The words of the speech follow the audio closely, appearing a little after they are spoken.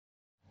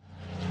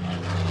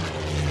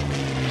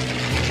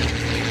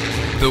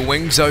The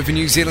Wings Over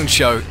New Zealand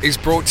show is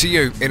brought to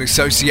you in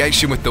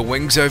association with the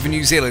Wings Over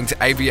New Zealand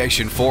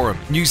Aviation Forum,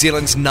 New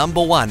Zealand's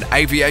 #1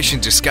 aviation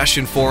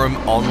discussion forum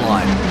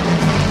online.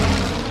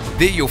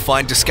 There you'll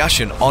find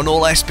discussion on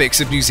all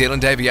aspects of New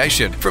Zealand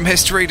aviation, from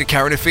history to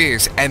current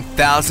affairs, and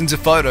thousands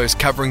of photos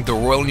covering the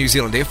Royal New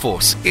Zealand Air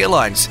Force,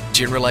 airlines,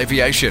 general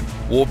aviation,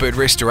 warbird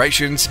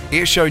restorations,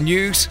 airshow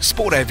news,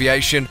 sport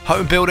aviation,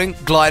 home building,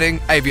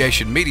 gliding,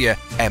 aviation media,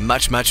 and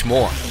much, much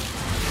more.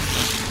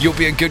 You'll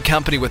be in good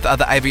company with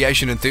other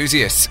aviation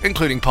enthusiasts,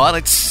 including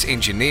pilots,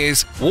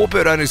 engineers,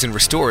 warbird owners and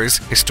restorers,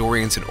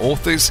 historians and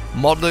authors,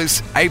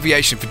 modelers,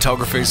 aviation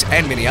photographers,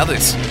 and many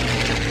others.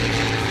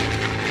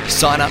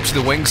 Sign up to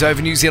the Wings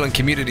Over New Zealand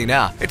community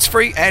now. It's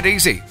free and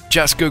easy.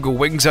 Just Google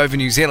Wings Over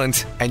New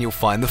Zealand and you'll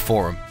find the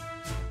forum.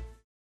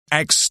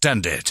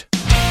 Extended.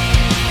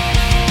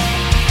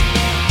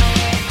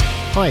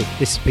 Hi,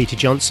 this is Peter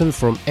Johnson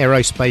from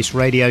aerospace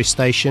radio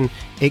station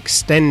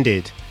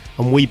Extended,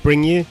 and we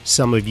bring you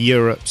some of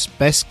Europe's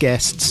best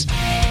guests.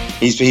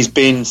 He's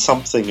been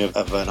something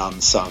of an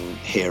unsung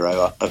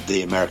hero of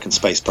the American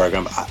space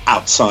program,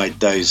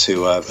 outside those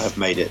who have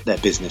made it their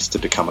business to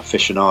become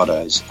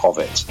aficionados of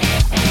it.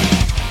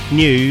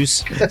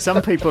 News.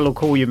 Some people will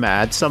call you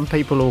mad, some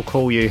people will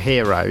call you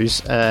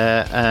heroes,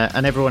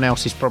 and everyone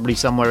else is probably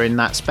somewhere in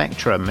that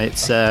spectrum.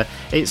 It's an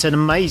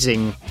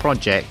amazing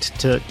project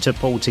to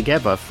pull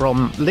together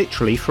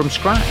literally from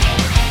scratch.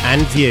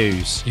 And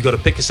views. You've got to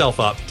pick yourself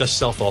up, dust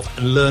yourself off,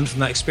 and learn from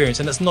that experience.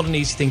 And that's not an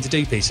easy thing to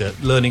do, Peter,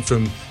 learning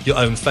from your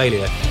own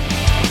failure.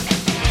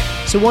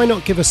 So why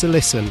not give us a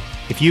listen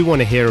if you want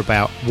to hear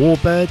about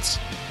warbirds,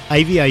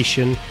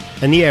 aviation,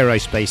 and the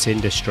aerospace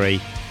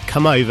industry?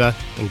 Come over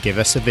and give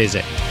us a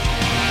visit.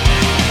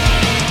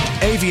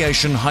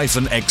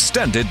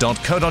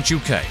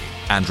 aviation-extended.co.uk.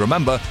 And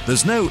remember,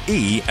 there's no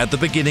E at the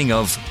beginning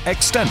of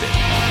Extended.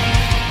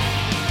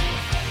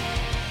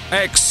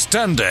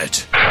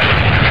 Extended.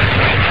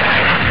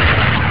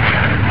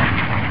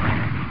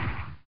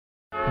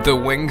 The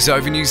Wings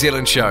Over New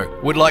Zealand show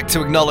would like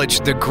to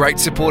acknowledge the great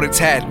support it's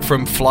had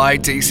from Fly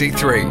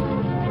DC3.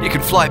 You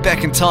can fly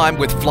back in time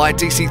with Fly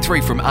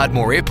DC3 from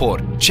Ardmore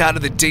Airport, charter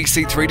the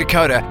DC3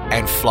 Dakota,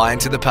 and fly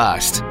into the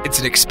past.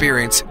 It's an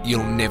experience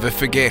you'll never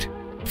forget.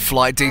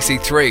 Fly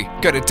DC3.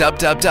 Go to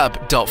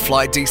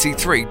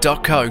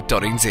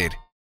www.flydc3.co.nz.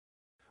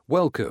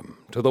 Welcome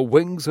to the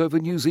Wings Over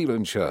New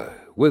Zealand show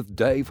with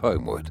Dave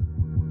Homewood.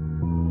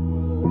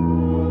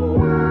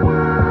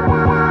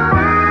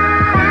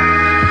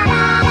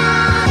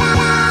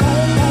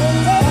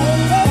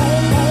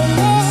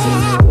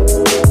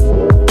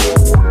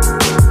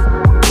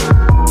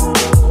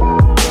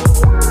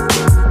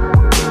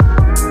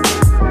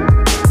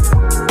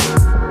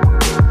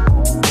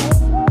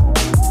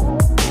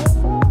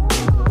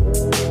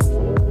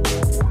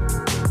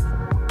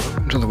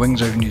 To the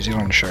Wings Over New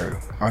Zealand show.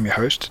 I'm your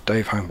host,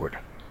 Dave Homewood.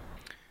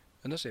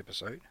 In this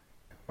episode,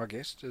 my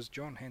guest is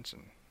John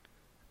Hansen,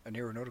 an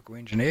aeronautical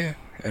engineer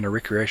and a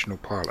recreational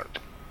pilot.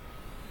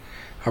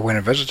 I went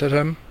and visited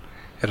him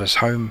at his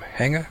home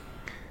hangar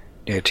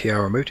near Te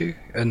Awamutu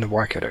in the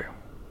Waikato.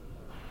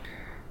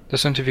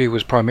 This interview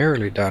was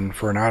primarily done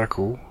for an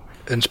article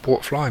in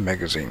Sport Fly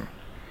magazine,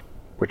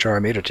 which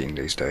I'm editing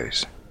these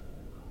days.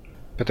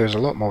 But there's a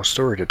lot more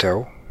story to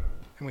tell,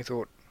 and we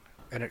thought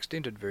an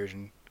extended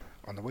version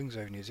on the Wings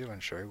Over New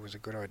Zealand show was a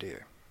good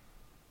idea.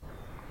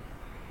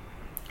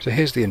 So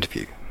here's the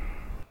interview.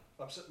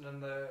 I'm sitting in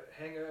the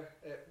hangar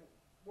at,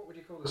 what would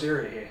you call this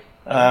area here?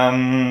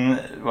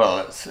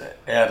 Well, it's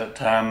out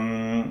at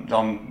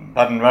on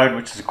Budden Road,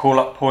 which is a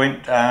call-up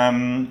point,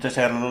 just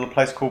out of a little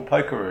place called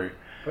Pokuru.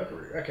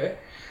 Pokuru, okay.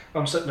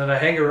 I'm sitting in a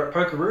hangar at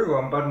Pokuru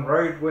on Budden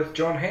Road with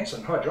John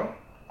Hansen. Hi, John.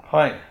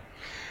 Hi.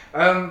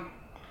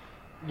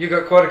 You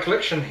got quite a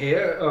collection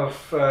here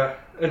of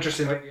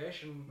interesting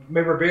aviation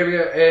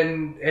memorabilia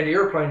and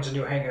aeroplanes in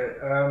your hangar.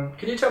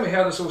 Can you tell me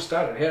how this all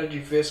started? How did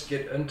you first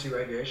get into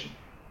aviation?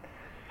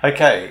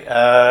 Okay,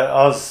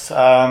 I was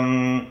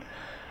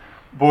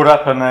brought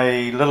up in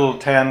a little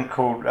town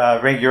called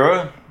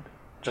Rangiora,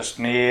 just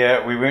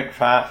near, we weren't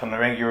far from the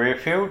Rangiora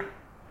airfield.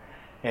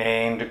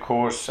 And of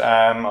course,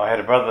 I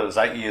had a brother that was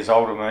 8 years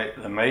older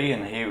than me,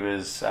 and he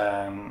was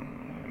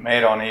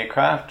mad on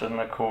aircraft. And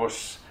of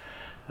course,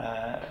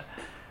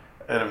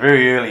 at a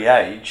very early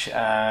age,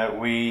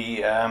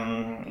 we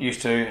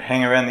used to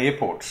hang around the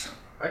airports.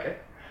 Okay.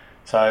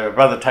 So my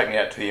brother took me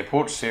out to the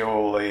airport to see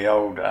all the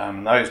old,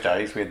 in those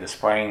days we had the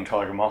spraying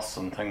tiger moths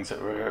and things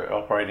that were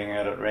operating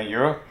out at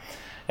Rangiora,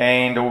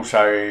 and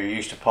also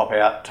used to pop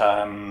out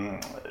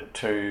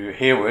to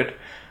Harewood,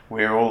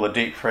 where all the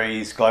deep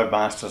freeze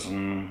Globemasters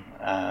and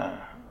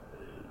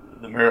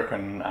the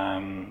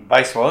American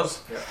base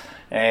was. Yep.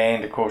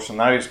 And of course in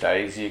those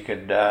days you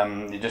could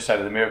you just say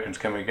to the Americans,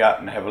 can we go up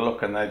and have a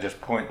look, and they'd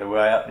just point the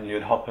way up and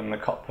you'd hop in the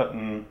cockpit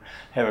and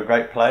have a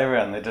great play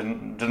around. They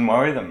didn't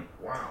worry them.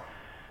 Wow.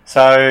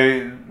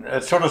 So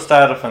it sort of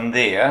started from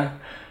there,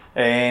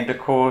 and of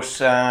course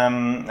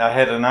I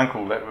had an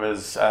uncle that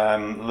was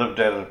lived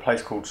out at a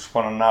place called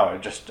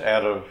Swananoa, just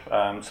out of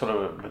sort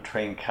of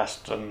between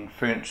Cust and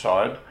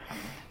Ferntside,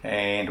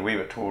 and a wee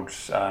bit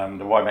towards the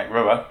Waimak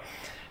River.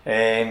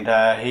 And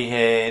he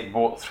had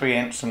bought 3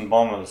 Anson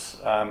bombers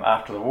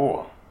after the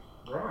war,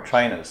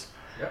 trainers.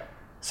 Yep.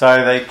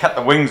 So they cut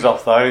the wings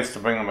off those to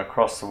bring them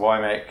across the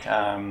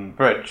Waimak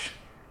bridge,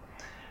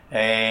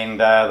 and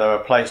they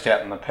were placed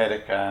out in the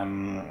paddock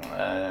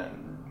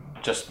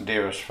just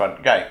near his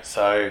front gate.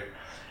 So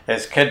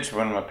as kids,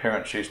 when my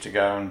parents used to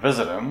go and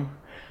visit him,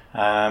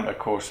 of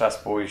course us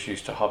boys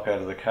used to hop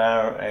out of the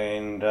car,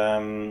 and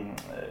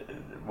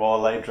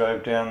while they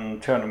drove down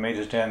 200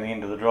 metres down the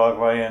end of the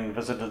driveway and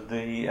visited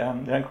the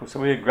uncle.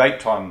 So we had a great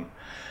time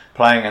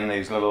playing in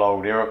these little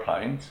old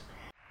aeroplanes.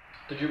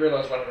 Did you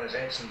realise one of those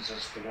Ansons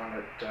is the one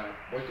at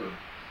Pokuru?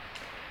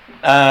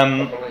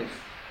 I believe.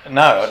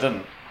 No, I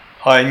didn't.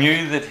 I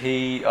knew that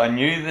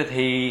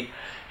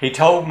he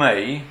told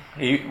me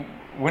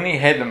when he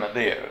had them at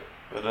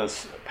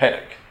his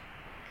paddock.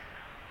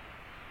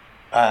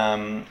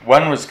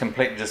 One was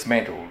completely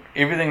dismantled.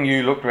 Everything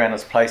you looked around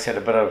his place had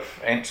a bit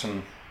of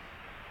Anson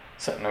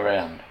sitting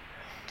around.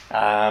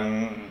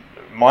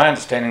 My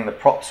understanding, the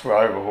props were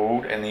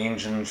overhauled and the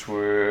engines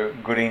were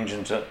good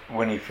engines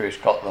when he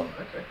first got them.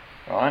 Okay.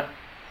 Right.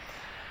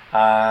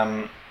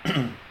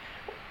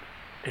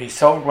 He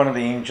sold one of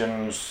the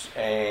engines,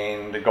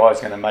 and the guy's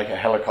going to make a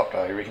helicopter.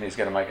 I reckon he's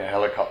going to make a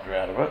helicopter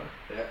out of it.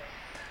 Yeah.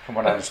 From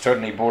what I understood,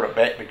 and he bought it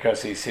back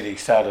because he said he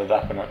started it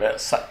up and it about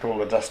sucked all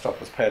the dust off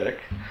his paddock.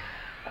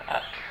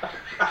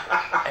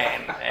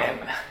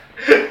 And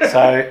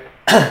so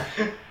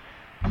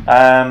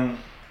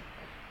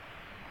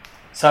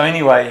so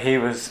anyway, he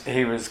was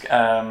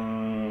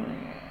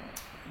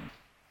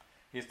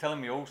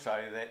telling me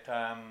also that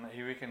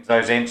he reckons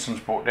those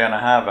Ansons brought down a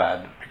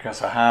Harvard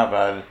because a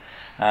Harvard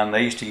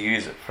they used to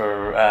use it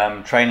for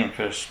training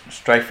for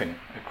strafing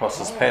across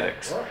his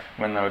paddocks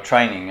when they were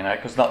training,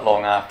 because not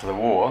long after the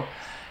war.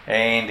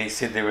 And he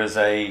said there was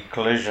a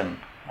collision.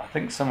 I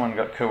think someone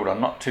got killed. I'm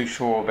not too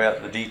sure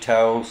about the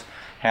details,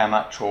 how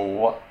much or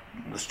what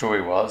the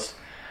story was.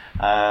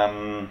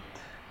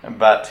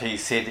 But he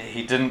said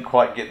he didn't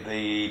quite get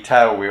the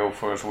tail wheel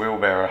for his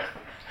wheelbarrow.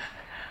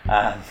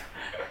 But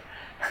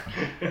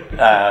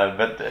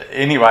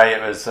anyway,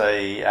 it was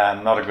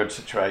not a good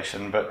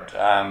situation. But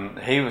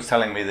he was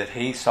telling me that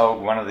he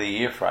sold one of the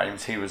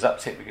airframes. He was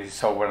upset because he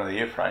sold one of the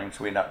airframes,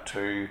 went up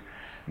to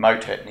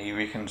Motat, and he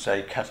reckons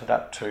they cut it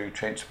up to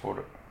transport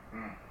it.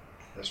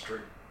 That's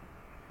true.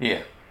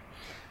 Yeah.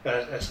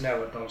 That's now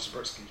with Don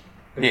Sabritsky.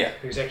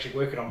 Who's actually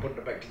working on putting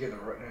it back together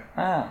right now.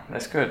 Ah,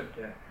 that's good.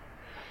 Yeah.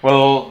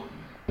 Well,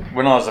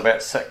 when I was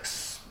about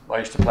 6, I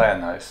used to play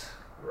in those.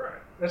 Right.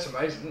 That's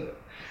amazing, isn't it?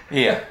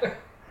 Yeah.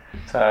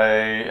 So,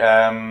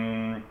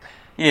 and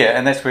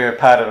that's where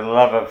part of the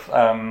love of,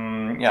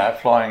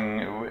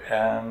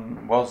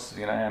 flying was,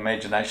 our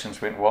imaginations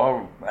went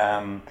wild,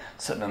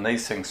 sitting in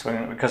these things,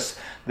 swinging, because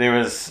there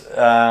was,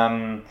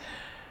 one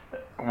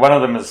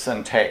of them is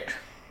intact,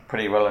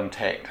 pretty well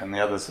intact, and the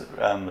others,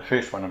 the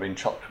first one had been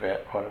chopped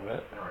about quite a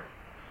bit. Right.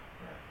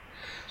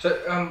 So,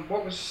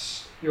 what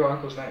was your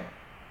uncle's name?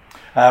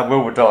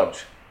 Wilbur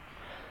Dodge.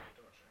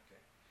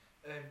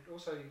 And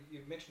also,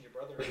 you mentioned your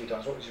brother a few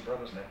times. What was your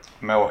brother's name?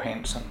 Mel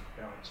Hansen.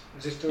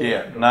 Is he still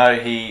Yeah, around? no,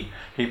 he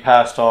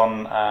passed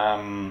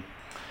on.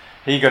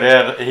 He got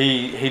out.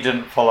 He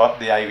didn't follow up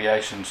the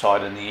aviation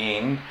side in the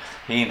end.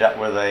 He ended up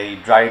with a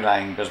dray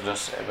laying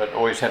business, but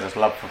always had his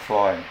love for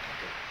flying.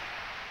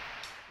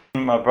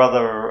 My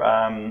brother,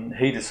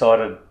 he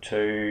decided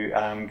to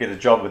get a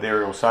job with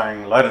aerial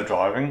sewing, loader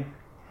driving.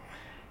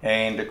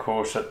 And of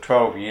course, at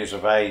 12 years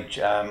of age,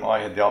 I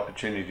had the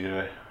opportunity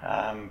to,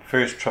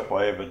 first trip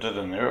I ever did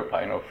in an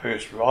aeroplane, or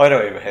first ride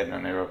I ever had in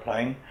an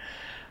aeroplane,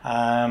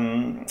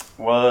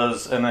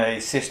 was in a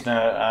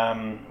Cessna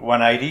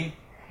 180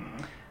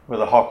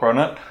 with a hopper on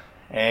it,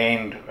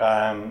 and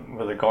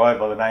with a guy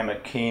by the name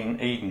of Ken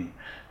Eden,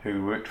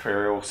 who worked for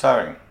aerial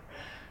sewing.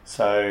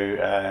 So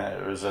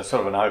it was a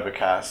sort of an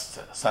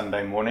overcast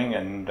Sunday morning,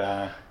 and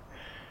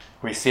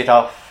we set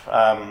off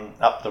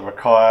up the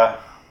Rakaya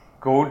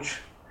Gorge,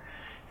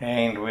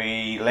 and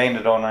we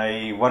landed on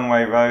a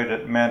one-way road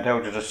at Mount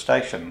Algida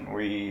Station.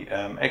 We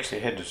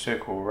actually had to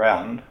circle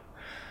around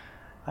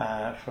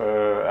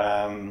for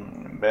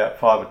about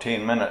 5 or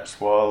 10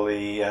 minutes while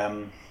the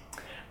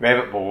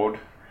rabbit board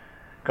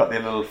got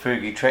their little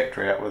Fergie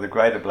tractor out with a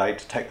grader blade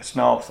to take the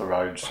snow off the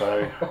road.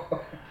 So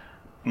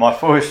my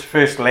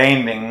first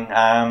landing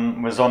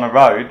was on a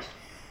road,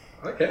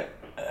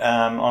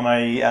 on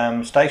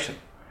a station.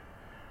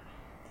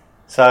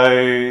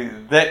 So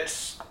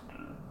that's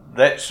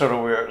sort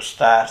of where it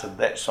started,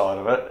 that side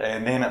of it,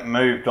 and then it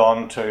moved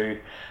on to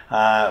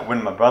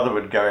when my brother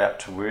would go out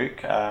to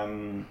work. I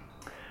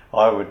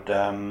would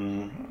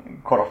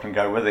quite often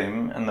go with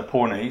him in the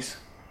Pawnees,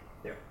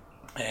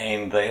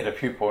 and they had a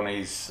few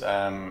Pawnees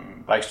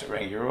based at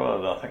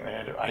Rangiora. I think they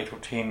had 8 or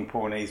 10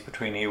 Pawnees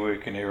between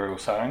airwork and aerial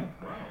sewing.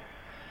 Wow.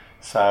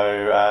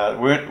 So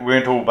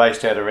weren't all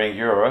based out of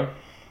Rangiora,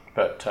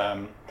 but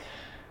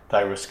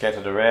they were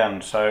scattered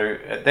around. So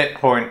at that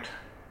point,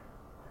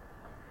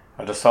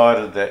 I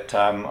decided that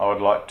I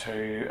would like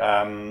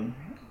to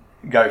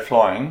go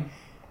flying,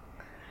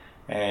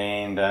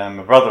 And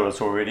my brother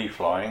was already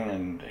flying,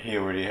 and he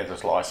already had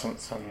his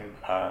license. And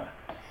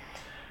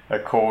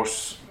of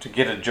course, to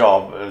get a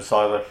job, it was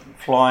either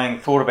flying.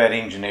 Thought about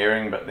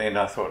engineering, but then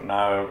I thought,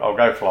 no, I'll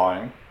go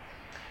flying.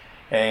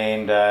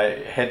 And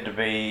had to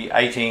be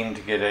 18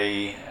 to get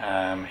a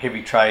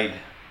heavy trade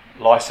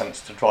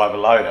license to drive a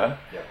loader.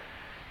 Yep.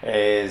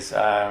 As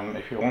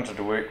if you wanted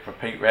to work for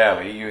Pete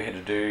Rowley, you had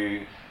to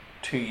do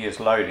 2 years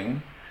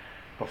loading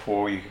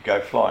before you could go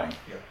flying.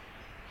 Yep.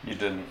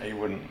 He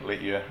wouldn't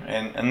let you,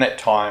 and in that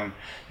time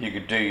you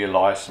could do your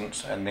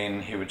license, and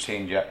then he would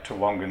send you up to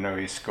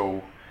Wanganui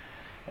school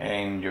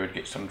and you would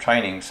get some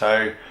training.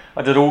 So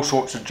I did all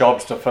sorts of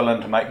jobs to fill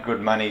in to make good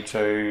money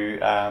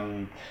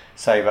to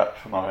save up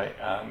for my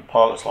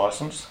pilot's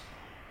license.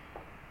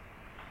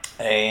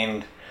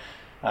 And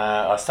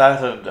I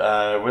started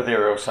with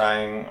aerial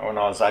sailing when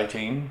I was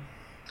 18.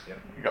 Yep.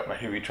 Got my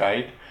heavy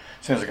trade.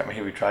 As soon as I got my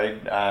heavy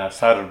trade,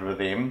 started with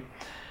them,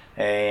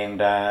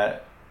 and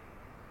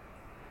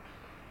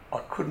I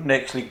couldn't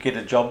actually get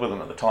a job with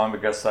them at the time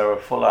because they were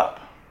full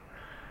up,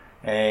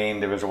 and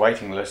there was a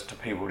waiting list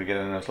of people to get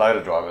in as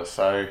loader drivers.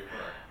 So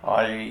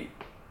I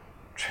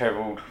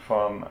travelled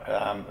from,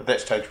 at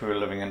that stage we were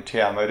living in Te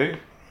Awamutu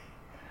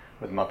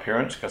with my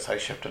parents because they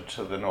shifted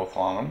to the North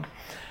Island.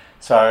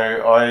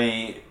 So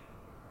I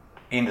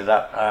ended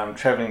up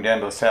travelling down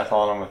to the South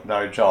Island with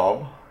no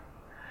job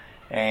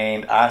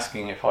and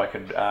asking if I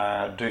could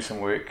do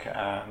some work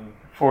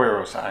for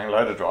aerial sailing,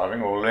 loader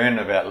driving, or learn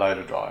about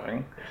loader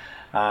driving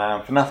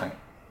for nothing.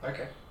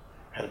 Okay.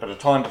 Had a bit of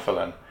time to fill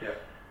in. Yep.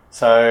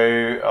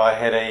 So I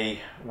had a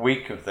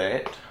week of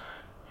that,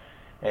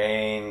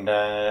 and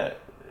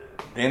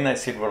then they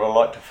said what I'd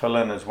like to fill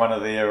in as one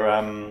of their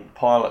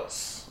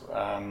pilots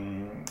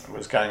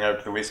was going over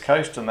to the West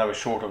Coast and they were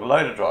short of a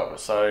loader driver.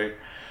 So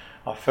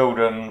I filled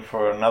in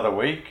for another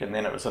week, and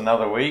then it was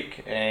another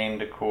week,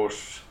 and of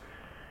course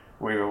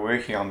we were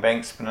working on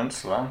Banks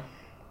Peninsula,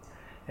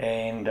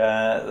 and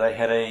they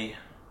had a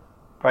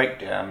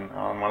breakdown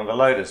on one of the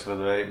loaders with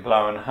a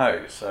blow-in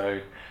hose.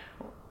 So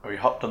we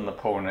hopped in the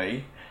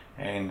Pawnee,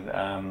 and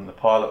the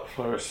pilot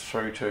flew us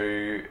through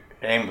to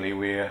Amberley,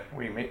 where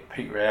we met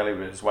Pete Rowley,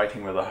 was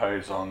waiting with a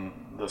hose on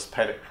this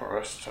paddock for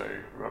us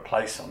to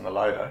replace on the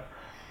loader.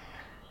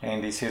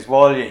 And he says,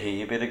 while you're here,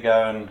 you better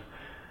go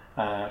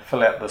and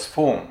fill out this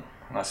form.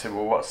 And I said,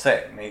 well, what's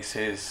that? And he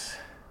says,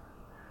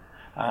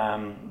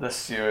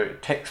 this is your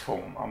tax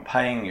form, I'm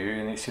paying you.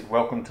 And he said,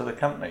 welcome to the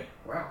company.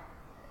 Wow.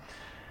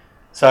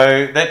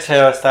 So that's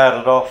how I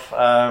started off.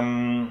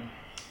 And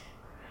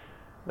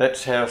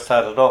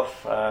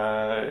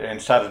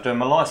started doing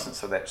my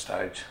license at that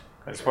stage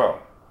as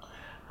well.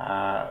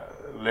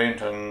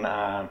 Learnt in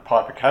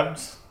Piper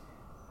Cubs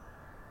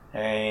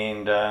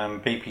and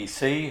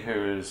BPC,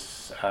 who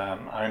is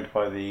owned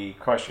by the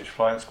Christchurch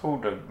Flying School,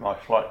 did my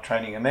flight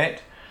training in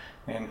that,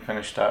 and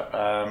finished up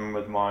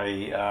with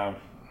my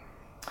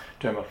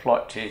doing my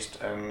flight test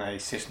in a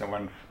Cessna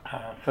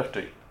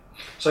 150.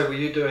 So were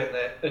you doing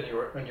that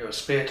in your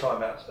spare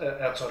time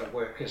outside of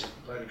work as a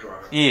loader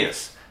driver?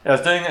 Yes, I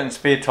was doing it in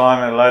spare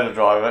time as a loader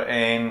driver,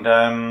 and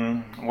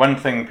one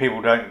thing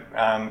people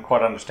don't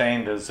quite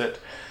understand is that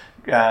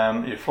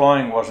your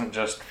flying wasn't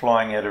just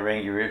flying at a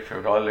Rangiora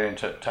airfield. I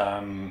learnt at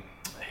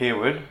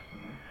Harewood,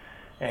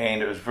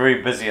 and it was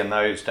very busy in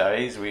those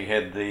days. We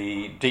had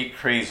the deep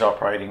freeze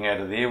operating out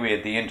of there, we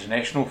had the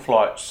international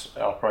flights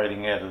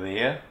operating out of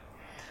there,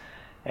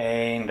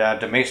 and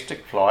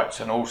domestic flights,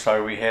 and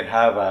also we had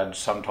Harvard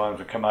sometimes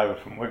would come over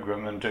from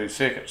Wigram and do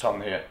circuits on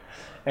there,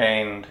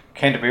 and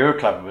Canterbury Aero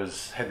Club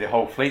had their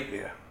whole fleet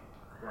there.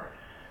 Right.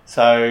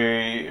 So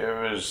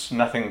it was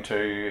nothing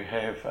to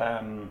have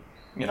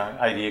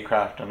 80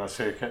 aircraft on a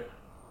circuit,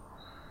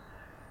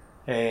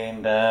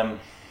 and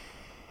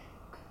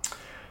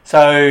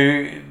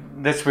so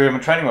that's where my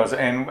training was.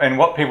 And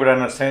what people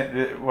don't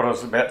understand, what I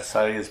was about to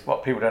say is,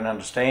 what people don't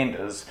understand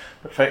is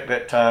the fact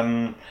that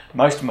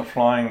most of my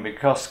flying,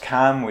 because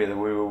calm weather,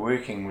 we were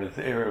working with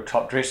aerial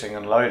top dressing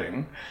and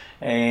loading,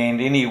 and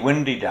any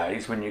windy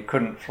days when you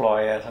couldn't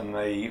fly out in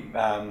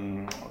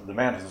the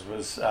mountains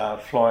was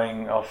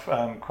flying off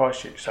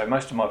Christchurch. So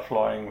most of my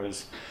flying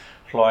was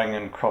flying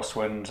in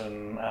crosswinds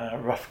and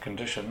rough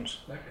conditions.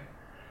 Okay.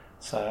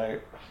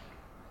 So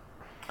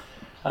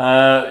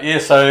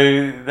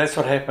so that's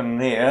what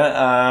happened there.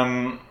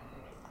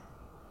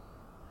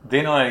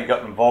 Then I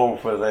got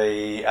involved with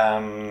the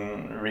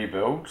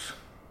rebuilds,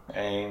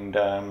 and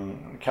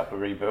a couple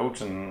of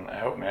rebuilds, and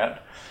helped me out.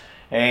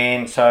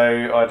 And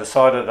so I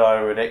decided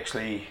I would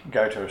actually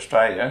go to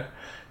Australia,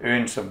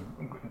 earn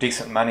some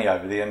decent money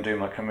over there, and do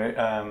my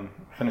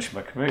finish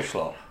my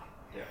commercial off.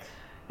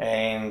 Yeah.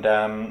 And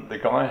the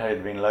guy who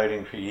had been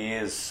loading for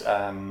years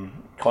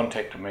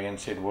contacted me and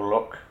said, well,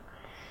 look,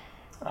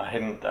 I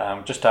hadn't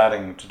just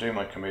starting to do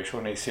my commercial,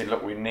 and he said,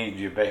 look, we need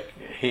you back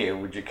here,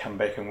 would you come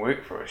back and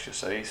work for us, you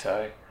see?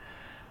 So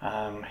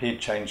he'd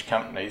changed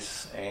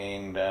companies,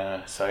 and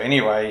so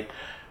anyway,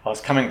 I was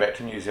coming back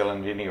to New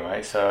Zealand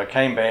anyway, so I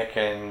came back,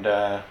 and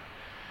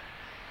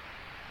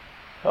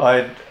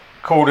I'd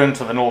called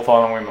into the North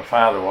Island where my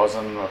father was,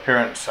 and my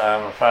parents,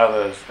 my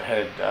father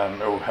had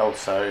ill health,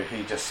 so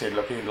he just said,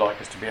 look, he'd like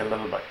us to be a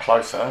little bit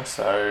closer.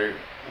 So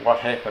what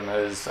happened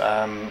is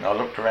I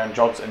looked around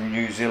jobs, and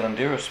New Zealand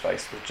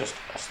Aerospace was just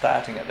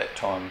starting at that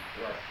time.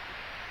 Right.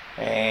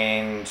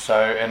 And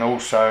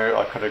also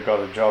I could have got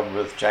a job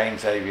with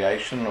James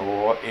Aviation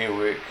or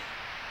Airwork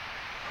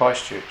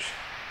Christchurch.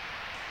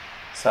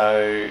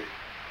 So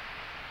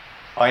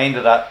I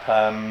ended up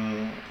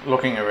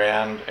looking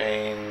around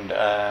and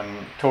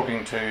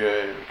talking to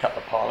a couple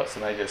of pilots,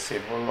 and they just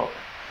said, well, look,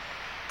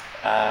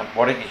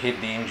 why don't you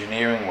head the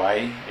engineering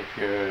way if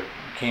you're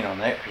keen on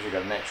that, because you've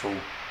got a natural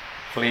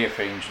flair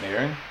for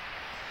engineering,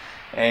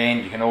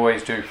 and you can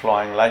always do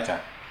flying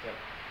later.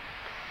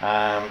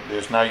 Yep.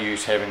 There's no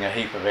use having a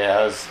heap of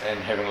hours and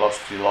having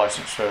lost your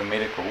licence for a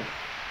medical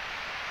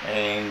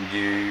and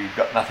you've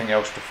got nothing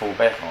else to fall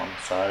back on.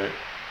 So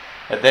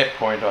at that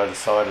point I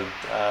decided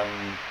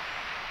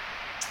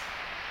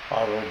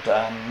I would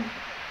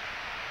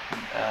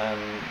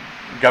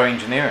go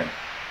engineering.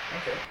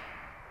 Okay.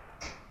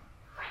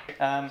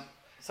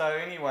 So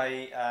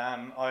anyway,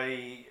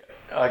 I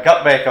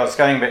got back. I was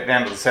going back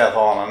down to the South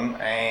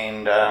Island,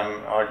 and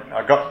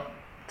I got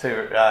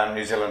to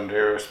New Zealand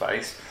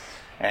Aerospace,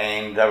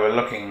 and they were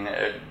looking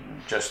at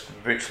just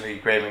virtually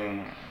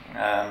grabbing,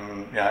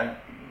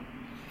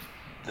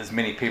 as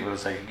many people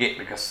as they could get,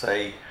 because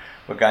they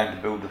were going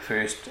to build the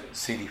first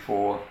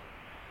CD4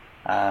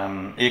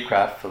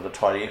 aircraft for the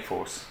Thai Air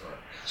Force. Right.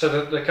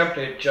 So the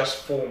company had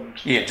just formed.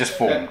 Yeah, just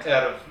formed.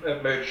 Out of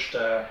it merged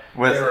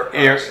with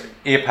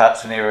Air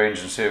Parts and Aero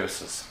Engine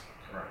Services.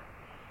 Right.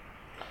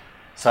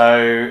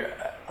 So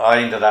I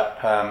ended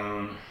up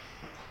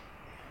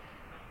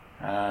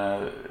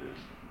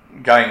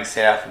going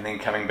south and then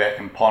coming back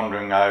and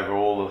pondering over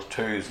all the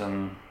twos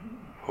and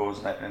fours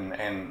and that,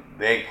 and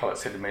the ag pilot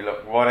said to me,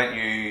 look, why don't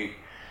you,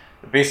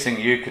 the best thing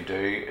you could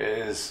do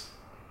is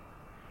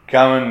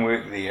go and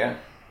work there.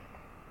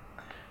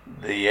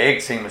 The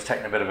ag scene was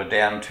taking a bit of a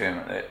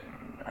downturn at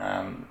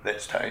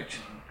that stage,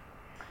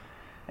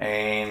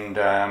 and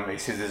he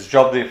said there's a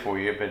job there for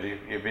you, but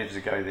you better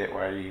go that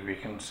way, he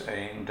reckons.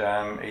 And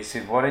he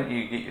said, why don't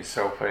you get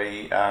yourself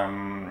a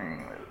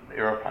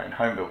aeroplane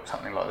home built,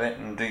 something like that,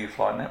 and do your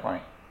flying that way.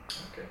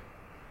 Okay.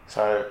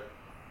 So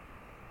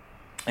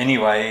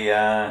anyway,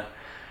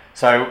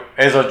 so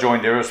as I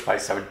joined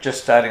aerospace, they were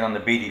just starting on the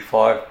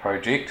BD5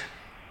 project,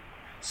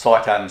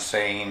 sight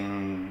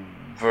unseen,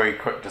 very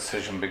quick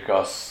decision,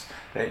 because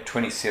they had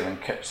 27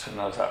 kits and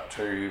I was up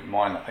to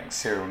mine, I think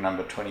serial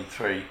number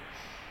 23.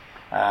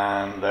 They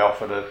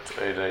offered it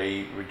at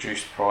a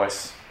reduced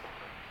price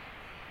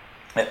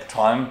at the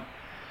time,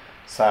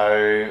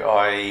 so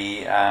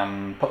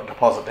I put a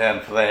deposit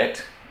down for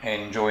that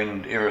and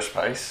joined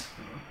aerospace.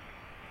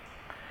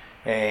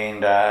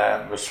 And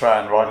was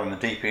thrown right on the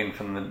deep end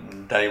from the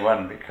day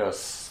one,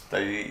 because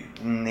they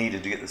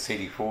needed to get the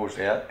CD4s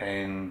out,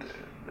 and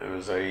it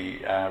was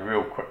a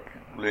real quick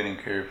learning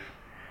curve.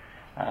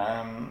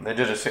 They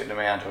did a certain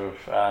amount of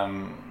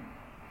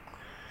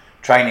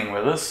training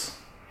with us.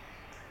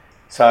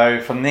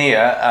 So from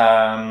there,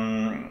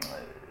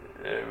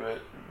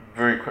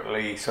 very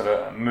quickly sort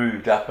of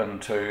moved up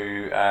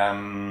into a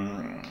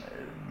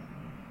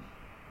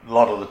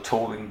lot of the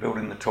tooling,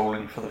 building the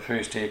tooling for the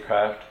first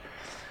aircraft.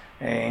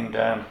 And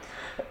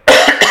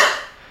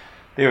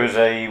there was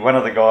one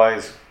of the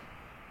guys,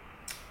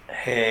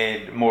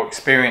 had more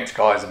experienced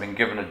guys, have been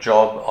given a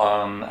job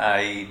on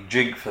a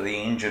jig for the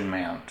engine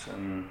mount,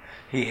 and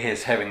he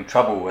is having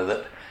trouble with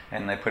it,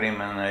 and they put him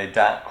in a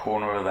dark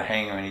corner of the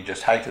hangar and he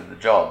just hated the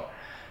job.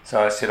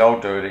 So I said, I'll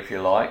do it if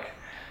you like.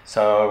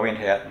 So I went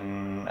out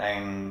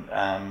and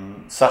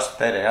sussed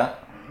that out.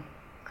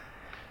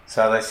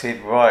 So they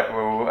said, right,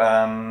 well,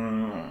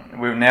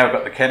 we've now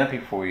got the canopy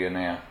for you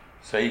now,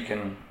 so you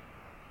can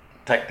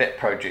take that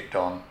project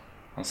on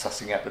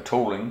sussing out the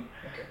tooling.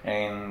 Okay.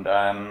 And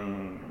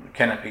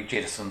canopy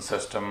jettison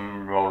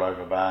system,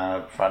 rollover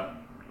bar, front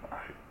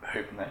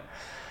hoop and that.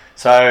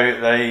 So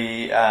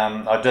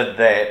I did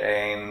that,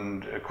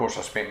 and of course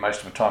I spent most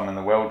of my time in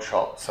the weld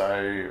shop.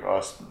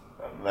 So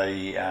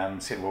they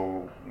said,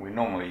 well, we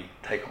normally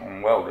take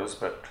on welders,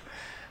 but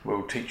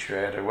we'll teach you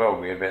how to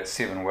weld. We had about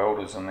 7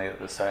 welders in there at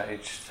the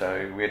stage,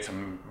 so we had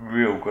some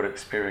real good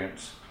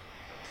experience.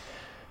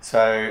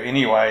 So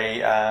anyway,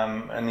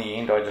 in the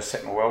end I just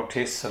sat my weld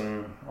tests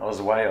and I was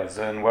away. I was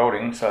doing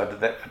welding, so I did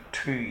that for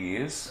 2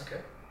 years.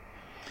 Okay.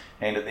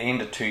 And at the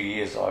end of 2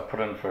 years I put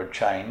in for a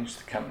change.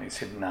 The company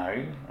said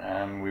no,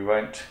 we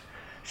won't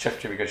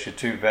shift you because you're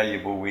too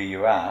valuable where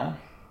you are.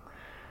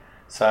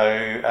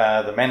 So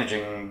the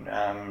managing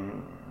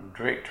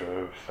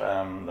director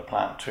of the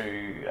plant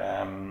too,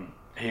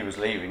 he was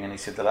leaving, and he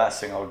said the last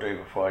thing I'll do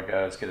before I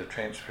go is get a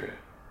transfer.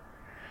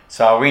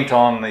 So I went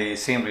on the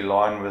assembly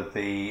line with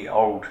the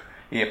old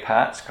Air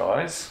Parts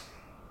guys,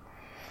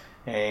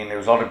 and there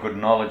was a lot of good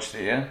knowledge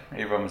there.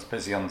 Everyone was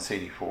busy on the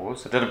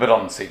CD4s. I did a bit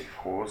on the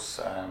CD4s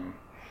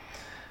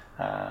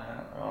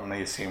on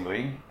the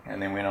assembly,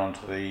 and then went on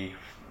to the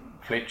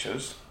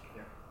Fletchers.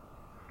 Yeah.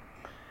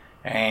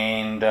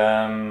 And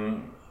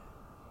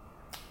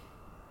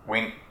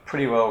went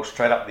pretty well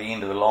straight up the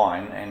end of the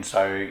line, and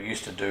so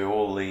used to do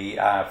all the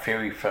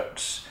ferry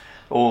fits,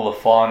 all the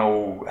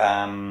final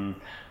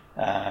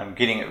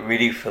getting it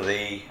ready for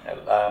the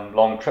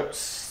long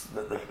trips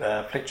that the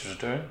Fletchers are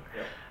doing.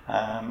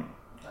 Yep.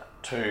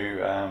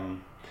 To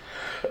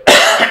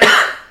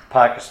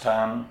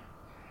Pakistan.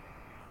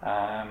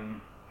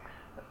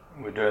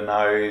 We're doing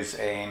those,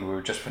 and we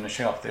were just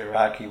finishing off the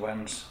Iraqi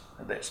ones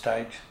at that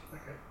stage.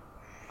 Okay.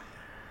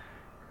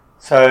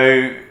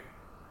 So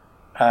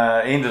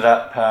ended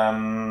up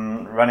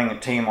running a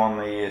team on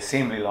the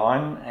assembly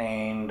line,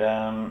 and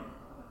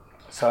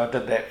so I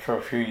did that for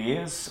a few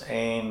years,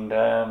 and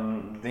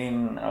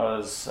then I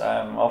was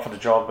offered a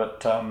job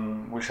at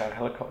Wishart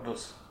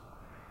Helicopters.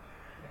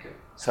 Okay.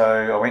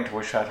 So I went to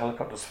Wishart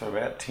Helicopters for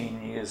about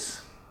 10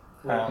 years.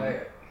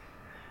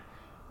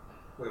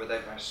 Where were they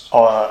based?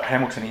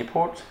 Hamilton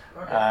Airport.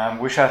 Okay.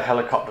 Wishart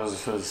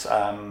Helicopters was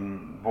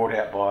bought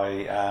out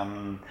by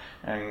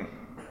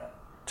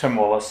Tim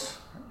Wallace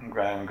and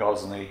Graham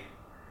Gosney.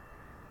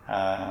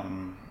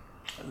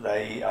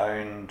 They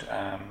owned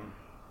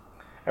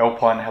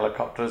Alpine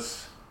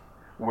Helicopters,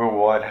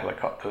 Worldwide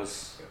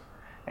Helicopters,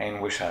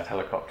 and Wishart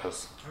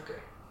Helicopters,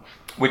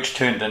 which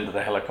turned into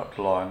the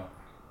helicopter line.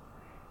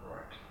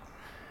 Right.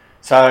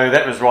 So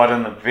that was right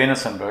in the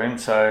venison boom,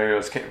 so I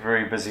was kept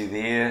very busy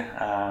there.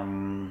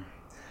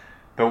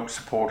 Built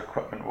support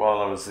equipment while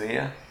I was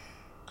there,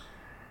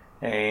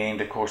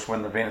 and of course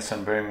when the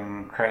venison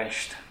boom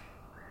crashed,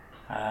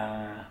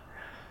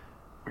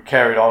 we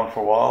carried on for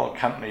a while. The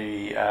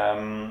company,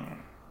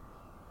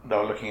 they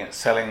were looking at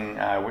selling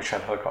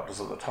Wishart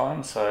Helicopters at the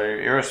time, so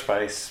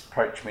Aerospace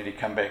approached me to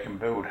come back and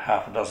build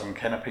half a dozen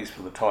canopies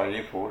for the Thai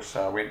Air Force,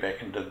 so I went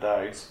back and did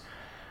those,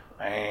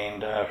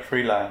 and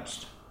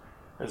freelanced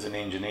as an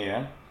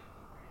engineer.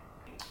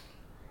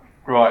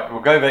 Right,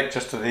 we'll go back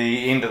just to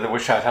the end of the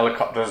Wishart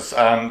Helicopters.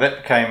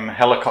 That became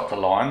Helicopter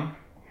Line,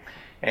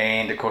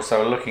 and of course they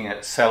were looking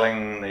at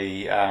selling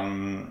the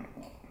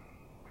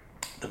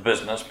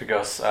business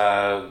because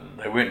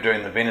they weren't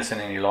doing the venison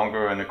any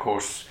longer, and of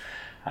course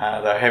they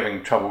were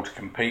having trouble to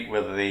compete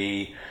with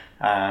the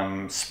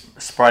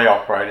spray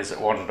operators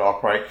that wanted to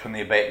operate from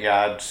their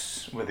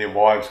backyards with their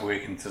wives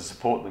working to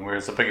support them,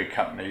 whereas the bigger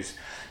companies,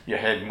 you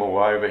had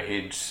more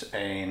overheads,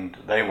 and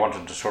they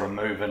wanted to sort of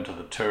move into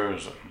the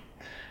tourism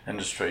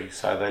industry,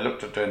 so they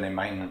looked at doing their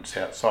maintenance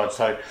outside.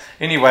 So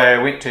anyway, I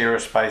went to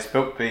Aerospace,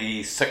 built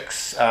the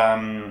 6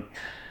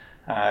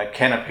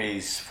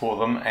 canopies for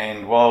them,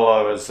 and while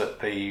I was at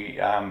the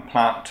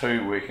plant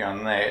 2 working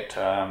on that,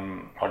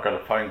 I got a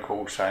phone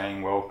call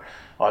saying, well,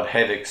 I've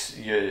had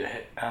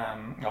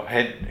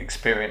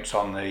experience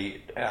on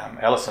the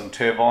Allison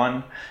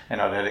turbine,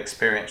 and I'd had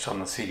experience on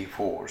the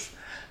CD4s,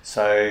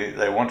 so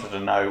they wanted to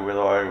know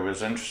whether I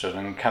was interested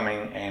in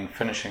coming and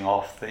finishing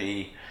off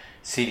the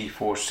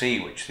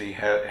CD4C, which they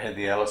had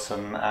the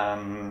Allison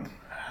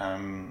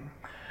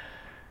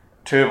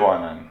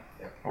turbine in.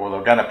 Well, they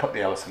were going to put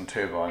the Allison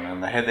turbine in.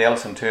 They had the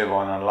Allison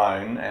turbine on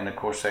loan, and of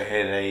course they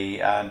had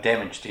a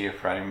damaged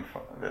airframe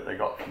that they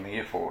got from the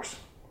Air Force.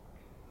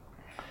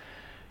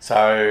 So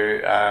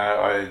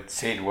I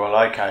said, well,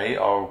 okay,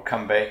 I'll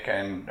come back,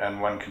 and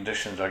one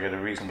conditions I get a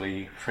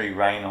reasonably free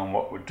rein on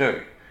what we'd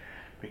do,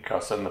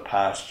 because in the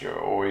past you're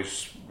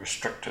always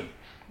restricted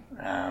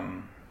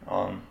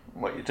on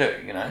what you do,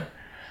 you know.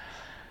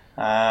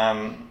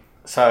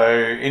 So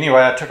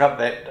anyway, I took up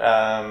that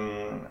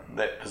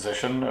that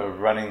position of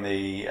running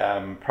the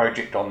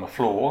project on the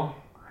floor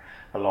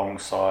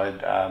alongside,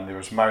 there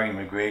was Murray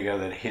McGregor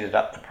that headed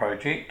up the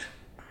project,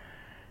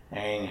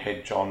 and you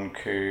had John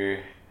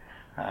Kerr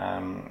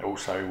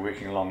also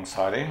working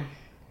alongside him.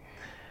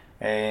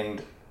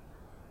 And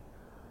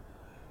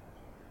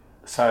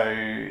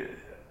so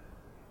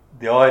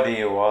the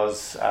idea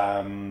was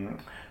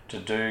to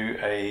do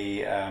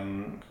a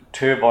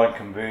turbine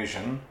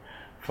conversion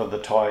for the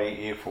Thai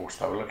Air Force.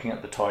 They were looking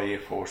at the Thai Air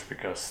Force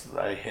because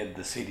they had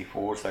the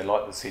CD4s, they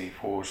liked the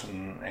CD4s,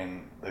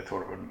 and they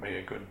thought it would be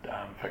a good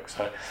fix.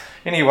 So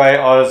anyway,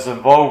 I was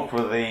involved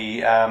with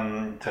the,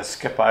 to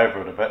skip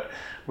over it a bit,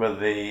 with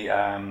the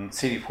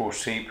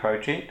CD4C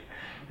project,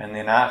 and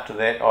then after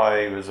that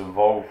I was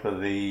involved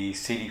with the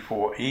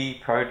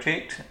CD4E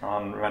project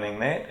on running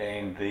that,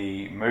 and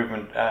the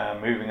moving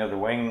of the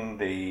wing,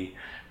 the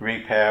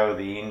repower of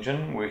the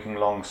engine, working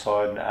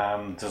alongside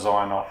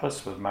design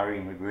office with Murray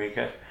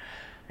McGregor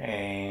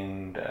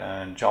and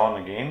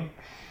John again,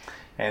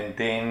 and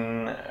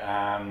then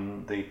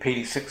the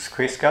PD6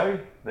 Cresco,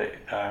 the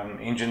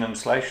engine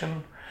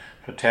installation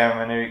for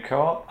Taramaniuri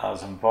Co-op. I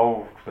was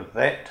involved with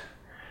that,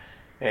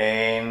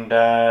 and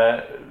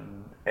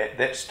at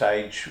that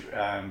stage,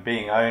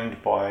 being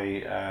owned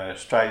by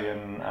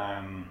Australian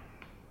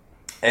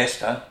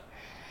Asta,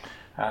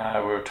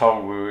 we were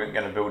told we weren't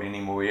going to build any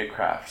more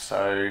aircraft,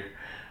 so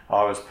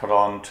I was put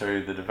on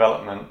to the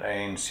development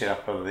and set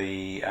up of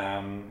the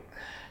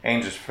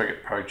Andrews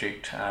Frigate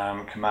project,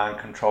 command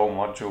control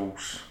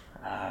modules,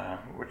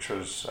 which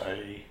was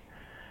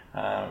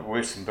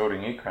worse than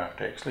building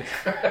aircraft actually.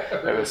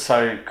 It was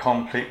so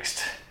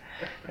complex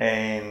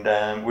and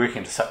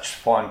working to such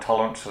fine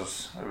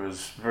tolerances, it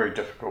was very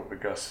difficult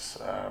because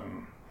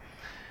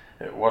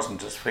it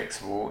wasn't as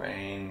flexible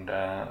and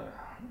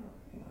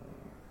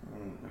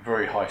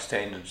very high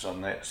standards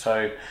on that. So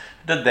I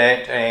did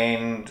that,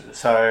 and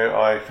so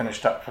I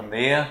finished up from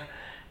there,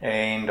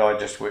 and I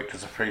just worked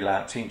as a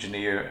freelance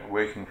engineer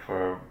working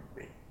for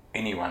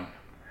anyone.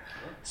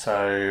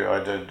 So I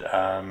did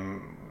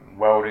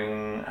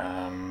welding,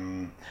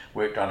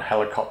 worked on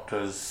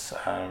helicopters,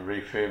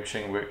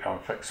 refurbishing, worked on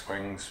fixed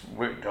wings,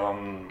 worked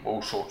on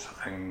all sorts of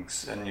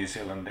things in New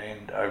Zealand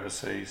and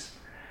overseas.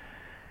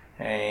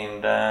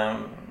 And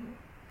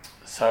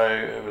so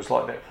it was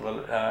like that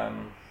for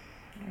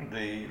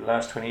the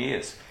last 20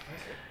 years.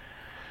 Okay.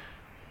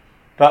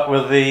 But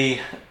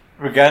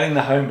regarding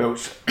the home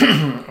builds,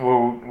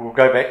 we'll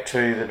go back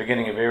to the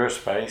beginning of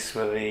aerospace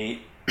with the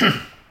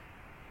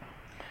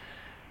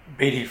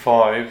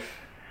BD5.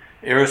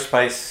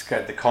 Aerospace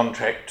got the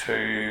contract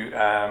to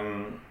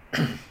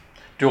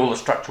do all the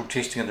structural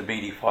testing of the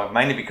BD5,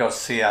 mainly because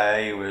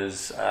CIA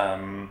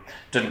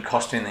didn't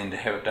cost anything to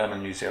have it done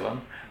in New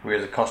Zealand,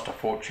 whereas it cost a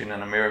fortune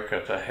in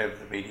America to have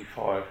the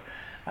BD5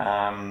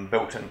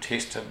 built and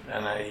tested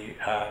in a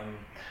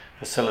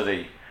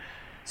facility.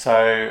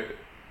 So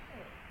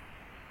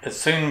it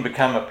soon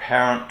became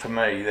apparent to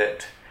me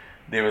that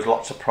there was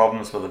lots of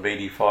problems with the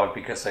BD5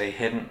 because they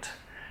hadn't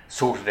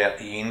sorted out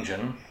the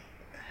engine.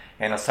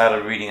 And I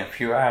started reading a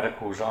few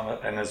articles on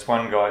it, and as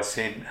one guy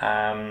said,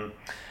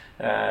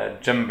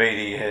 Jim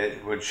Beattie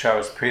would show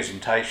his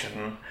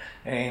presentation,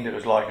 and it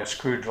was like a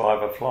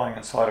screwdriver flying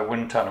inside a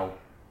wind tunnel.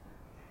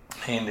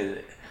 And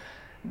it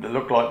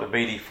looked like the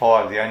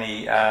BD5, the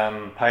only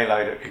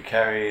payload it could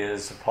carry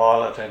is a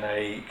pilot and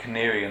a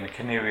canary, and the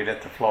canary would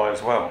have to fly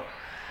as well.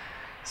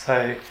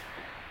 So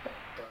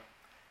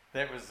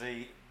that was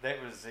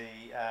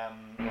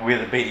where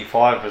the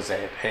BD5 was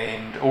at,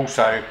 and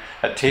also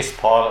a test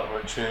pilot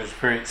which was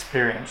very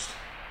experienced.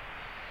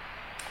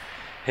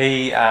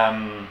 He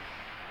had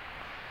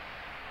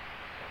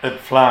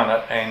flown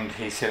it, and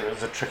he said it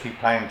was a tricky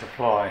plane to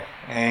fly,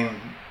 and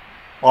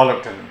I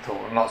looked at it and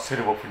thought, not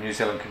suitable for New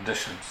Zealand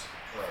conditions.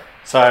 Right.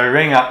 So I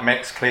rang up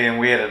Max Clear and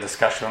we had a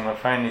discussion on the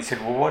phone. He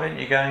said, well, why don't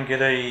you go and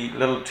get a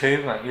little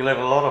turbulent? You'll have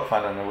a lot of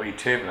fun in a wee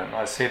turbulent. And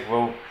I said,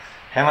 well,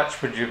 how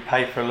much would you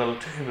pay for a little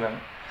turbulent?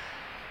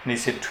 And he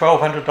said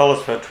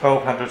 $1,200 for a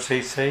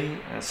 1200cc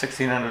and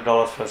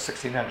 $1,600 for a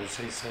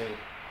 1600cc.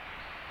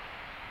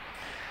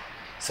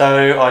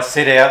 So I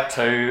set out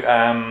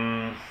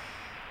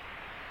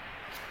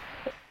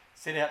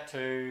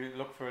to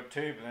look for a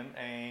turbulent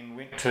and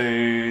went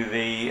to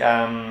the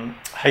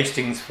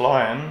Hastings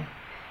fly-in.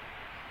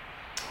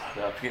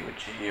 I forget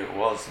which year it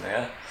was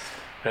now,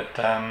 but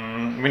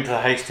went to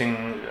the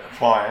Hastings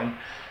fly-in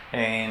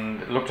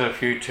and looked at a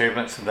few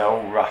turbulents, and they're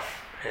all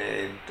rough.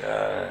 And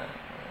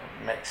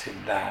Max said,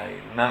 no,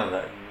 none of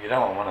that. You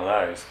don't want one of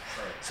those.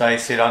 Right. So he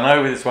said, I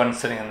know there's one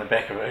sitting in the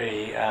back of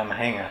a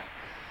hangar.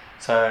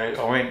 So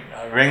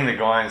I rang the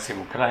guy and said,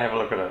 well, can I have a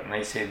look at it? And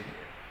he said,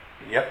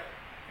 yep.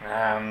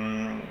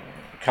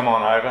 Come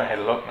on over. Had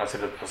a look, and I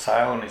said, it's for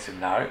sale? And he said,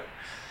 no.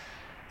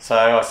 So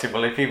I said,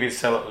 well, if you ever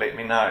sell it, let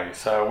me know.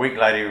 So a week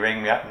later he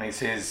rang me up and he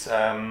says,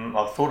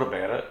 I've thought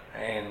about it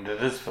and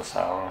it is for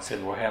sale. And I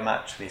said, well, how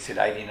much? And he said,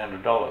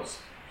 $1,800.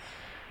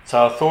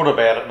 So I thought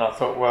about it and I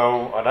thought,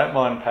 well, I don't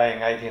mind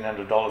paying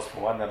 $1,800 for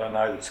one that I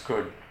know that's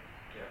good.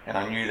 Yeah. And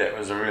I knew that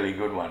was a really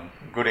good one,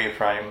 good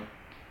airframe.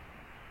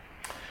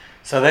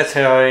 So that's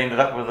how I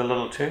ended up with a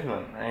little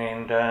turbulent,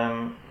 and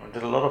I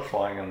did a lot of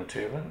flying in the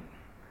turbulent.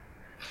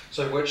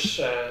 So which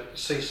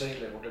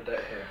CC level did that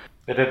have?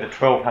 It had the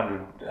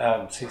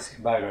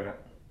 1200cc boat on it.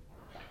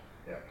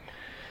 Yeah.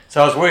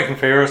 So I was working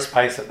for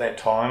aerospace at that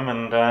time,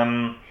 and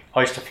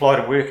I used to fly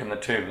to work in the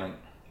turbulent.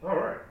 All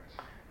right.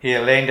 Yeah,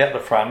 land out the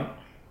front.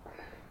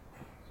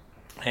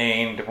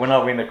 And when I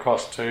went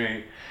across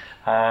to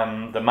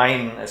the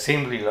main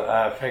assembly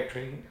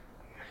factory,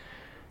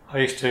 I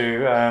used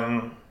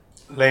to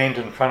land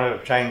in front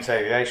of James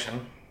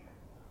Aviation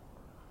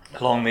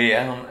along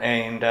there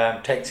and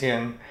taxi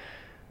and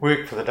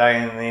work for the day,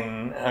 and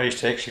then I used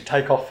to actually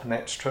take off from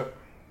that strip.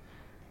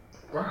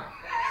 Wow.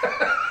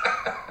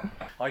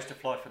 I used to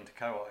fly from Te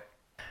Kauai.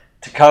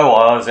 Te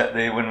Kauai, I was out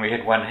there when we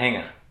had one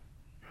hangar.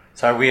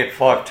 So we had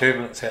 5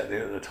 turbulents out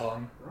there at the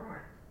time. Right.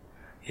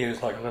 Yeah, it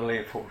was like a little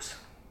air force.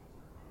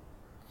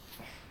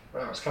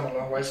 Wow, it's come a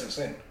long way since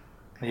then.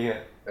 Yeah.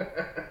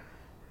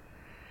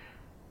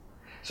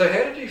 So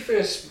how did you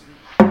first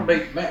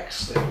meet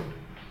Max then?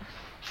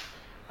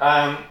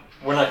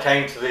 When I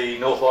came to the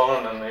North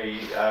Island in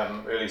the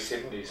early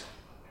 70s.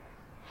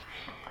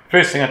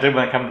 First thing I did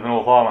when I came to the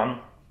North Island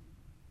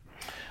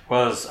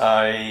was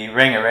I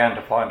rang around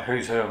to find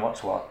who's who and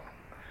what's what.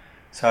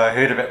 So I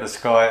heard about this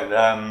guy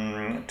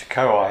at Te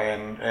Kauai,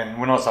 and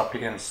when I was up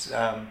here in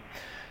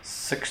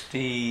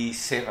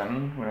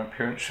 67, when my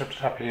parents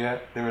shipped up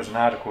here, there was an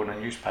article in a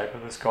newspaper,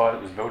 this guy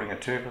that was building a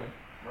turbulent.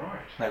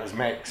 Right. That was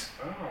Max.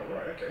 Oh,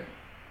 right, okay.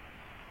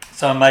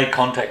 So I made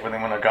contact with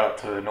him when I got up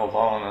to the North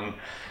Island,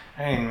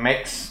 and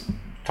Max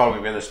told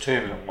me where this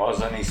turbulent was,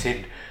 and he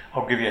said,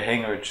 I'll give you a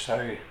hangarage,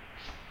 so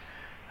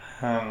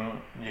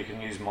you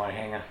can use my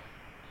hangar.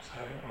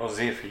 So I was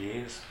there for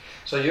years.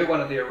 So you're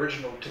one of the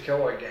original Te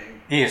Kauai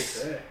gang?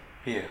 Yes.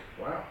 Yeah.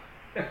 Wow.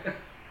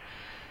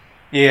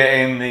 Yeah,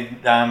 and the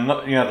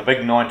the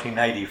big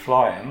 1980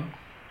 fly-in.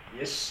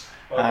 Yes.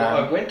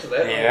 I went to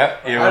that. Yeah.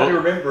 I hardly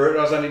remember it.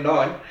 I was only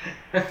 9.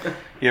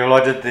 Yeah, well,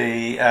 I did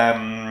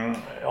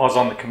I was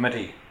on the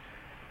committee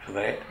for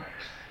that,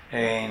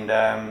 and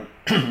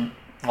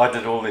I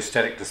did all the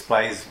static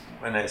displays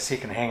in a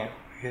second hangar.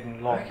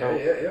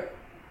 Okay, yeah.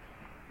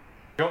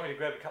 Do you want me to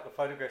grab a couple of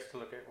photographs to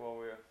look at while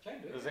we're...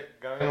 Is that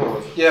going?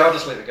 Or Yeah, I'll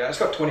just let it go. It's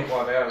got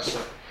 25 hours, so...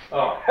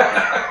 Oh.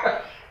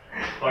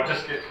 I'll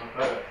just get some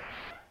photos.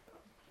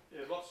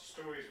 There's lots of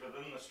stories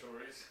within the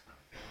stories.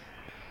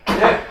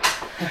 Yeah,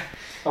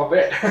 I'll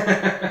bet.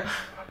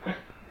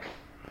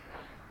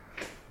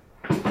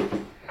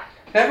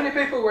 How many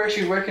people were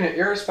actually working at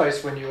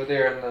aerospace when you were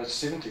there in the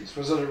 70s?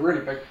 Was it a really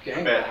big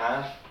gang? About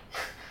half.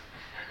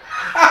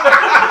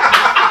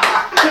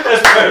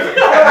 That's perfect.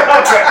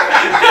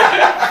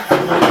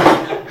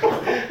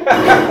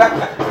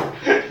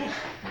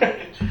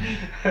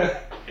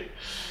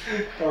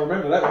 I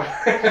remember that one.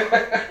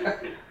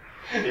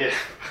 Yeah.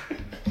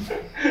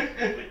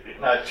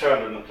 No,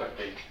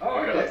 250. Oh,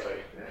 okay.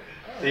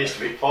 There used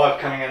to be 5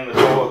 coming in the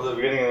door at the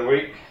beginning of the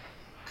week,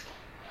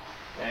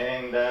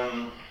 and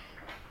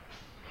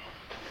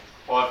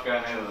 5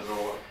 going out of the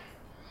door.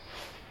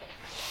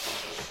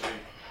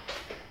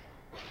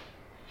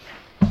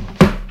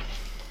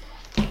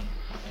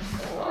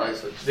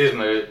 There's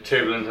my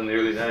turbulent in the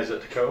early days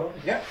at Te Kauai.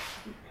 Yeah.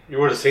 You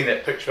would have seen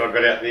that picture I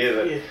got out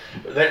there.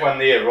 That one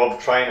there, Rob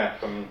Trainer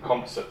from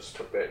Composites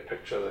took that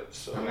picture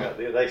that's out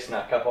there. They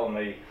snuck up on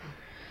me.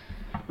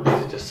 These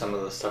are just some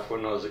of the stuff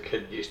when I was a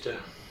kid used to.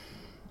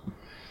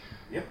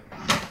 Yep.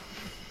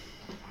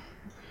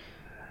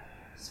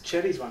 It's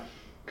Cherry's one.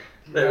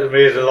 That was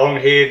me as a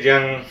long-haired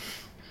young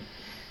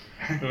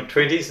in my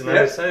 20s in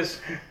those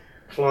days,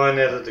 flying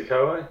out of Te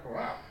Kauai.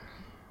 Wow.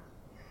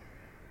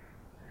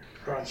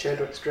 Brian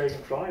Chadwick's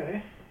Dragonfly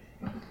there.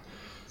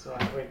 So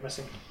I went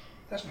missing.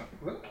 That's not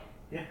good.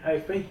 Yeah,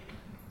 AFB.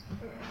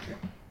 Okay.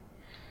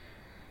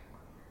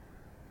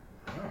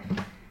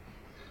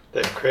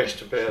 That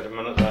crashed about a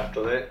minute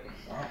after that.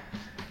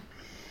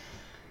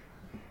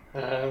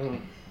 Wow.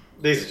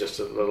 These are just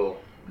a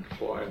little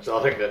flyings.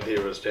 I think that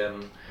there was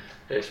down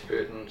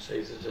Ashburton.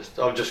 These are just.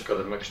 I've just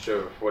got a mixture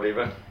of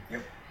whatever.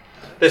 Yep.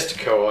 That's Te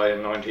Kauai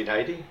in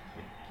 1980.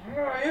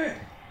 Oh yeah.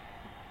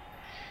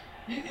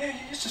 Yeah,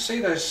 you used to see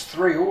those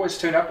 3 always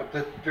turn up at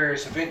the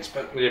various events,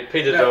 but... Yeah,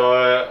 Peter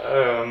Dyer,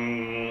 I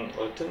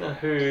don't know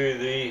who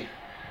the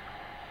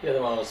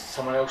other one was,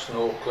 someone else in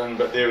Auckland,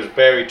 but there was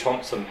Barry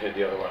Thompson had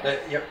the other one.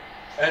 Yep,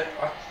 and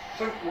I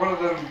think one of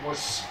them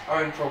was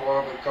owned for a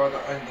while, the guy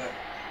that owned the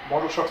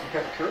model shop in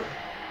Pokuru.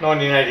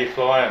 1980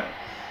 fly-in, Te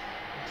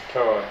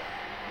Kauai.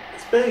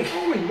 It's big.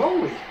 Holy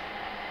moly.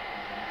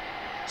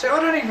 See, I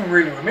don't even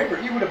really remember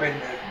it. You would have been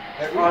there.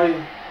 I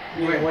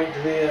went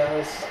to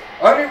there.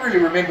 I only really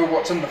remember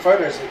what's in the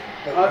photos.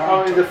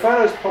 I mean, the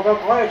photos pop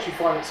up. I actually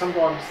find that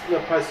sometimes the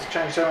places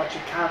change so much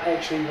you can't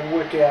actually even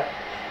work out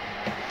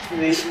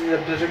the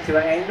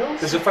particular angles.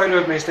 There's a photo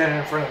of me standing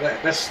in front of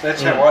that. That's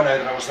how I know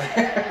that I was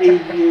there.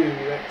 EU,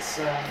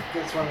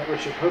 that's one that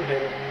Richard Hood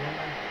had in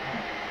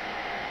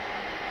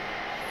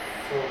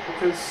for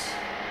hookers,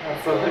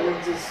 for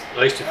Higginses.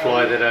 I used to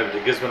fly that over to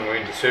Gisborne. We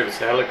went to service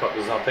the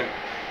helicopters, and I think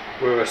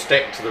we were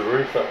stacked to the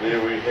roof up there.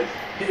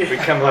 We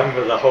come home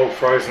with a whole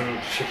frozen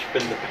sheep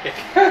in the back.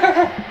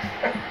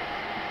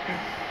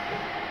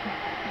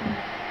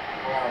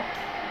 Wow.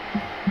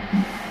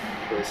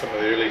 Some of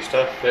the early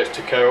stuff. That's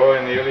Te Kauai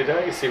in the early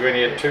days. See, when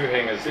he had 2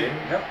 hangars then.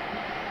 Yep.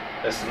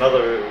 That's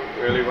another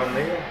early one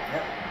there.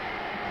 Yep.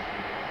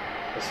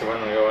 That's the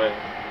one the guy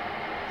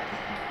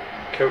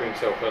killed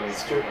himself in.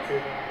 Stuart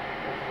killed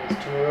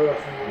Timaru, I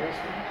think it was.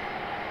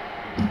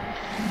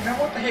 Now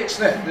what the heck's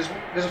that?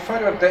 There's a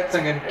photo of that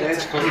thing in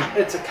Dad's collection.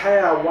 It's a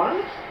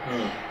KR1.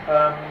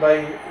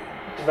 They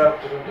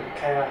developed it into the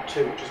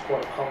KR2, which is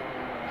quite a common.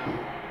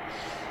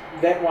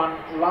 That one,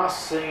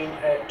 last seen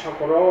at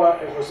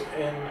Tokoroa, it was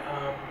in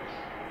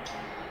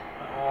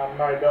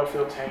Murray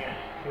Belfield's hangar.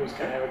 He was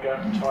going to have a go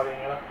at tidying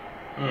it up.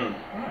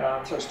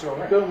 So it's still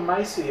around. Bill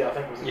Macy, I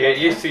think, was. Yeah, it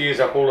used to use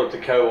up all of Te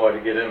Kauai to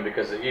get in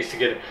because it used to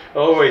get. I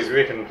always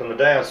reckoned from the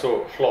day I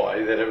saw it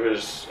fly that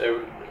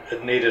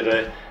it needed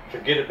a.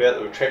 Forget about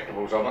the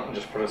retractables on it and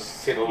just put a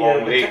set of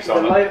long legs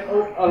on it.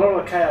 A lot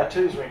of the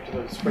KR2s went to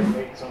the spring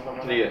legs on them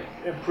and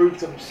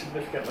improved them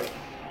significantly.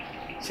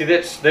 See,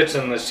 that's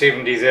in the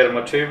 70s out of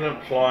my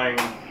turbulent flying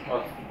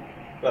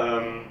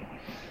down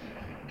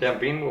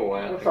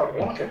Benmore. Looks like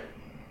Wanaka.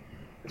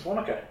 It's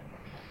Wanaka.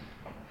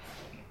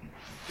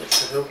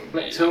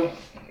 Black's Hill.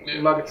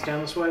 Luggets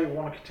down this way,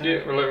 Wanaka Town.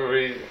 Yeah,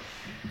 well,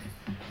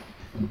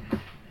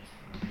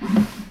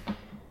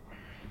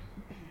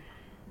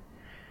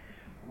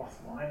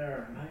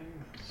 Minor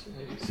name.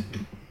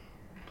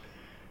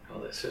 Oh,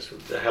 that's just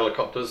the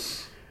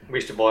helicopters. We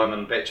used to buy them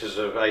in batches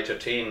of 8 or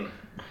 10 in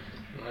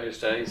those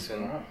days,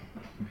 and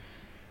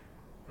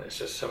That's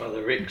just some of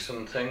the wrecks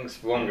and things.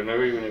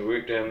 Wanganui, when we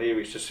worked down there,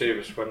 we used to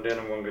service one down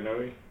in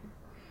Wanganui.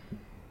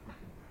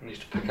 We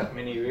used to pick up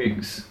many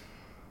wrecks.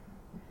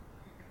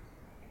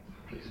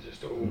 These are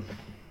just all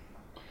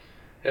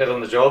out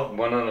on the job,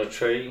 one on a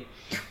tree.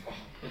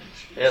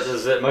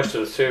 Most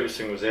of the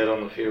servicing was out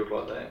on the field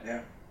like that.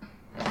 Yeah.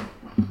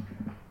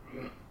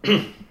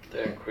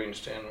 Down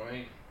Queenstown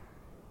way.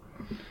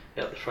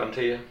 Out the front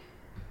here,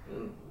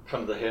 in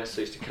front of the house,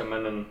 they used to come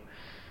in and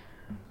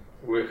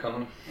work on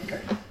them.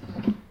 Okay.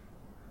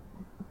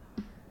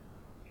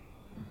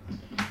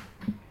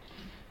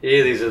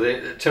 Yeah, these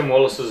are Tim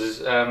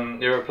Wallace's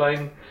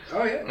aeroplane.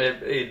 Oh yeah.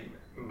 He'd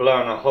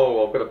blown a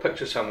hole, I've got a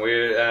picture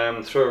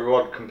somewhere, threw a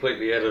rod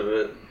completely out of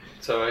it.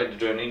 So I had to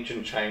do an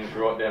engine change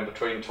right down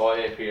between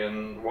Taihape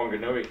and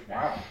Wanganui.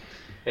 Wow.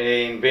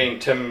 And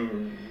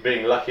Tim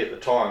being lucky at the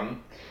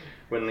time,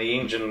 when the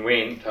engine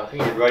went, I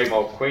think he had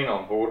Raymond Queen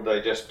on board, they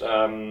just,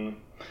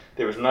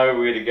 there was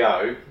nowhere to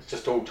go, it's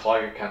just all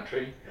tiger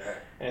country. Yeah.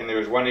 And there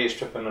was one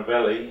airstrip in the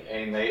valley,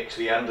 and they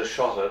actually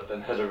undershot it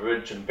and hit a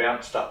ridge and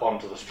bounced up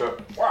onto the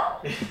strip.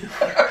 Wow.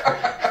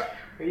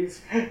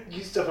 He's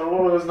used up a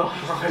lot of his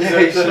knowledge. Yeah,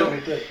 he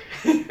certainly did.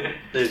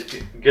 There's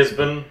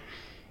Gisborne.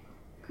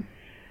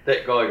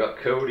 That guy got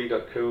killed. He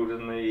got killed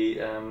in the.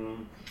 A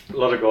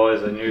lot of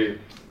guys I knew.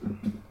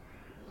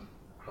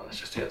 Oh, it's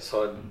just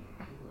outside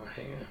my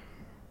hangar.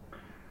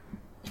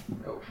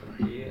 Oh, from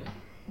here.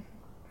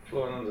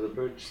 Flying under the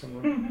bridge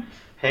somewhere.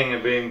 Hangar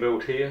being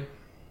built here.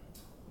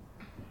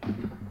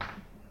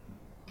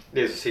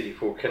 There's a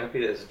CD4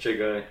 canopy. That's a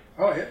jig. Oh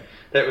yeah.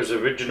 That was the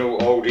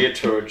original old air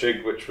tour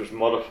jig, which was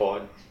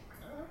modified.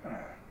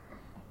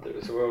 That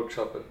was a world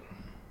chopper.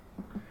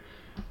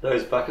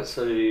 Those buckets,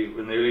 so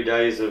in the early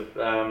days of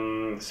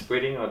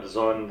spreading, I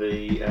designed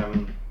the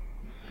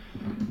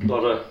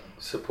lot of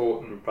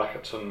support and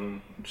buckets and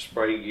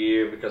spray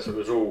gear because it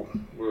was all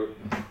work.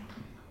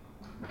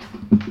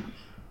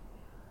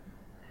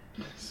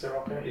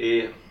 Sirocco.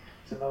 Yeah.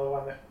 It's another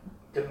one that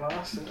didn't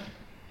last, isn't it?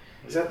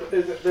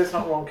 That's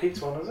not Ron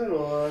Keats' one, is it?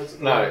 Or is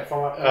it No.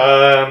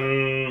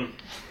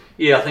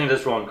 Yeah, I think it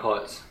is Ron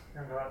Keats.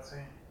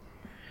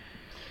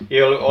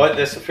 Yeah, look,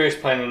 that's the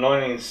first plane in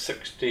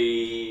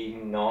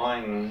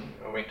 1969.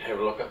 I went to have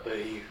a look at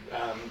the,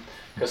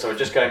 because I was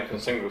just going from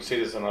single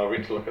seaters and I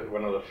went to look at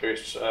one of the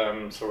first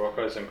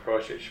Siroccos in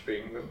Christchurch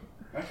being built.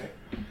 Okay.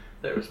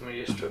 That was my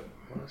airstrip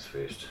when it was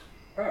first.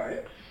 Oh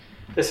yeah.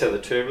 That's how the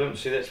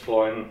turbulence, see that's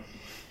flying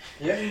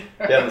Yeah.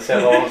 down the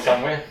South Island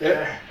somewhere.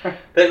 Yeah.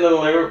 That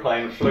little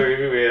aeroplane flew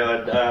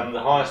everywhere. The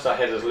highest I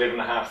had is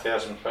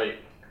 11,500 feet.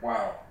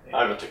 Wow.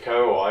 Over to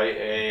Kauai,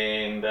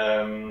 and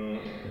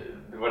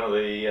one of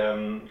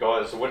the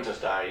guys, the winter's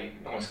day,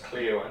 nice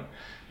clear one,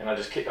 and I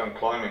just kept on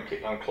climbing,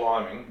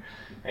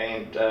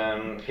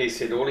 and he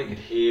said all he could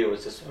hear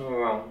was this,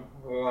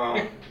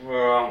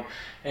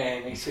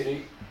 and he said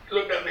he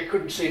looked up and he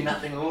couldn't see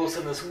nothing, all of a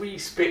sudden this wee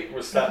speck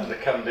was starting to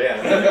come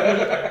down,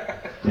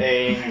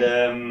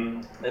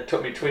 and it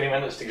took me 20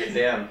 minutes to get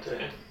down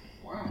to.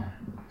 Wow.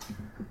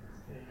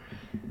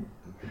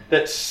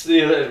 That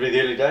would be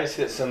the early days.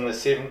 That's in the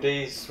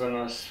 70s when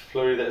I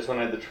flew. That's when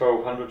I had the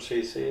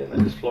 1200cc and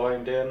that was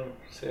flying down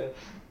south.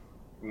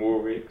 More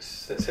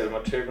wrecks. That's out of my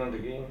turbulent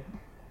again.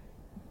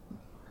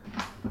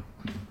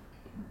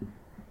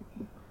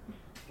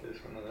 There's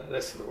one of that.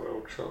 That's the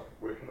world shop.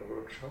 Working the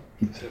world shop.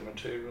 That's out of my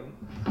turbulent.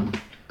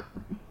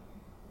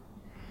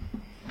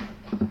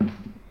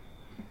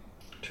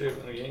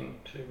 Turbulent again.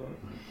 Turbulent.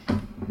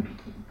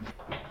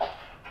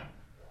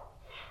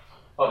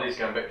 Oh, these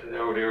going back to the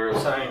old era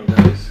of sailing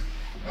days.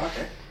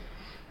 Okay.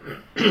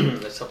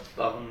 That's up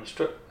above on the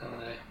strip and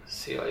the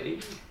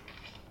CIE.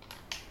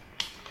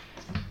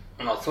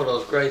 And I thought I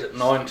was great at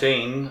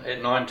 19.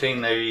 At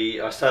 19,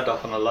 I started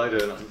off on a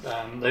loader.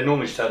 And, they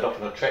normally started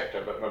off on a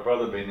tractor, but my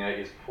brother had been 8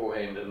 years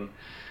beforehand and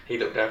he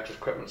looked after his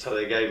equipment, so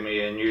they gave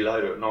me a new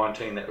loader at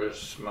 19. That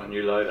was my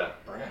new loader.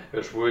 Brilliant. It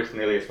was worth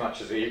nearly as much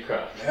as the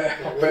aircraft.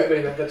 Yeah. It would have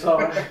been at the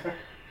time.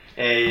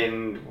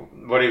 And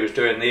what he was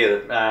doing there,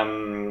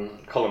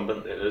 Colin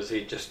Bint that is,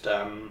 he just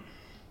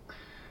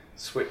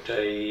swept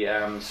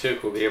a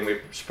circle there and we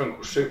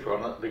sprinkled super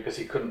on it because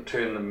he couldn't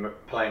turn the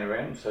plane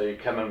around, so you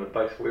come in with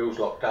both wheels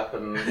locked up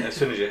and as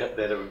soon as you hit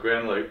that it would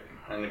ground loop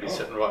and you'd be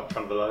sitting right in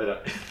front of the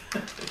loader.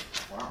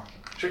 Wow.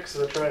 Tricks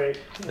of the trade.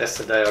 That's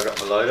the day I got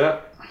my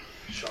loader.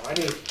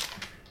 Shiny.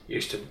 I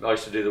used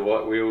to do the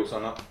white wheels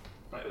on it.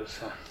 It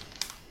was,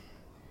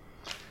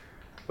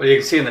 well, you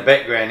can see in the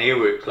background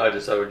airworks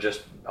loaders, they were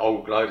just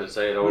old loaders.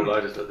 They had old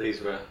loaders, but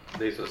these were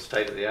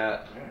state of the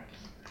art. Yeah.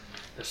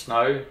 The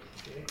snow.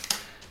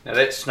 Now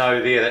that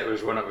snow there, that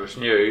was when it was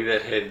new.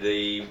 That had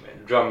the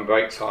drum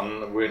brakes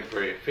on that weren't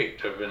very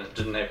effective, and it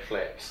didn't have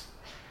flaps.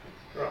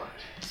 Right.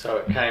 So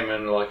it came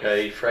in like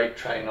a freight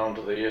train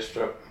onto the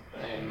airstrip,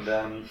 and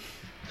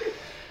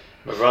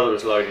my brother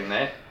was loading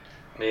that.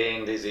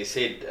 And as he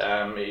said,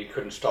 he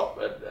couldn't stop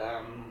it.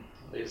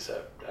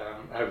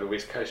 Over the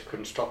west coast,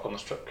 couldn't stop on the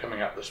strip,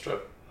 coming up the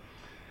strip.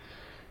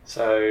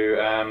 So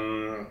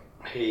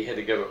he had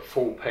to give it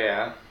full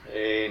power,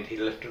 and he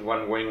lifted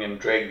one wing and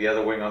dragged the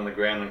other wing on the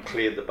ground and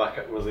cleared the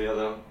bucket with the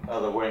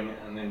other wing,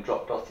 and then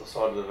dropped off the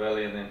side of the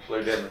valley and then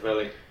flew down the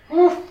valley.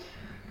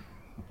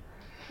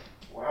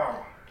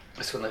 Wow.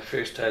 That's when they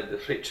first had the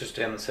Fletchers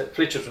down the south.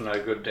 Fletchers were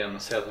no good down the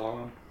South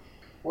Island.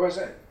 Why is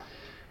that?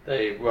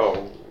 They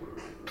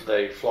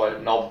fly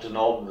knob to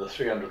knob. The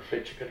 300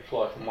 Fletcher could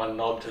fly from one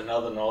knob to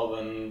another knob,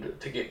 and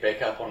to get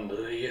back up onto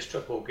the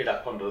airstrip or get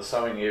up onto the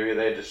sowing area,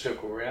 they had to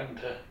circle around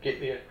to get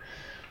there.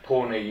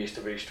 Pawnee used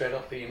to be straight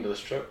off the end of the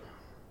strip.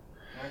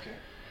 Okay.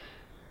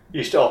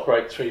 Used to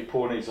operate 3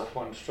 Pawnees off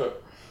one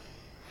strip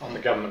on the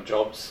government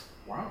jobs.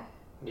 Wow.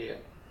 Yeah.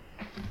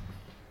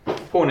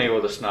 Pawnee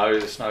or the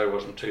snow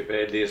wasn't too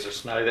bad. There's the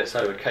snow, that's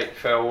over Cape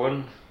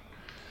Falwyn.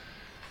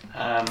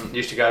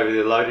 Used to go over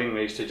there loading.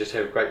 We used to just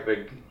have a great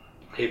big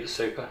heap of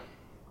super.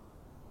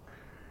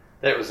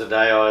 That was the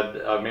day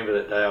I remember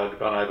that day I'd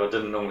gone over. I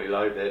didn't normally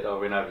load that. I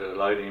went over to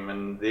load him,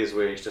 and there's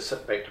where I used to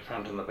sit back to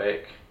front and the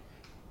back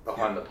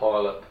behind the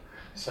pilot,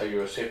 so you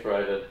were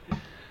separated.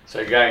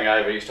 So going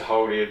over, he used to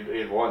hold,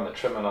 he'd wind the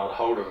trim and I'd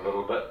hold it a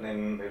little bit, and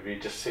then if you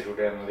just settle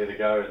down and let it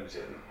go, and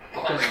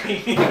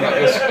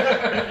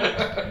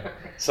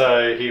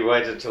so he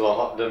waited till I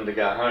hopped in to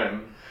go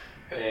home,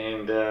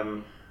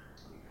 and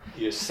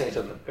you sat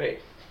in the back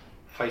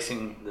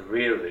facing the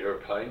rear of the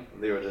aeroplane.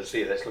 There it is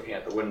there, that's looking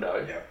out the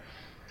window. Yep.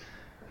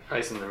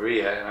 Facing the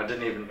rear,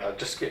 and I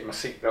just get my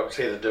seatbelt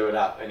here to do it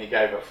up, and he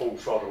gave a full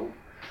throttle.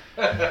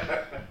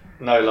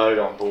 No load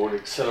on board,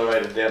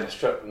 accelerated down the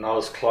strip, and I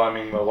was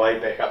climbing my way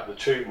back up the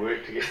tube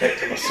work to get back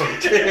to my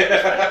seat.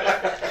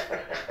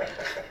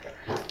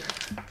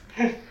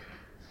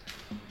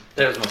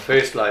 That was my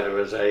first loader.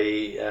 As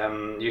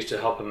used to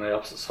hop on the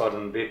opposite side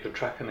of the Bedford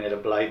truck, and they had a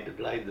blade to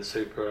blade the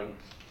super. And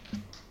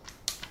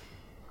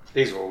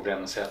these were all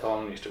down the South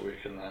Island. Used to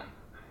work in the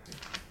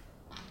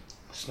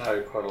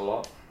snow quite a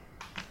lot.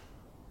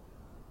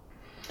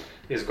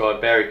 There's a guy,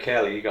 Barry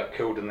Cowley, he got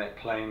killed in that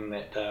plane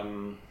that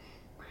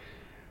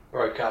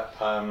broke up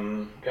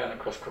going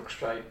across Cook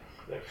Strait,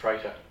 that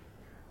freighter.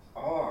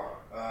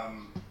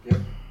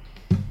 Yep.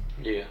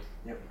 Yeah.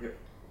 Yep.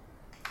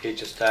 He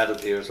just started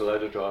there as a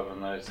loader driver in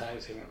those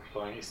days. He went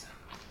flying east.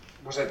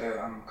 Was that the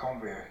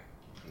convoy?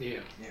 Yeah.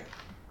 Yeah.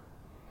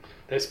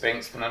 That's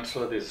Banks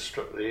Peninsula. There's a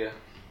strip there.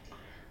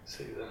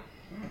 See the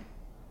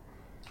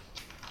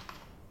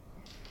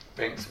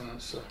Banks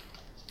Peninsula.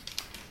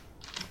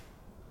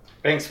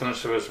 Banks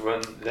Peninsula was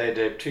when they had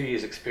to have 2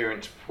 years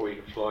experience before you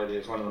could fly there.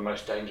 It's one of the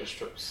most dangerous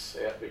strips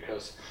out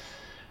because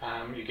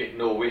you get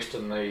northwest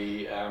in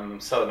the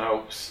Southern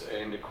Alps,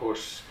 and of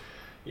course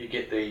you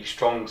get the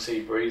strong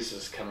sea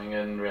breezes coming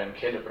in around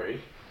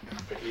Canterbury.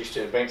 But you used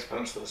to have Banks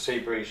Peninsula, the sea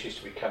breeze used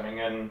to be coming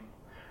in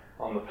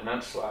on the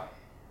peninsula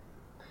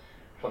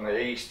from the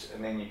east,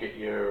 and then you get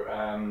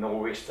your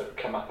northwest that would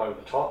come up over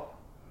the top.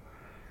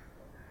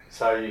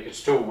 So you could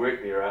still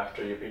work there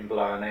after you've been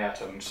blown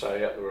out and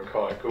say up the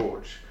Rakai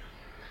Gorge.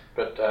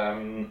 But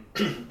when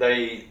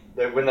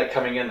they're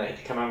coming in, they had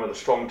to come in with a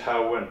strong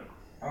tailwind.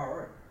 Oh,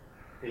 right.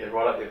 Yeah,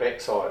 right up their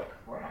backside.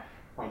 Wow.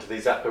 Onto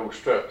these uphill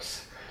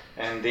strips.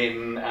 And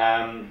then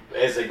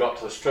as they got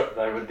to the strip,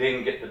 they would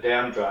then get the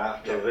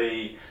downdraft of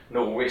the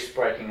northwest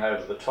breaking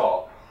over the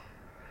top.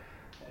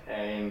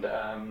 And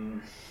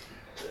then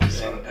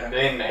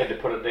they had to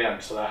put it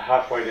down. So they're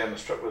halfway down the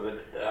strip with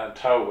a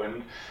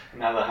tailwind,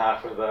 another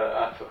half with a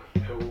uphill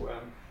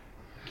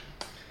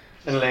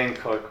inland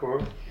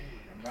Kaikoura.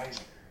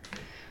 Amazing.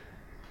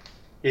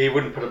 Yeah, you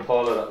wouldn't put a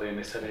pilot up there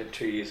unless they had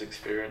 2 years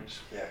experience.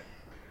 Yeah.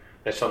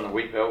 That's on the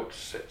wheat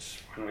belts.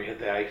 That's when we had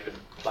the aphid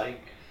plague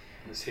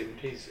in the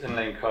 70s.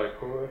 Inland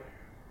Kaikoura,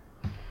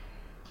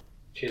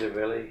 Cheddar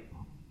Valley.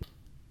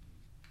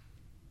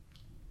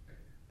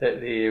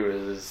 That there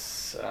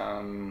was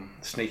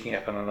sneaking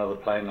up on another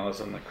plane. I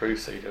was in the crew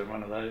seat in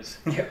one of those.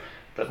 Yeah.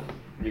 But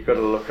you've got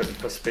to look at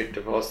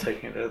perspective. I was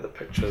taking it out of the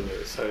picture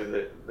there,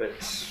 so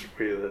that's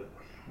where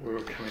we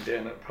were coming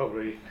down. It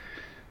probably,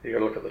 you got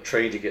to look at the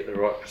tree to get the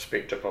right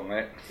perspective on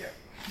that. Yeah.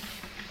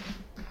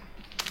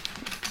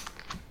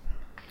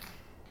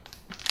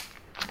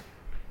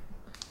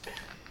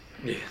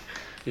 Yeah.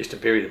 Used to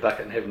bury the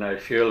bucket and have no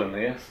fuel in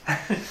there. I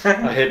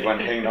had one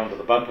hanging onto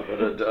the bumper,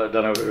 but I don't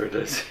know where it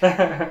is.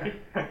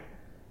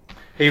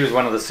 He was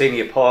one of the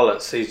senior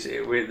pilots.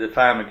 The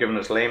farm had given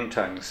us lamb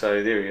tongue,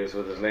 so there he is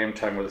with his lamb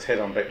tongue with his head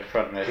on back to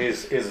front. Now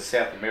here's a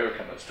South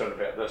American that stood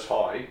about this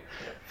high.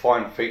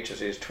 Fine features.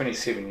 He was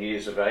 27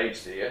 years of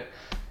age there,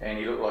 and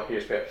he looked like he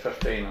was about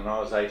 15, and I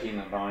was 18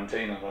 and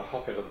 19, and I'd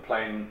hop out of the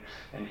plane,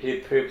 and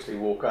he'd purposely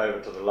walk over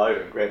to the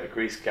loader and grab a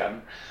grease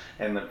gun,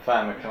 and the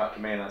farmer would come up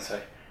to me and I'd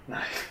say,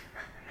 "No,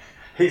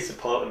 he's the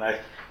pilot," and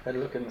they'd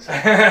look and say,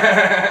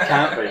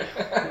 "Can't be."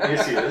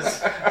 Yes, he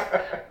is.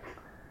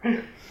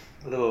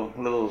 Look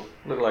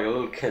like a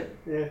little kid.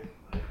 Yeah.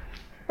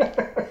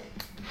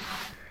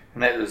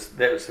 And that was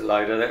the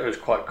loader. That was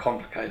quite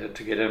complicated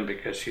to get in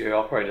because you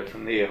operated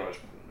from there, and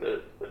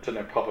it didn't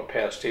have proper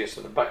power steer,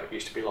 so the bucket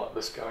used to be like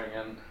this going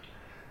in.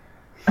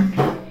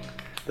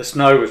 The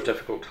snow was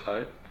difficult to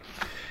load.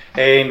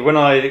 And when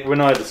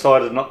I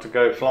decided not to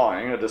go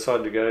flying, I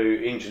decided to go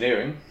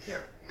engineering. Yeah.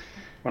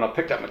 When I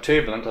picked up my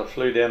turbulent, I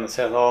flew down the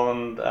South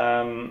Island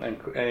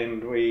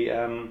and we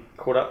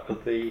caught up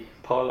with the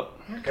pilot.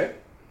 Okay.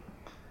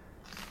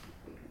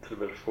 Did a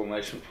bit of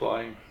formation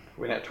flying,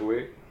 went out to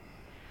work.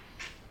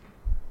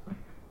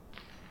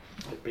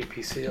 At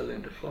BPC, I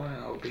learned to fly,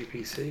 old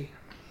BPC.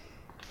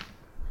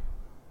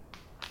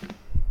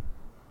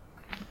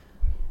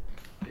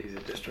 These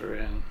are just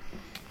around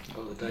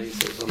all the days.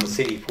 It was on the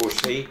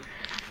CD4C,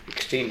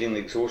 extending the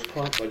exhaust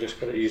pipe. I just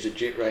got to use a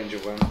Jet Ranger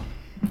one.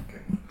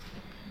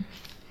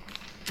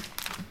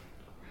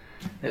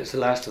 That's the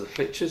last of the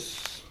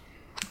Fletchers.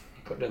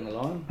 Put down the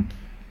line.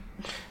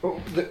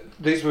 Well,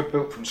 these were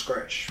built from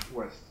scratch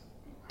with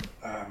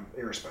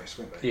aerospace,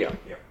 weren't they? Yeah.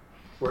 Yeah.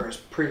 Whereas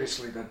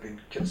previously they'd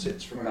been kit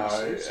sets from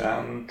overseas.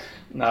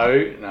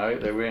 No,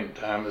 they weren't.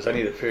 It was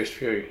only the first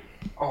few.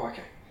 Oh,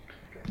 okay.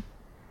 And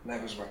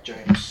that was what,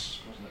 James,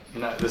 wasn't it?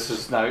 No, this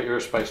is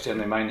aerospace down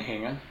their main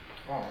hangar.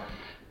 Oh, right.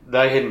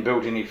 They hadn't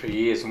built any for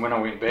years, and when I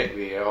went back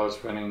there, I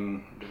was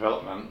running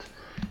development,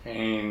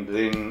 and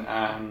then.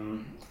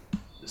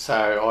 So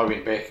I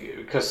went back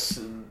because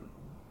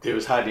there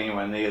was hardly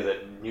anyone there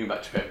that knew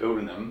much about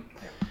building them.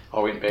 Yep. I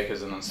went back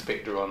as an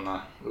inspector on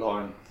the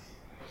line.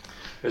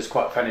 It was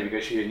quite funny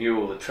because you knew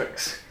all the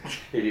tricks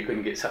if you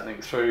couldn't get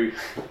something through.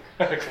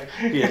 Okay.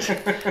 Yeah.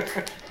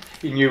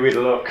 You knew where to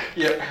look.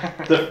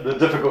 Yep. The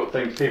difficult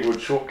things people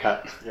would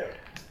shortcut. Yeah.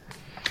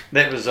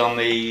 That was on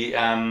the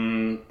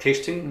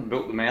testing,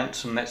 built the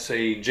mounts, and that's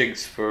the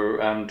jigs for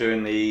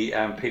doing the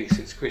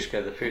PD6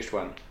 Quesco, the first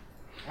one.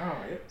 Oh,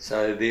 yeah.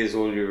 So there's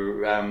all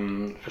your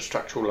for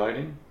structural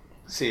loading.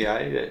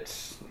 CA,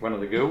 that's one of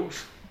the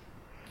girls.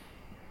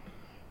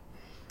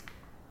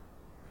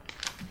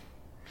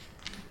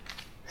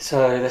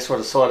 So that's what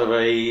a side of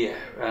a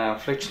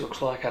Fletcher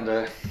looks like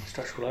under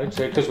structural load.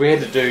 So because we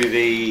had to do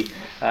the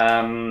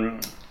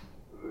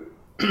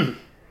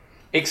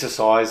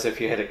exercise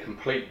if you had a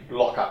complete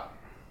lock-up,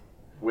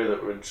 whether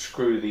it would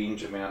screw the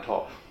engine mount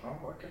off. Oh,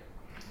 okay.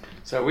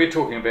 So we're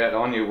talking about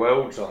on your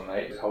welds on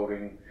that,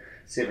 holding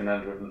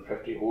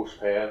 750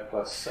 horsepower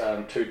plus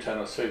 2 tonne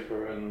of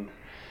super, and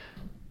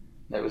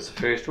that was the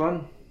first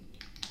one.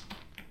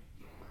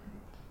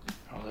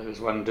 Oh, there was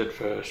one did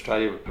for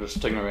Australia, we put a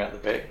stinger out the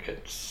back.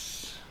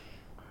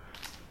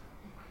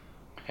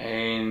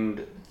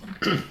 And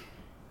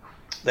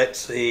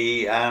that's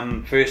the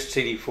first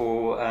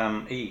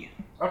CD4E.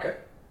 Okay.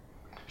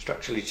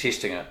 Structurally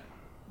testing it.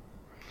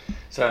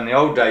 So in the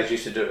old days you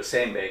used to do it with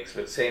sandbags,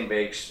 but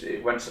sandbags,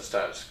 once it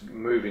starts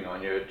moving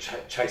on you, it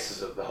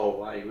chases it the whole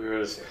way,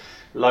 whereas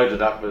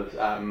loaded up with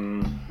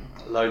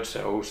load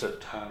cells,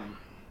 it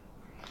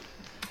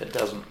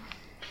doesn't.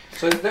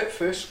 So that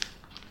first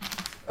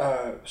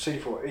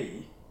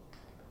CD4E,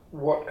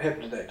 what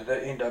happened to that? Did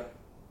that end up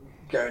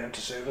going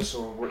into service,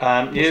 or what?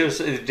 Yeah, it was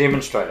a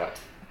demonstrator.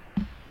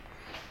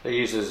 They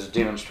used it as a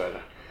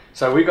demonstrator.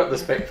 So we got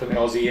this back from the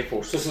Aussie Air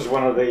Force. This is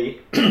one of the...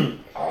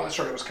 Oh, that's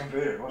right, it was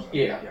converted, wasn't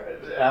it?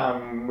 Yeah.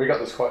 We got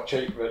this quite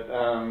cheap, but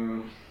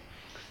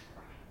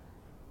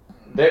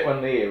that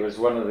one there was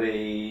one of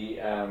the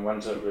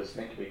ones that was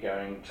meant to be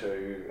going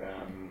to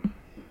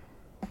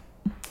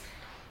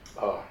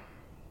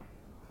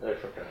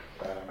Africa.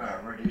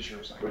 Rhodesia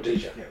or something.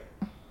 Rhodesia. Yeah.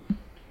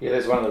 Yeah,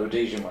 there's one of the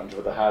Rhodesian ones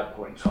with the hard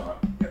points on it.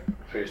 Yep.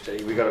 First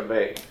E, we got it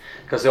back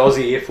because the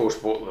Aussie Air Force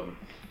bought them.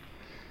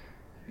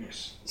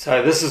 Yes.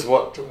 So this is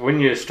what, when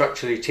you're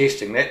structurally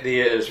testing, that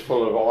there is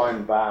full of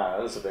iron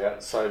bars,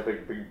 about so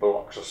big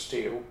blocks of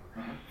steel,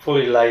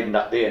 fully laden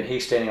up there, and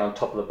he's standing on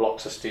top of the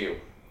blocks of steel.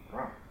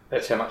 Right.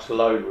 That's how much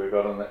load we've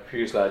got on that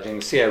fuselage, and you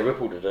can see how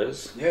rippled it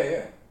is. Yeah,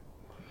 yeah.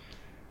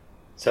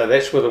 So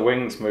that's where the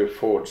wings move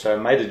forward. So I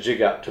made a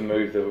jig up to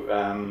move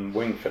the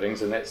wing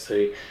fittings, and that's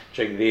the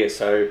jig there.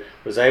 So I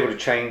was able to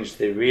change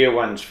the rear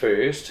ones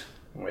first.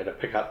 We had a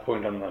pickup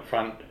point on the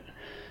front,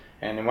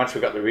 and then once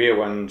we got the rear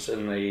ones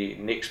in the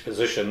next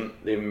position,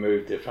 then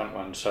moved the front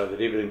ones so that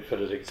everything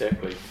fitted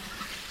exactly.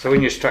 So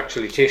when you're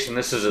structurally testing,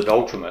 this is at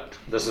ultimate.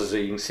 This is,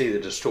 you can see the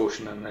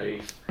distortion in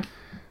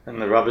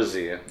the rubbers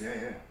there. Yeah,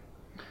 yeah.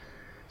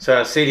 So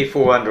a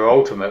CD4 under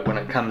ultimate, when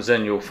it comes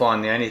in, you'll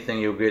find the only thing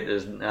you'll get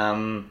is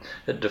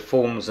it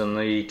deforms in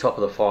the top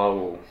of the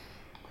firewall.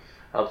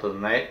 Other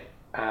than that,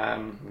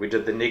 we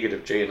did the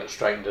negative G and it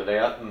straightened it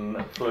out and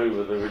it flew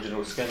with the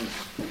original skins.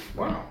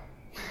 Wow.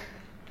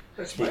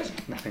 That's amazing.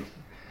 Yeah, nothing.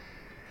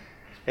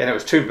 And it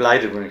was two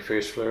bladed when we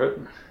first flew it,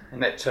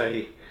 and that's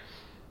a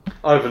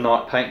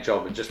overnight paint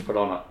job we just put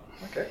on it.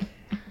 Okay.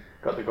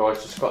 Got the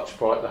guys to Scotch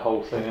Brite the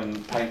whole thing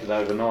and painted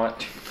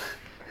overnight.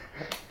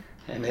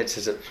 And that's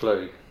as it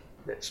flew.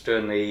 That's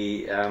during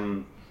the,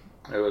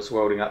 it was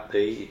welding up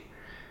the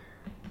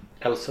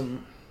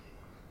Ellison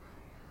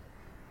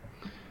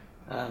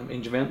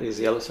engine mount. There's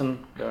the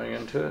Ellison going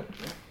into it.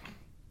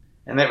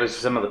 And that was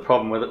some of the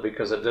problem with it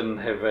because it didn't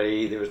have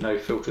there was no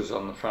filters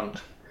on the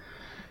front.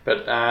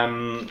 But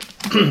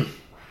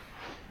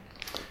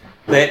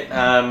that,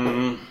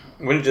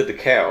 when we did the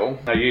cowl,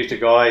 I used a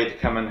guy to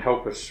come and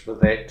help us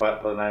with that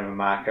by the name of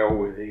Mark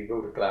Elwood. He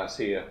built a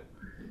glacier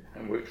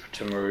and worked for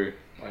Timaru.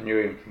 I knew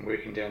him from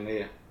working down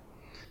there.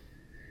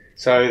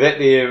 So that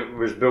there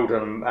was built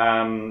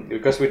in,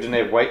 because we didn't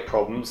have weight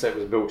problems, that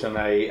was built in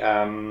a,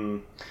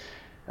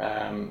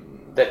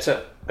 that's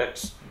it.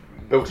 That's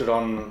built it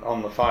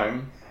on the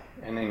foam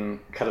and then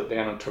cut it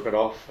down and took it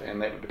off,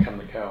 and that would become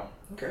the cowl.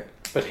 Okay.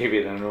 A bit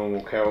heavier than a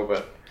normal cowl,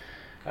 but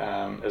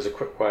as a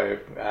quick way of,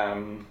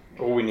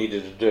 all we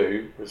needed to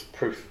do was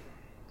prove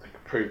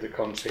the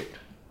concept.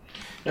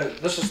 Now,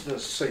 this is the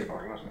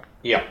C-Boeing, wasn't it?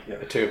 Yeah,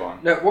 the turbine.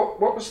 Now, what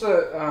was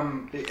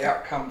the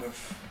outcome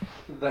of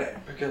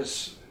that?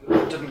 Because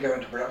it didn't go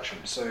into production,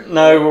 so...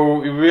 No,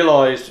 well, we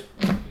realised...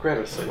 Grab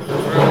a seat.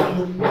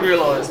 We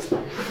realised...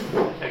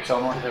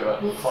 Actually, I might have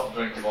a hot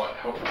drink that might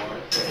help.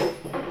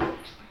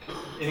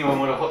 Anyone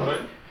want a hot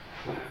drink?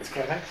 Let's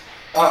go next.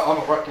 I'm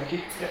alright, thank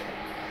you.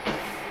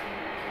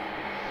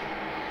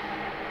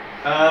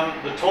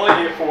 The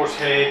Thai Air Force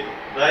they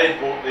had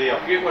bought I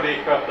forget what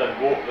aircraft they'd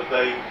bought, but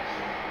they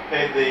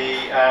had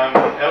the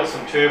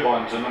Ellison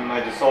turbines in them.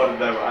 They decided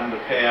they were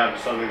underpowered,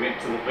 so they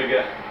went to the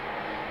bigger,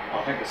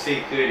 I think the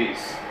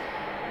C-30s,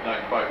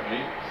 don't quote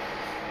me,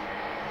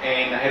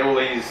 and they had all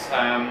these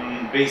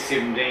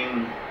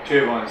B-17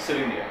 turbines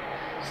sitting there.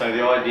 So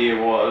the idea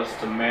was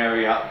to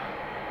marry up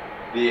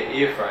their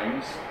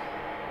airframes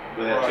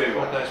with our turbines.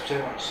 With those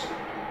turbines.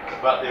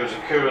 But there was a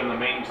coup in the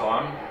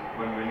meantime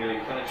when we nearly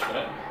finished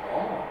it.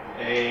 Oh.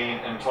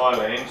 And in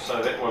Thailand,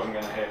 so that wasn't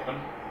going to happen.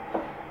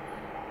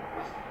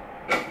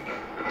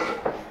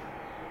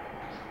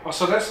 Oh,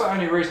 so that's the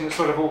only reason it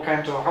sort of all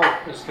came to a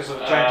halt, is because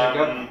of a change in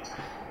government?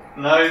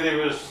 No, there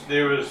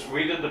was.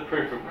 We did the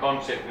proof of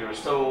concept. There was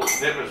still,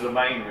 that was the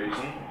main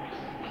reason,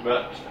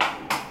 but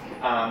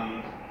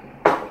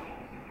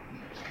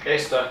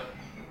Esther,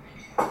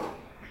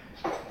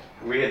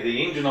 we had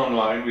the engine on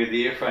loan, we had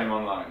the airframe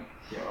on loan,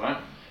 right?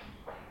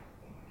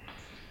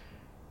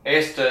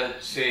 Esther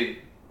said,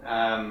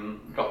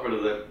 got rid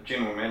of the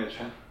general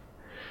manager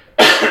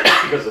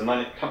because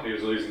the company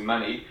was losing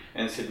money,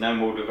 and said no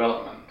more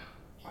development.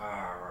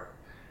 Ah, right.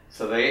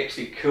 So they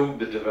actually killed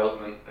the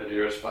development at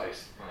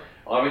aerospace.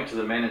 Right. I went to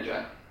the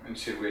manager and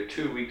said, we're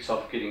 2 weeks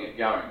off getting it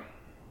going.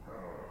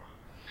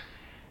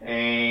 Oh.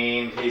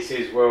 And he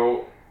says,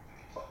 well,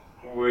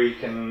 we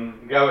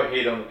can go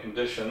ahead on the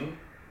condition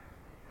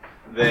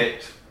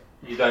that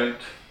you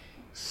don't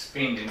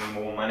spend any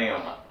more money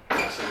on it.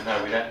 I said,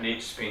 no, we don't need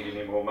to spend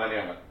any more money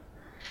on it.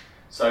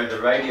 So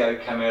the radio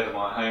came out of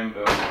my home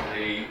built,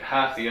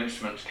 half the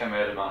instruments came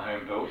out of my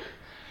home built.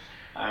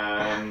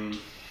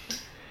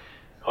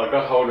 I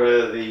got hold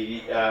of the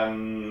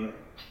guy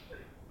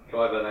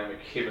by the name of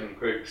Kevin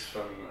Griggs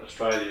from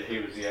Australia. He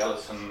was the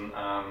Ellison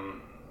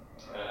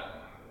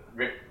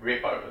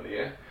rep over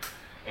there,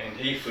 and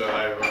he flew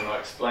over and I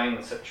explained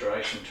the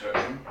situation to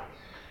him.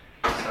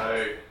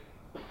 So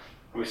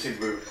we said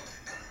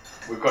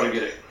we've got to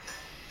get it.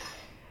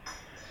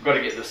 We've got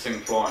to get this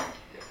thing flying.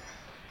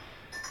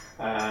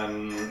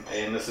 And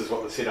this is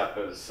what the setup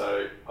is.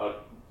 So,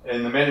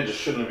 and the manager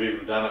shouldn't have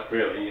even done it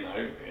really, you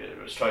know.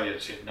 Australia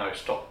said, no,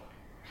 stop,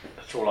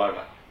 it's all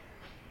over.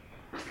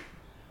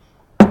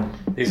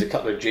 There's a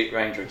couple of jet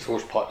Ranger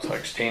exhaust pipes I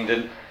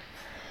extended.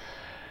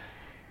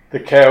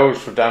 The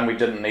cowls were done. We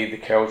didn't need the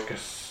cowls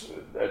because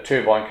a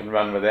turbine can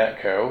run without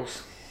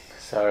cowls.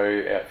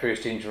 So our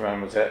first engine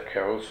run was without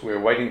cowls. We were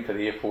waiting for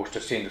the Air Force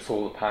to send us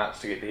all the parts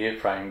to get the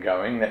airframe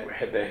going. That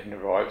hadn't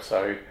arrived.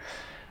 So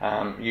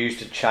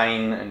used a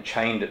chain and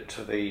chained it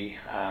to the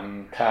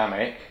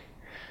tarmac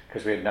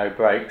because we had no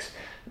brakes.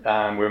 We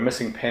were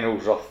missing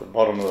panels off the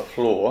bottom of the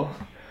floor,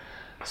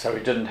 so we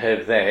didn't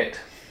have that.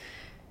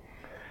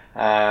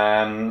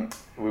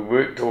 We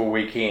worked all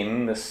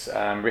weekend. This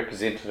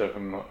representative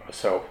and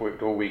myself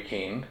worked all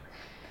weekend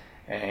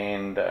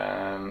and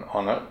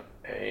on it,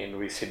 and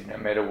we said no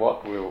matter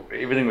what,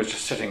 everything was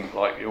just sitting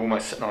like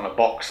almost sitting on a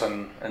box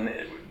and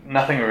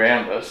nothing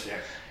around us,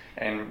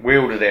 and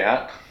wheeled it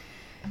out.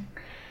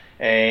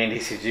 And he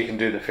says, you can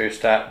do the first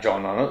start,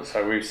 John, on it.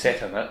 So we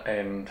sat in it,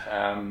 and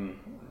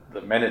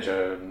the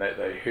manager,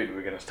 they heard we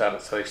were going to start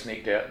it, so they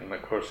sneaked out, and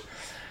of course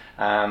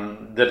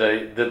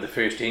did the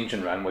first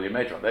engine run. Well, you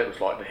imagine what that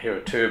was like to hear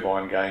a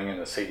turbine going in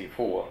a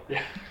CD4.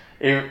 Yeah.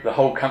 The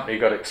whole company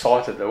got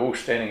excited. They're all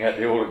standing out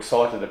there, all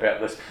excited about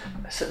this.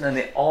 They're sitting in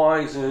their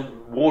eyes are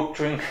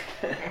watering,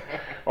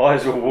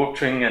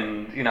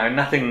 and you know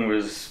everything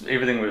was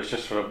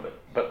just sort of a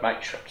bit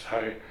makeshift.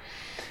 So.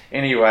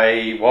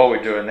 Anyway, while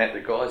we're doing that, the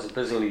guys are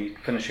busily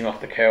finishing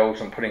off the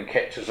cowls and putting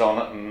catches on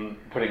it and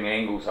putting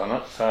angles on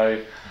it. So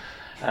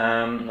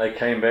they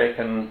came back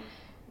and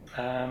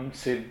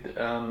said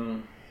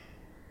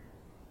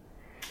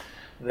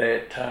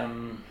that,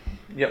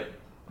 yep,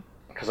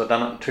 because I'd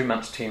done it in 2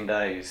 months, 10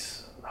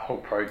 days, the whole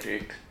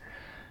project.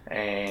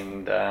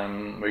 And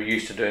we're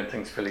used to doing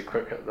things fairly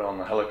quick on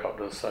the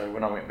helicopters. So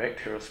when I went back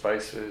to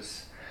aerospace, it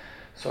was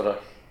sort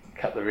of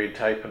cut the red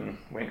tape and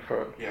went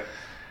for it. Yeah.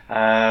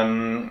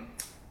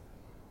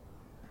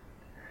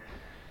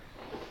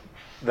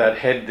 They'd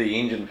had the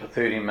engine for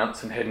 13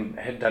 months and hadn't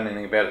done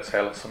anything about it, so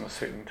Ellison was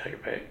certainly take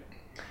it back.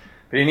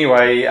 But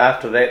anyway,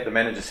 after that, the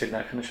manager said,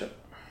 no, finish it.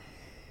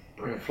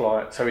 We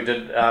fly it. So we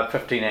did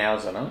 15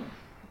 hours in it.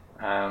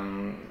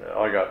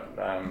 I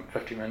got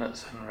 50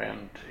 minutes in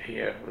around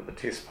here with the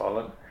test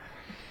pilot,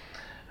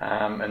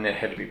 and that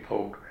had to be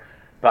pulled.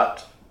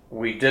 But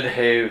we did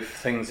have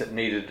things that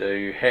needed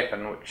to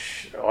happen,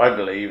 which I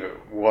believe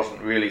it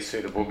wasn't really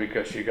suitable,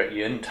 because you got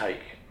your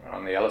intake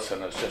on the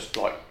Ellison is just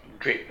like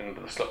direct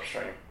into the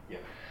slipstream.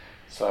 Yep.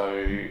 So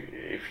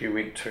if you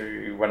went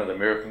to one of the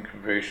American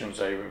conversions,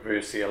 they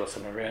reverse the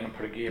Ellison around and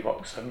put a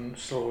gearbox in,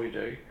 still we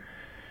do,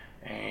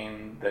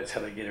 and that's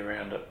how they get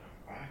around it.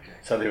 Okay.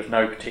 So there was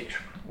no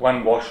protection.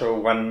 One washer,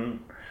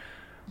 one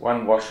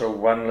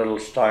little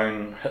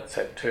stone hits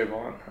that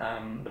turbine,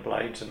 the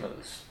blades, and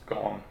it's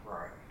gone.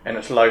 Right. And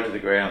it's low to the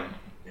ground.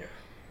 Yeah.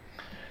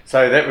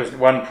 So that was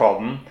one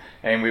problem,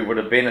 and we would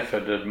have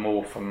benefited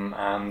more from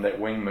that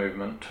wing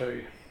movement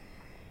too.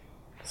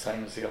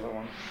 Same as the other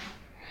one.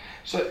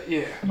 So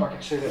yeah, I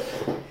can see that.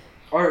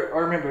 I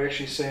remember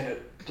actually seeing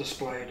it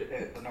displayed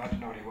at the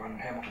 1991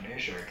 Hamilton Air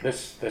Show.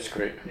 That's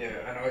correct. Yeah,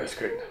 and that's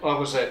correct. I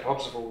was at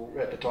Hobsonville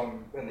at the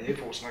time in the Air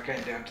Force, and I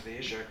came down to the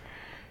air show,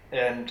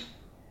 and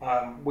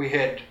we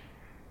had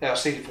our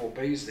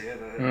CD4Bs there,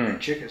 the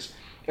checkers,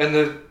 and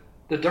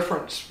the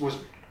difference was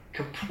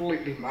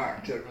completely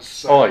marked. It was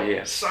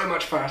so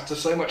much faster,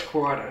 so much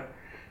quieter,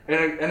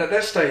 and at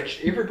that stage,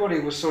 everybody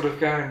was sort of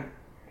going,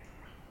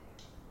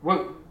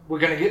 "Well, we're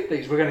going to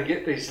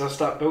get these. Let's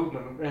start building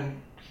them."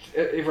 And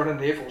everyone in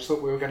the Air Force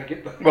thought we were going to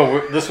get them.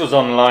 Well, this was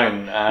on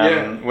loan.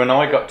 When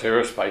I got to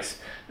aerospace,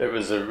 it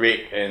was a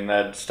wreck, and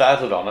they'd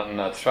started on it, and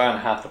they'd thrown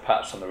half the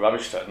parts on the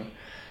rubbish tin.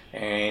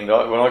 And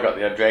when I got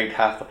there, I dragged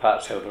half the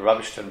parts out of the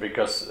rubbish tin,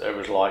 because it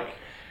was like,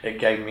 it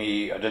gave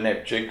me, I didn't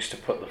have jigs to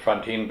put the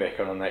front end back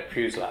on that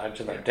fuselage,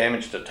 and they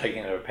damaged it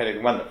taking it to a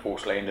paddock, one that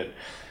force landed.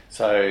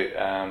 So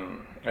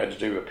I had to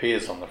do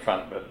repairs on the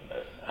front, but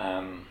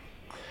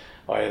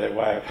I had a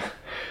way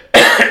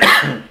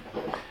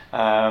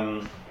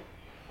of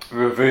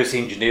reverse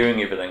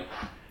engineering everything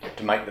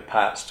to make the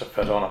parts to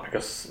fit on it,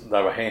 because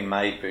they were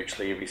handmade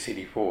virtually every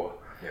CD4.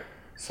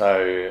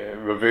 So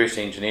reverse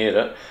engineered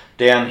it.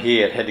 Down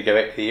here it had to go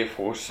back to the Air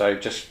Force, so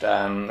just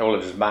all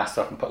it is masked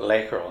up and put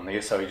lacquer on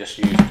there, so we just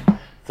used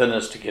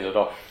thinners to get it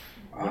off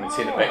when he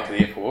sent it back to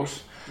the Air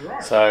Force.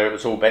 Right. So it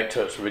was all back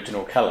to its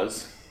original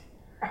colours.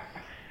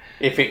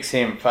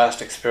 FXM,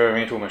 fast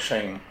experimental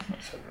machine.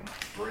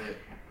 Brilliant.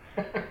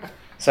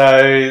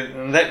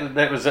 So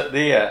that was it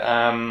there.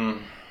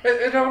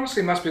 It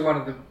honestly must be one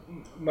of the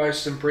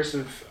most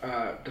impressive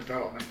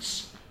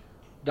developments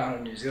done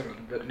in New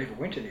Zealand that never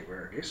went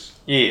anywhere, I guess.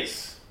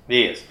 Yes.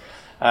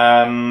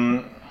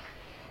 And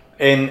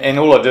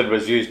all I did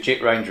was use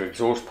Jet Ranger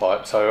exhaust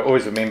pipe. So I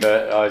always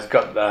remember I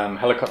got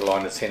helicopter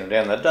line to send them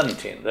down. They'd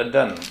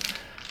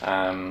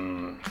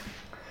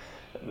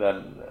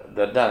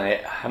done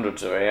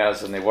hundreds of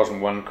hours, and there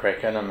wasn't one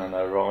crack in them, and they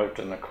arrived,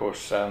 and of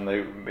course the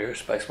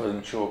aerospace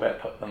wasn't sure about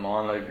putting them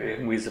on.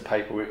 Where's the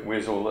paperwork,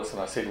 where's all this?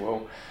 And I said,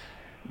 well,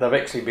 they've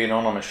actually been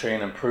on a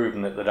machine and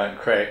proven that they don't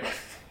crack.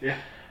 Yeah.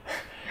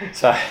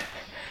 So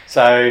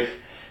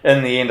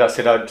in the end, I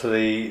said to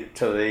the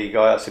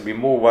guy, I said, be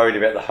more worried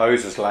about the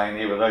hoses laying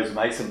there with those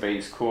mason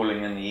bees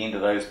cooling in the end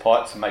of those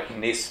pipes and making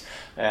nests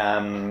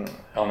on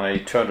a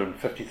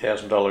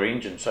 $250,000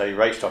 engine. So he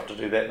raced off to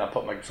do that, and I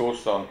put my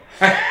exhaust on.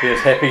 He was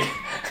happy.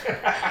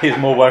 He was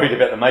more worried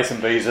about the mason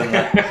bees and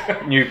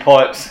the new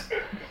pipes.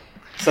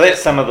 So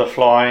that's some of the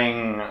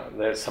flying.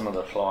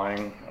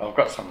 I've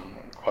got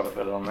quite a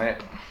bit on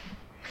that.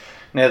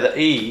 Now the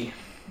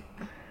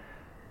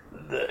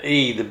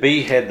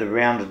B had the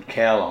rounded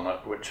cowl on it,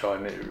 which I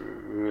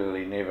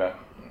really never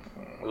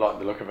liked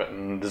the look of it,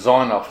 and the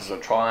design officer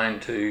trying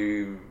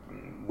to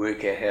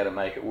work out how to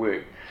make it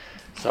work.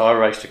 So I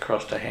raced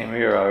across to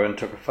Hamero and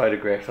took a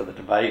photograph of the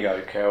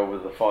Tobago cowl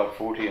with the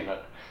 540 in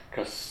it,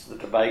 because the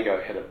Tobago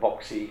had a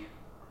boxy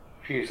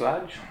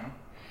fuselage.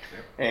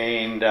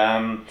 And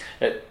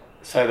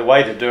so the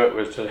way to do it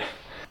was to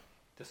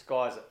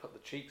disguise it, put the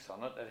cheeks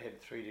on it. It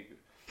had 3 degrees.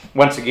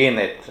 Once again,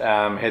 that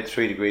had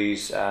 3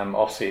 degrees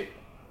offset.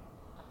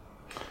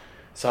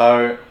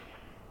 So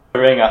I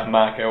rang up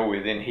Mark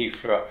Elway, then he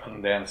flew up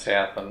from down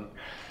south,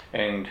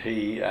 and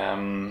he,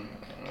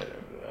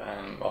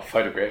 off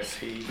photographs,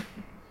 he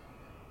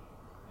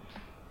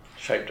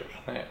shaped it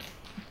from that.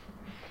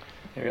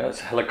 There's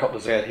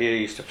helicopters out here. We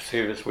used to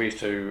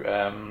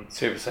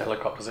service the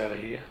helicopters out of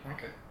here.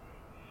 Okay.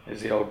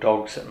 There's the old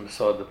dog sitting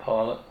beside the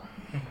pilot.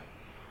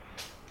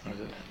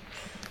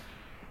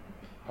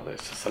 Oh,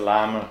 that's just a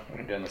llama.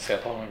 Went down the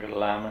South Island and got a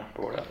llama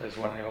brought up. There's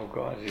one of the old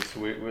guys I used to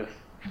work with.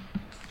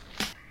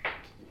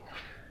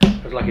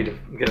 I was lucky to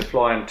get a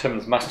fly in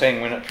Tim's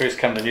Mustang when it first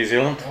came to New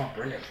Zealand. Oh,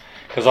 brilliant.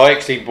 Because I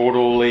actually bought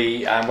all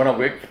the, when I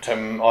worked for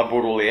Tim, I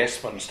bought all the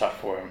Aspen stuff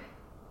for him.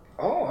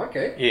 Oh,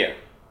 okay. Yeah.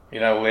 You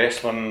know, all the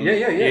Aspen.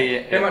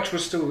 Yeah. How much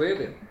was still there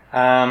then?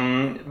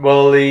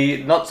 Well,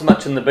 not so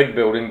much in the big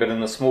building, but in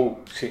the small.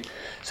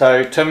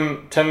 So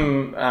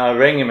Tim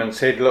rang him and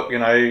said, look, you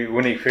know,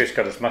 when he first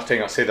got his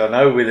Mustang, I said, I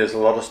know where there's a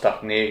lot of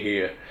stuff near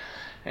here.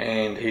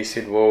 And he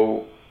said,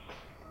 well,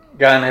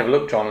 go and have a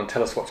look, John, and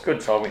tell us what's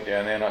good. So I went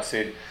down there and I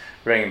said,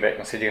 rang him back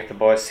and said, you have to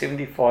buy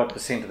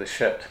 75% of the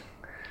shit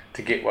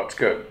to get what's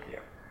good. Yeah.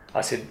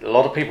 I said, a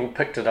lot of people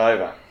picked it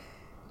over.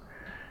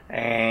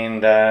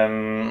 And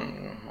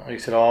he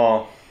said,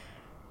 oh,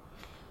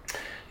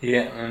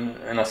 yeah.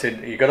 And I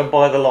said, you got to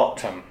buy the lot,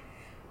 Tim,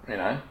 you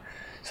know.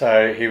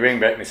 So he rang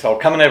back and he said, I'll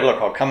come and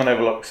have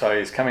a look. So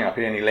he's coming up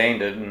here and he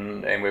landed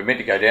and we're meant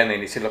to go down there.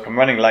 And he said, look, I'm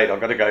running late.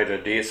 I've got to go to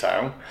a deer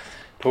sale.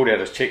 Pulled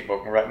out his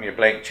checkbook and wrote me a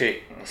blank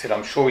check. And said,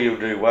 I'm sure you'll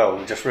do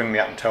well. Just ring me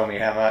up and tell me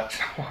how much.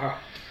 Wow.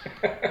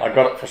 I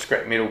got it for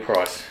scrap metal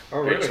price.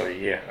 Oh, really?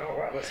 Actually, yeah. Oh,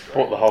 wow, that's great.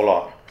 Bought the whole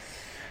lot.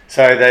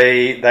 So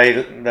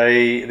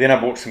then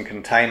I bought some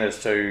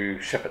containers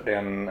to ship it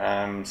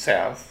down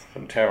south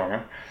from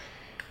Tauranga.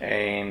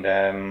 And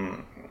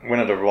when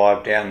it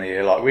arrived down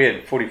there, like we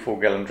had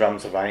 44-gallon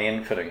drums of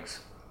AN fittings.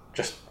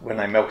 Just when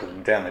they melted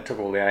them down, they took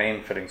all the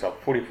AN fittings off.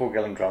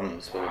 44-gallon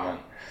drums with them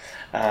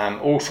in.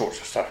 All sorts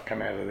of stuff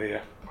come out of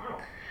there.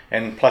 Wow.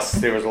 And plus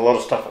there was a lot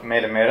of stuff at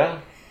Matamata,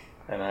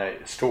 and they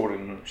stored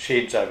in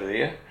sheds over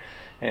there.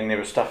 And there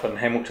was stuff in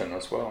Hamilton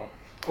as well.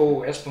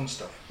 All Asplin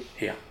stuff?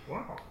 Yeah.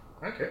 Wow.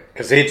 Okay.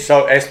 Because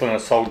Asplin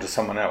had sold to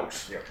someone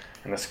else. Yep.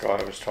 And this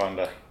guy was trying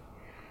to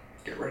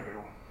get rid of it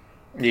all.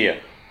 Yeah.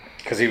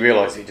 Because he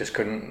realised he just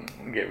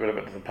couldn't get rid of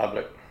it to the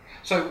public.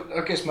 So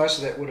I guess most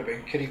of that would have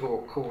been Kitty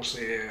Hawk, course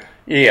there.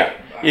 Yeah,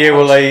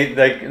 well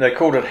they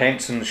called it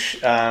Hansen's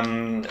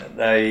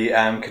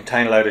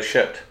container load of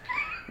shit.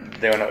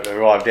 They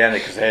arrived down there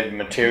because they had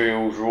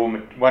materials,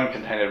 one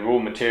container had raw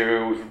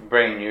materials,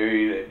 brand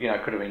new,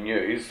 that could have been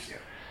used.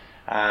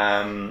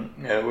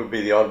 Yeah. It would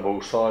be the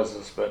oddball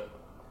sizes, but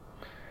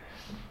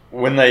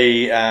when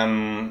they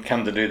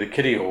come to do the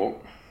Kitty Hawk,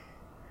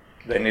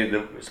 they needed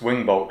the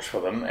wing bolts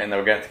for them, and they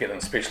were going to get them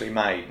specially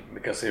made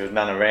because there was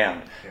none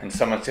around. Yeah. And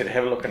someone said,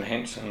 have a look in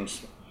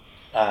Hansen's.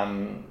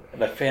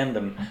 They found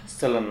them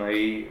still in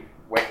the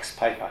wax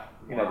paper,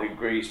 the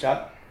greased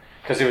up.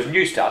 Because there was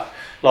new stuff,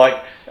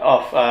 like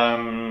off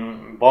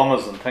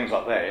bombers and things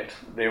like that.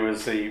 There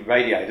was the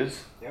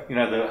radiators, yep.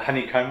 The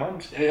honeycomb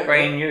ones, yeah,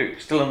 brand new,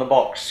 still in the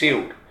box,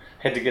 sealed.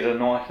 Had to get a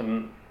knife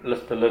and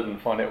lift the lid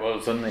and find out what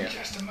was in there.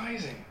 Just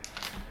amazing.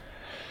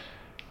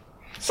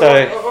 So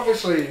well,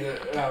 obviously,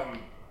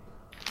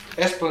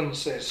 Asplin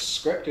says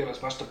scrap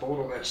dealers must have bought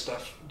all that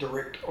stuff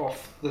direct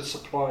off the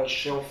supplier's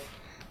shelf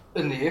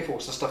in the Air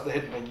Force, the stuff that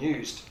hadn't been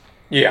used.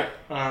 Yeah.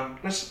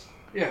 That's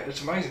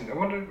amazing. I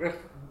wonder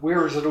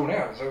where is it all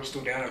now? Is it all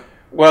still down at...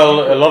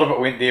 Well, a lot of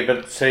it went there,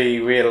 but see,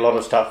 we had a lot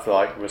of stuff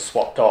was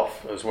swapped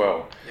off as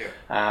well. Yeah.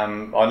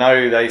 I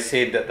know they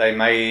said that they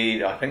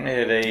made, I think they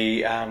had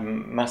a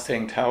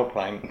Mustang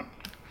tailplane.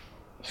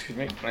 Excuse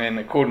me. And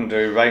according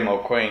to Ray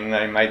Mulqueen,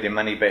 they made their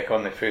money back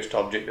on their first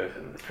object,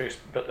 the first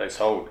bit they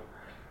sold.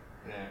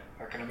 Yeah,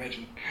 I can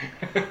imagine.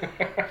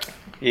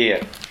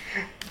 Yeah.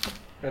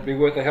 That'd be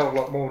worth a hell of a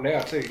lot more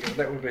now too, because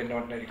that would have been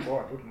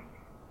 1985, wouldn't it?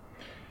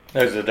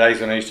 Those are the days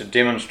when I used to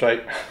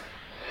demonstrate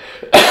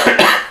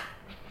the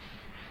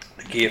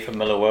gear for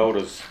Miller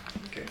Welders.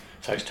 Okay.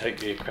 So I used to take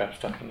the aircraft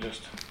stuff and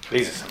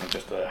these are some of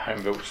just the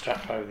home-built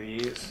stuff over the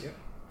years. Yep.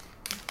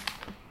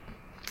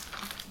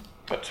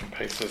 Bits and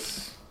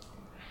pieces.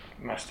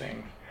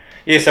 Mustang.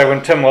 Yeah, so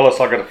when Tim Wallace,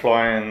 I got to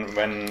fly in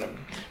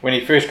when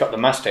he first got the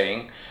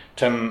Mustang,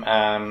 Tim,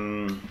 I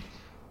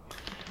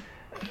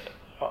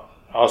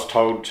was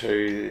told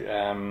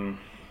to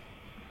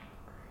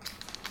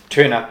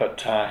turn up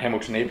at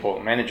Hamilton Airport.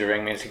 The manager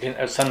rang me and said, it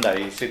was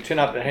Sunday, he said, turn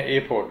up at the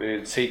airport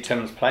to see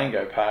Tim's plane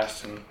go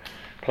past, and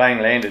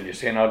plane landed, you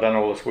see, and I'd done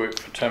all this work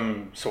for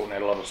Tim, sorting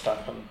out a lot of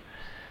stuff, and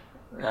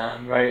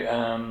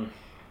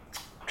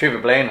Trevor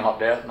Bland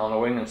hopped out on the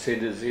wing and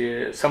said, is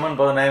there someone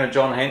by the name of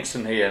John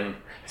Hansen here? And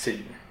I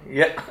said,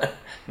 yep.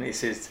 And he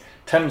says,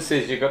 Tim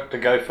says you got to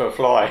go for a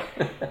fly.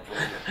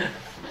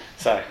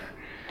 So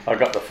I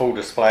got the full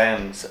display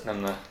and sitting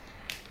in the...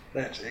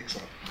 That's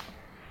excellent.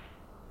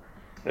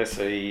 That's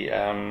the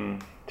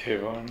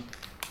turbine,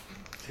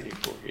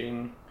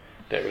 34N.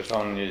 That was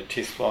on your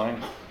test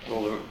flying.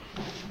 All the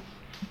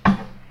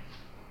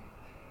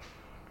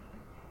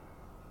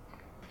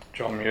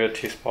John Muir,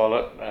 test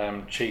pilot,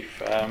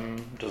 chief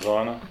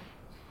designer.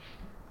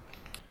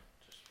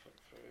 Just flick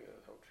through the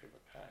whole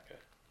Trevor Parker,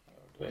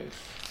 please.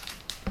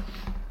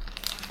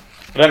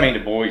 I don't mean to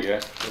bore you.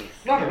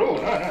 Not at all.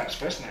 No, it's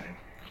fascinating.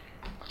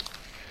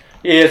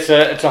 Yeah,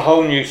 it's a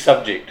whole new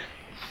subject.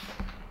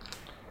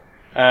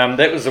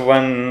 That was the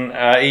one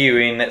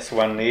EUN. That's the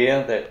one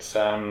there. That's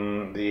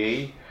the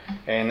E,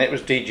 and that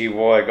was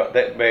DGY. I got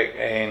that back,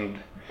 and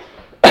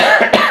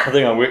I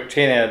think I worked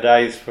 10-hour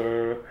days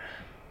for.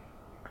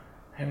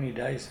 How many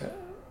days?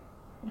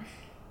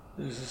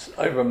 This is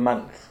over a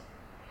month.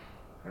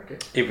 Okay.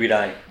 Every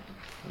day,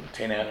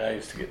 10-hour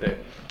days to get that.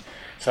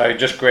 So I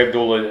just grabbed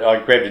I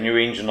grabbed a new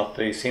engine off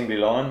the assembly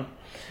line,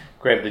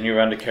 grabbed the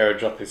new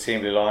undercarriage off the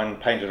assembly line,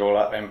 painted it all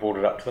up, and brought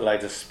it up to the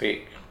latest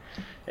spec,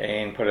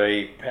 and put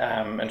a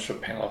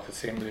instrument panel off the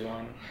assembly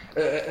line.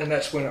 And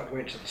that's when it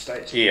went to the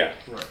States. Yeah.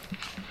 Right.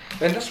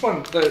 And this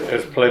one, it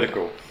was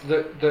political.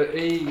 The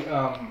E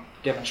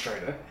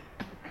demonstrator.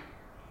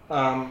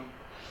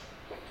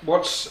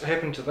 what's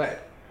happened to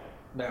that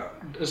now?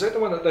 Is that the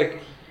one that they...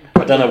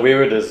 I don't know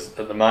where it is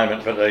at the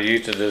moment, but they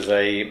used it as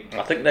a...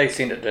 I think they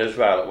sent it to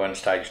Israel at one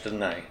stage, didn't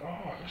they?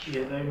 Oh,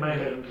 yeah, they made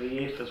it into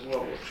the F as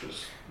well, which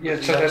was... Yeah,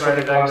 so that's what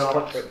the glass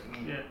cockpit...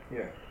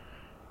 Yeah.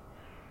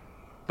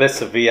 That's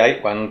the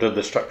V8 one, did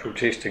the structural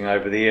testing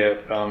over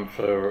there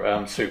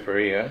for Super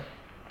Air.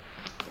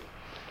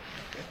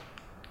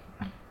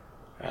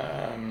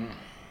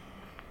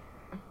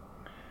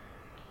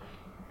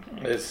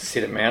 There's a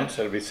set of mounts,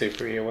 that'll be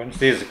Super Air ones.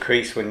 There's a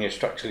crease when you're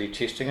structurally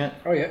testing it.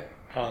 Oh yeah.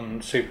 On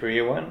Super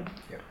Air one.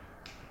 Yep.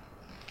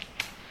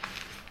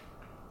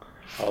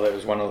 Oh, that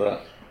was one of the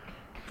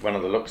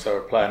looks they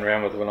were playing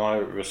around with when I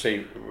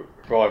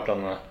arrived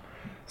on the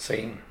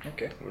scene.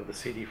 Okay. With the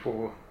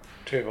CD4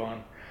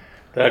 turbine.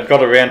 They'd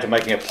got around to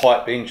making a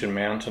pipe engine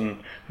mount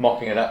and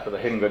mocking it up, but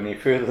they hadn't got any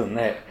further than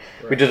that.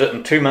 Right. We did it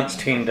in 2 months,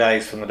 10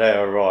 days from the day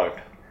I arrived.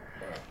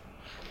 Wow.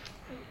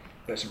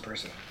 That's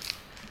impressive.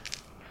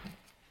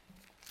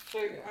 So,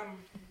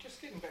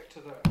 just getting back to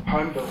the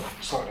home build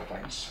side of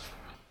things,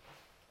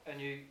 and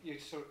you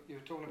were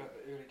talking about the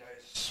early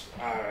days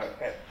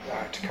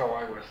at Te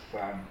Kauai with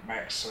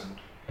Max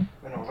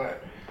and all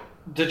that.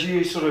 Did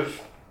you sort of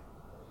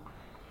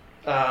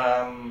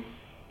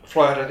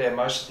fly out of there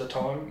most of the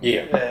time?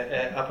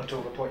 Yeah. Up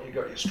until the point you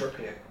got your strip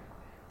here?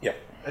 Yeah.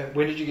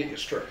 When did you get your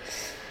strip?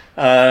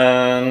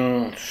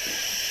 In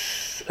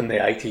the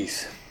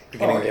 80s,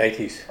 beginning of the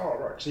 80s. Oh,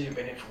 right. So you've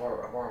been here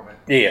for a while then?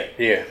 Yeah.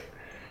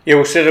 Yeah,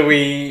 well, so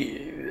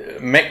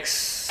Max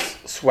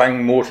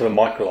swung more to the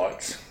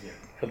microlights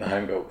for the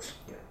home builds.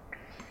 Yeah.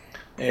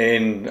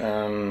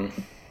 And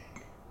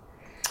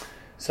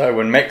so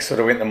when Max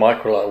sort of went the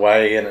microlight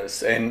way,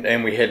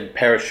 and we had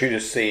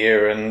parachutists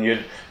there, and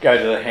you'd go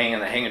to the hangar,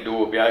 and the hangar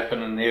door would be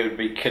open, and there would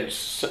be kids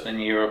sitting in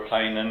the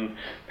aeroplane and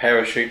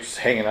parachutes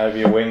hanging over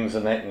your wings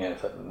and that. And I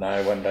thought,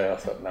 no, one day I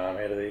thought, no, I'm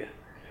out of there.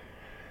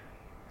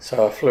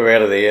 So I flew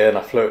out of there, and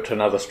I flew it to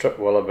another strip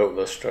while I built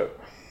this strip.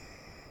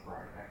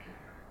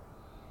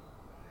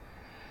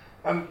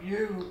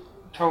 You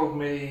told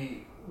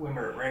me when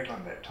we were at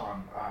Raglan that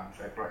time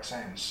at Black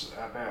Sands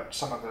about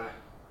some of the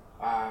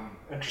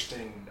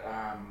interesting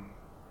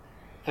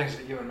things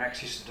that you and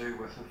Max used to do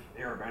with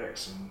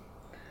aerobatics and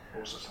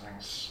all sorts of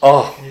things.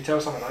 Oh, can you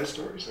tell some of those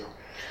stories? Or?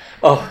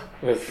 Oh,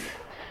 with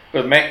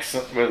Max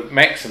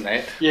and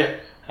that. Yeah.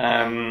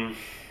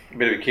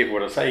 Better be careful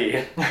what I say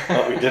here.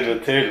 Like we did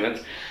with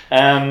Turbulence.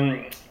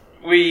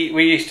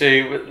 We used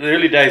to, the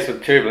early days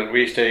with Turbulent,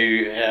 we used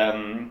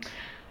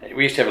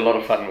to have a lot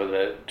of fun with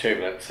the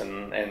Turbulence,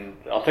 and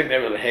I think they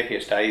were the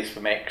happiest days for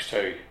Max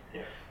too,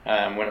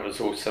 when it was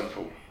all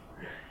simple.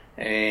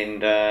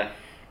 And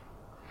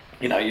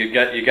you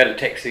go to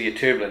taxi your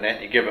Turbulent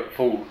and you give it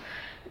full,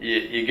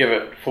 you give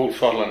it full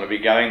throttle and it'll be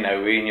going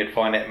nowhere, and you'd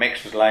find that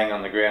Max was laying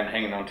on the ground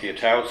hanging onto your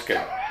tail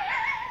skin,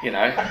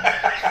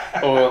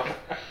 or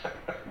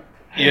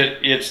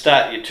you'd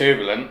start your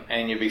Turbulent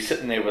and you'd be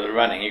sitting there with it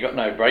running. You got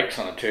no brakes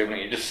on a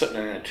Turbulent, you're just sitting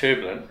in a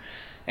Turbulent.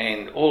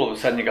 And all of a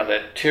sudden you got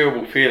that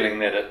terrible feeling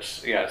that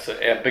it's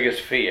our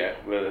biggest fear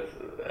with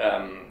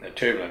a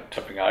Turbulent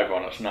tipping over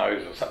on its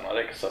nose or something like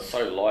that, because it's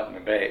so light in the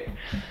back.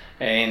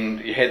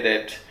 And you had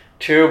that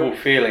terrible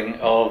feeling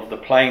of the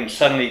plane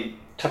suddenly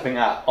tipping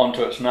up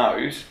onto its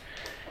nose,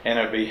 and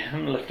it'd be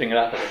him lifting it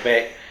up at the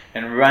back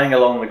and running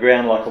along the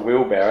ground like a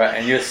wheelbarrow,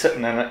 and you're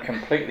sitting in it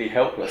completely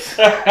helpless.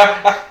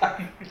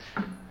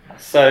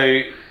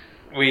 So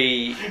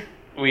we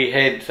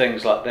had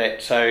things like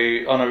that. So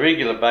on a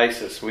regular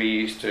basis we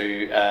used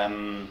to,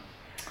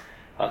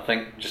 I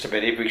think just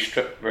about every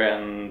strip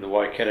around the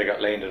Waikato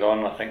got landed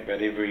on. I think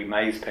about every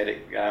maize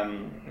paddock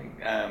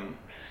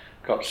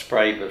got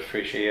sprayed with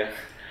fresh air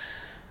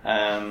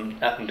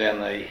up and down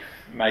the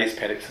maize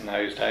paddocks in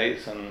those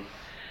days, and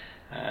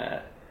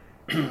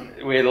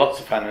we had lots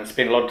of fun and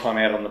spent a lot of time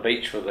out on the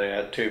beach with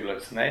our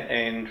Turbulence and that,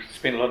 and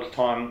spent a lot of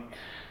time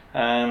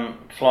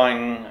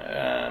flying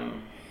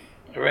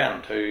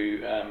around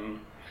to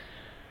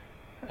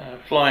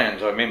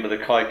fly-ins. I remember the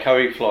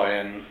Kaikoui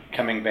fly-in,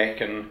 coming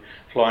back and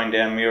flying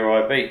down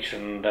Murai Beach,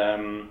 and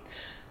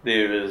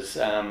there was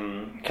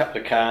a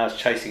couple of cars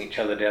chasing each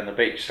other down the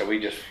beach, so we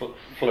just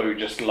flew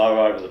just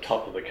low over the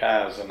top of the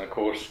cars, and of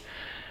course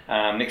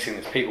next thing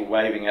there's people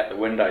waving out the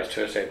windows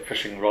to us. They had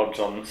fishing rods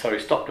on, so we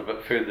stopped a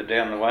bit further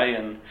down the way,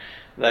 and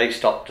they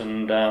stopped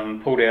and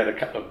pulled out a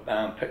couple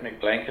of picnic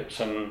blankets,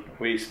 and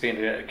we spent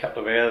a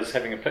couple of hours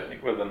having a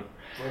picnic with them.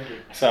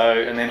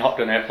 So, and then hopped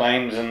in our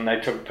planes, and they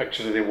took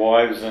pictures of their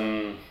wives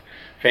and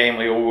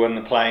family all in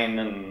the plane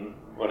and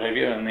what have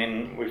you, and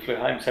then we flew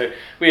home. So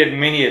we had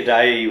many a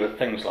day with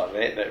things like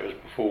that. That was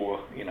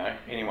before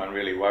anyone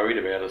really worried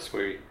about us.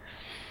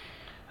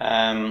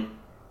 I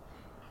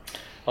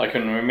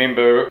can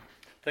remember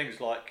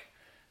things like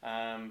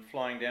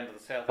flying down to the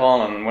South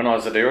Island. When I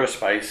was at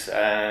Aerospace,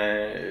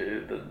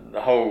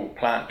 the whole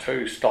plant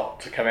too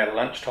stopped to come out at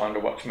lunchtime to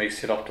watch me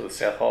set off to the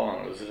South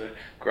Island. It was a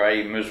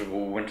grey,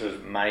 miserable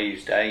winter's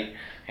maize day,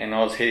 and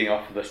I was heading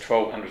off with this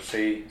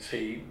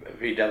 1200cc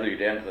VW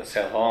down to the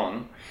South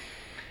Island,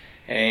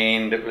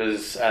 and it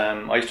was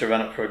I used to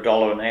run it for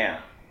 $1 an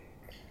hour.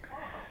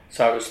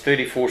 So it was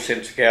 34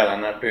 cents a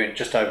gallon, and it burnt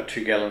just over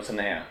 2 gallons an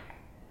hour.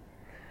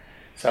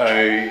 So,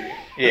 yeah.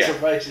 That's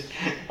amazing.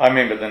 I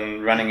remember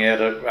them running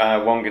out at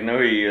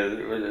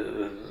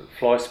Wanganui,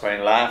 fly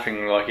spraying,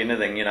 laughing like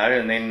anything,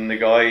 and then the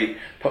guy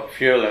put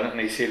fuel in it and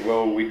he said,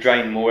 well, we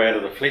drain more out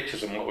of the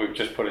Fletchers than what we've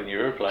just put in the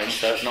aeroplane,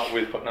 so it's not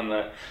worth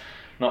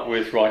not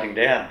worth writing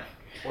down.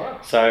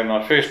 Wow. So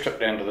my first trip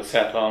down to the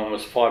South Island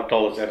was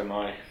 $5 out of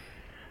my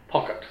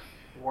pocket.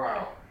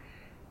 Wow.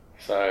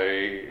 So,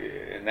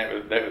 and that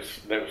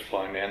was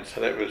flying down,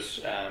 so that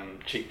was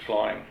cheap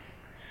flying.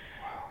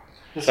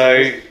 Wow.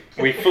 So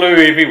we flew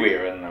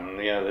everywhere in them,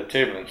 the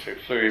turbulence, we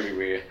flew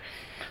everywhere.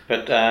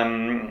 But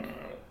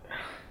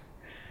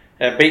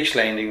our beach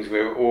landings we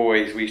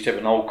used to have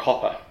an old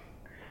copper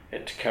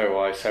at Te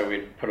Kauai, so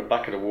we'd put a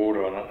bucket of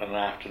water on it in the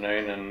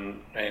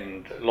afternoon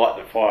and light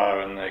the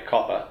fire in the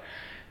copper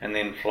and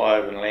then fly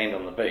over and land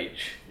on the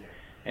beach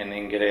and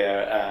then get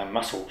our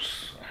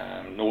mussels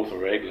north of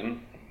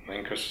Raglan,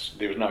 because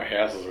there was no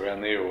houses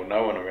around there or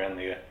no one around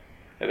there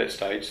at that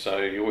stage, so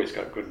you always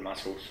got good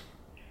mussels.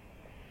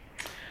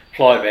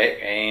 Fly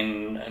back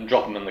and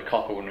drop them in the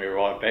copper when we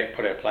arrived back,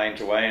 put our planes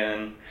away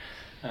and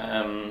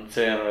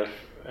sit down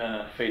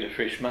a feed of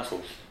fresh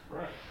mussels.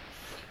 Right.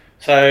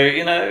 So,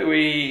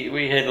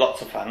 we had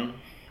lots of fun,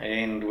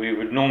 and we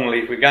would normally,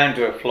 if we're going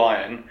to a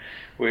fly-in,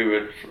 we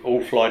would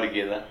all fly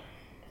together,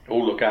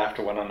 all look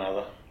after one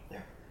another.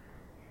 Yeah.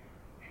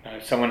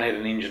 If someone had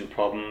an engine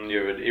problem,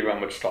 everyone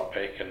would stop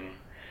back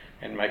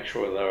and make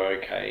sure they were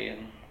okay.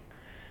 And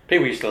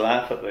people used to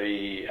laugh at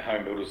the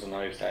home builders in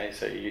those days.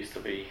 So it used to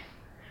be,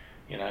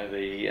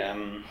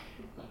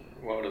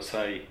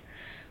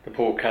 the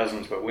poor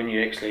cousins. But when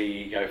you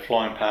actually go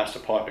flying past a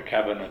Piper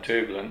Cub in a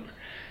turbulent,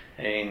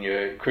 and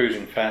you're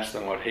cruising faster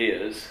than what he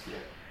is,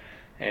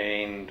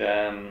 and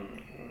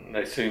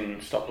they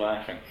soon stop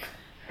laughing.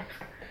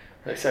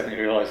 They suddenly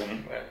realise,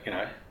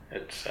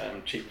 it's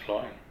cheap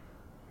flying.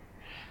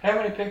 How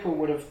many people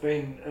would have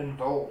been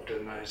involved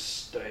in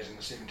those days in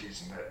the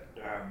 70s and that?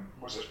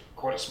 Was it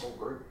quite a small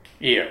group?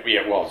 Yeah,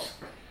 it was.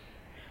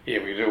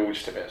 Yeah, we'd all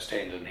just about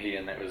stand in here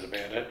and that was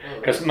about it.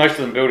 Because most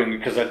of them building,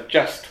 because they'd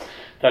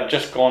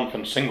just gone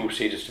from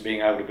single-seaters to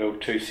being able to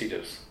build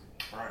two-seaters.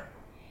 Right.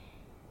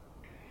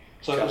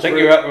 So I think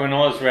you're up when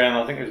I was around,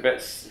 I think it was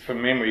about,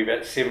 from memory,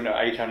 about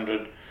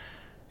 700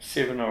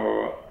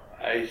 or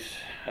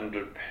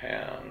 800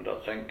 pound, I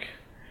think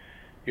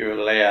you're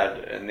allowed,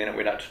 and then it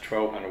went up to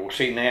 1200. Well,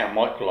 see, now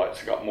microlights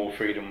have got more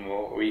freedom than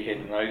what we had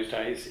in those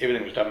days.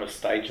 Everything was done with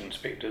stage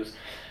inspectors.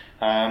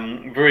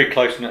 Very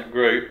close-knit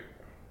group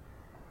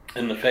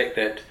in the fact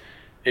that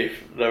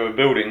if they were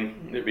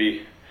building, there'd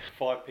be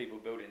 5 people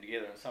building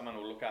together and someone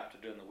will look after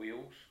doing the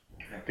wheels.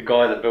 The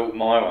guy that built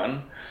my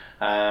one,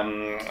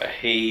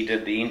 he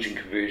did the engine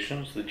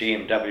conversions, the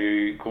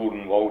GMW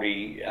Gordon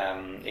Waldy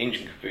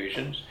engine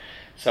conversions.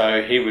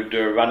 So he would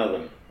do a run of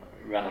them,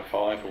 run of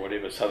 5 or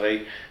whatever. So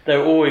they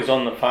were always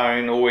on the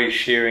phone, always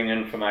sharing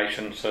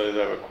information. So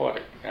they were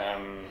quite a,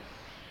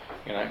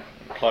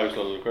 close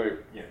little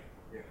group. Yeah.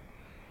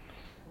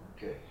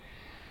 Okay.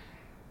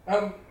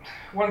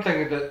 One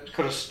thing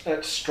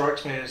that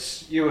strikes me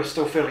is you were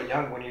still fairly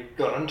young when you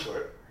got into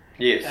it.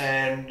 Yes.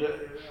 And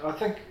I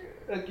think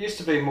it used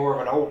to be more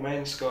of an old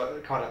man's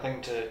kind of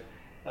thing to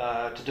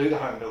do the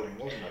home building,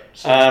 wasn't it?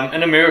 So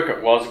in America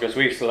it was, because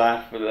we used to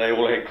laugh, but they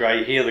all had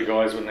grey hair, the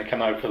guys, when they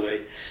come over for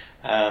the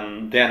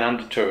down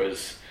under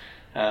tours.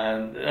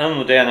 And on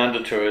the down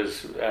under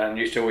tours, they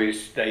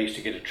used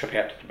to get a trip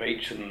out to the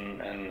beach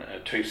and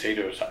a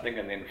 2-seater or something,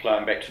 and then fly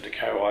them back to Te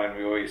Kauai, and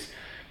we always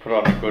put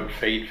on a good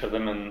feed for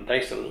them, and they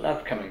used to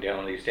love coming down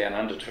on these down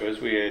under tours.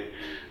 We had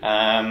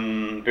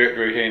Bert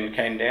Ruhern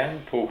came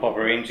down, Paul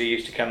Poperenzi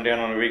used to come down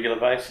on a regular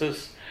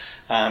basis,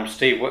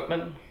 Steve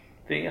Whitman,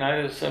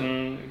 there's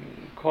some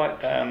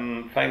quite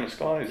famous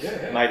guys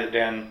made it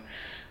down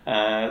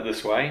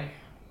this way,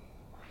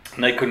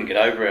 and they couldn't get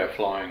over our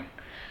flying.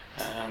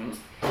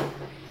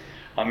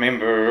 I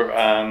remember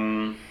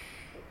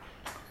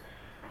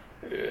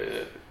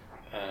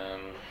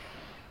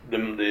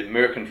the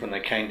Americans, when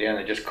they came down,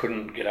 they just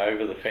couldn't get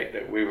over the fact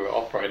that we were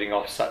operating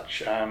off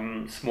such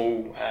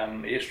small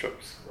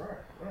airstrips.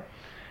 Right.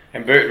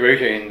 And Bert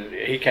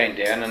Ruhern, he came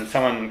down and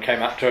someone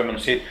came up to him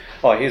and said,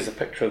 "Oh, here's a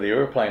picture of the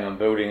aeroplane I'm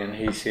building," and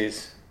he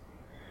says,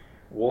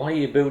 "Why are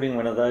you building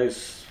one of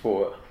those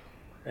for?"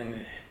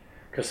 And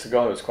because the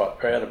guy was quite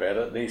proud about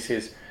it, and he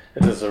says,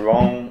 "It is the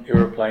wrong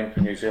aeroplane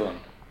for New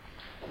Zealand."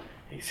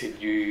 He said,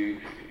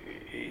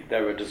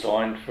 they were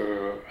designed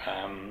for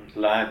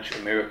large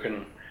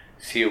American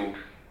sealed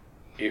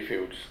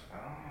airfields,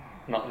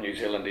 not New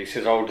Zealand. He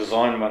says, "I'll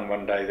design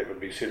one day that would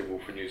be suitable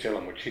for New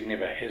Zealand," which he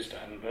never has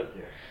done, but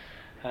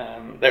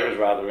that was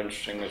rather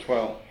interesting as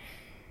well.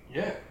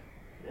 Yeah.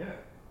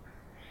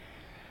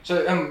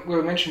 So we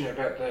were mentioning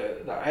about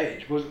the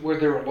age. Were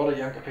there a lot of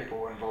younger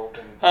people involved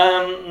in?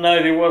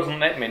 No, there wasn't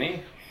that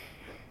many.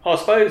 I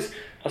suppose.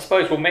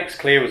 Well, Max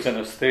Clare was in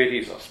his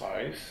 30s, I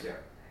suppose. Yeah.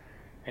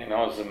 And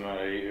I was in my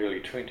early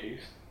 20s.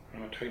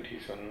 In my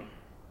 20s when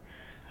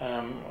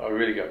I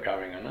really got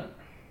going in it.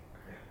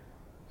 Yeah.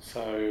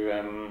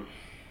 So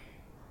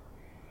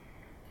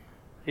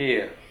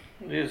Yeah,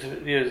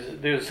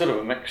 there's sort of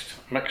a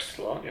mixed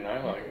lot, you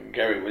know. Like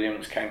Gary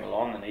Williams came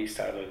along and he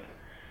started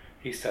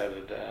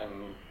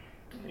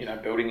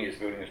building his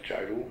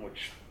jodel,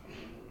 which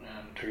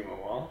took him a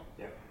while.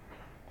 Yeah.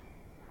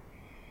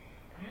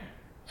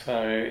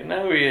 So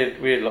no, we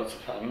had lots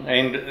of fun.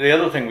 And the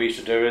other thing we used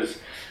to do is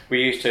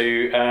we used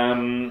to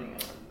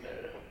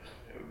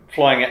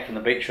flying out from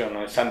the beach on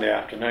a Sunday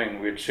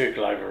afternoon, we'd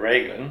circle over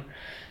Raglan,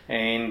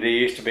 and there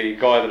used to be a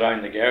guy that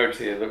owned the garage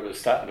there that was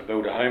starting to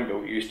build a home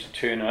built. Used to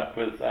turn up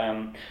with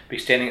be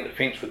standing at the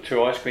fence with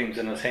 2 ice creams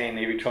in his hand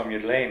every time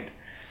you'd land.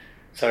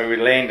 So we'd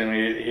land and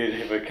he'd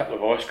have a couple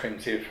of ice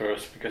creams there for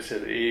us because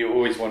he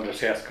always wanted to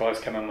see us guys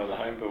come in with the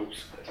home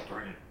builds. That's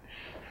brilliant.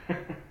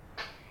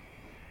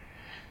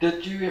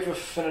 Did you ever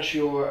finish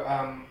your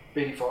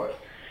BD5?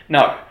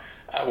 No.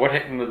 What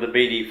happened with the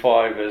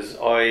BD5 is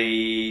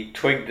I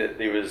twigged that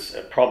there was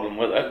a problem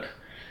with it,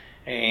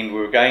 and we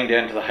were going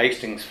down to the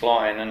Hastings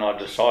flying, and I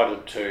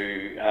decided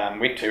to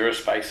went to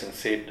aerospace and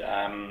said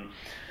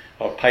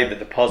I've paid the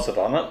deposit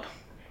on it,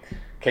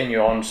 can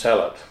you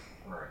on-sell it?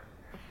 Right.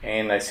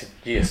 And they said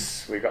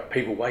yes, we've got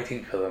people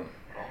waiting for them.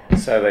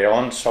 So they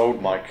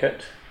on-sold my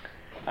kit,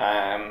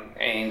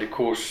 and of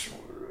course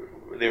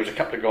there was a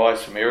couple of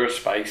guys from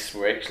aerospace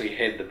who actually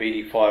had the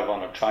BD5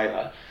 on a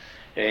trailer,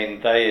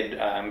 and they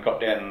had got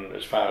down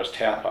as far as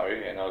Taupo,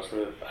 and I was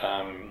with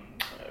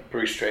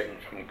Bruce Stratton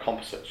from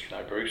Composites, you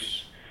know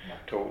Bruce,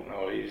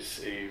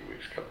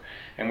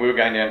 and we were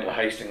going down to the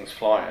Hastings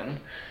flying,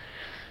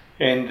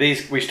 and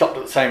we stopped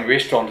at the same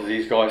restaurant as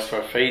these guys for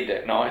a feed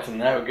that night,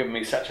 and they were giving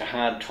me such a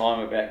hard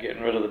time about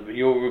getting rid of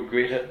you'll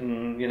regret it,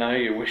 and you know,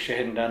 you wish you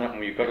hadn't done it,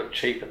 and you got it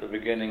cheap at the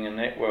beginning, and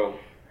that, well,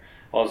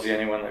 I was the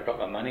only one that got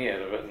the money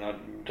out of it, and I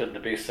did the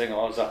best thing. I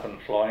was up and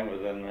flying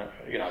within,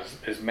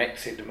 as Matt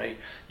said to me,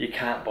 you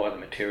can't buy the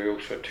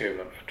materials for a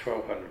turbulent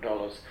for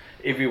 $1,200.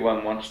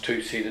 Everyone wants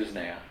 2-seaters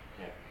now.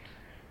 Yeah.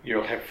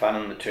 You'll have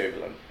fun in the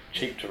turbulent,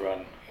 cheap to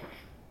run.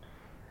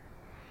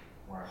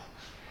 Wow.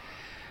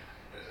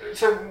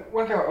 So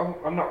one thing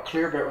I'm not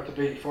clear about with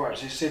the BD5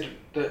 is you said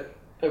that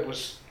it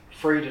was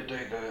free to do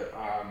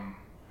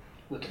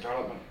the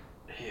development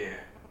here,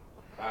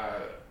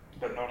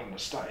 but not in the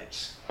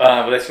States.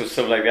 Well, that's with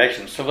civil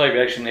aviation. Civil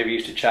aviation never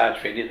used to charge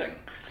for anything.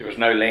 There was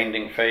no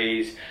landing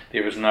fees,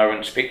 there was no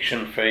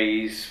inspection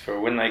fees for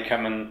when they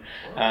come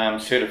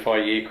and certify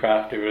your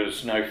aircraft. There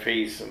was no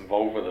fees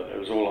involved with it. It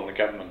was all on the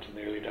government in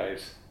the early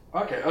days.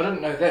 Okay, I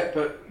didn't know that,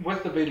 but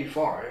with the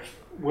BD5,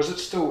 was it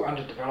still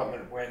under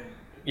development when?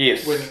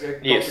 Yes. When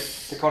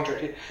the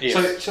contract here.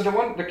 Yes. So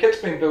the kit's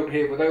been built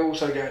here. Were they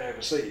also going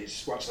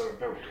overseas once they were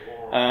built?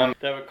 Or?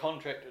 They were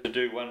contracted to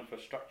do one for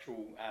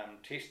structural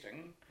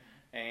testing,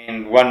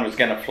 and one was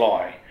going to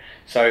fly.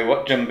 So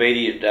what Jim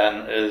Beattie had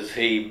done is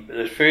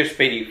the first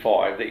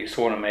BD5 that you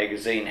saw in a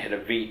magazine had a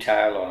V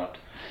tail on it,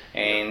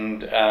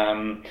 and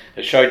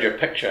it showed you a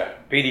picture.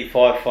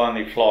 BD5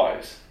 finally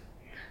flies.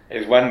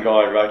 As one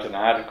guy wrote an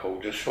article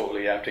just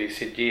shortly after he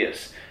said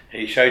yes.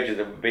 He showed you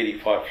the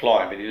BD5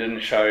 flying, but he didn't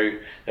show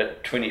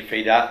that 20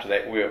 feet after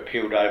that we were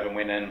peeled over and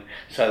went in,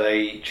 so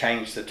they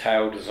changed the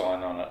tail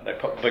design on it. They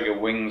put bigger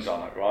wings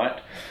on it,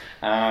 right?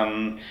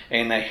 And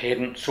they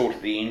hadn't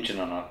sorted the engine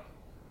on it.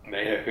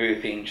 They had a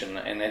Hearth engine,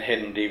 and that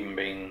hadn't even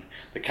been,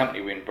 the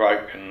company went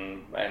broke,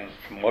 and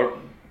from what,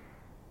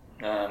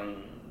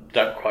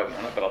 don't quote me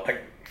on it, but I think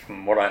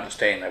from what I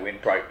understand they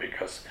went broke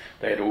because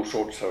they had all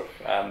sorts of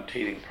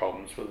teething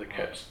problems with the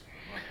kits.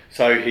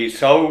 So he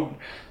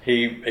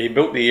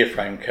built the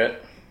airframe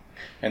kit,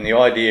 and the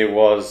idea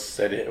was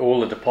that all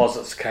the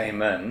deposits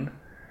came in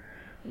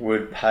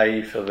would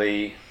help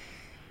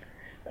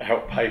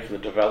pay for the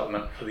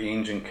development for the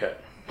engine kit.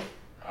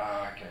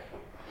 Okay.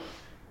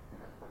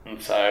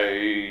 And so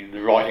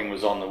the writing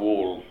was on the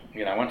wall.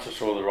 You know, once I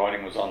saw the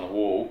writing was on the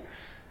wall,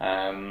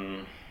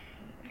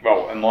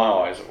 well, in my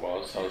eyes it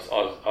was.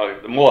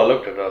 The more I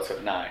looked at it, I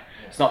said, no,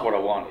 it's not what I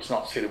want. It's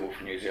not suitable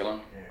for New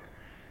Zealand. Yeah.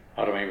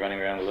 I don't mean running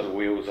around with little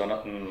wheels on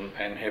it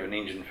and have an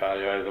engine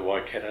failure over the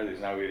Waikato. There's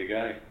nowhere to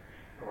go.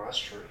 Oh, that's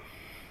true.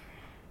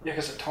 Yeah,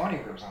 because the tiny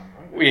wheels on them,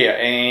 right? Yeah,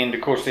 and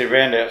of course their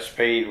roundout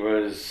speed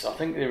was, I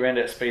think their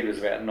roundout speed was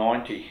about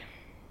 90.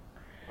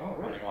 Oh,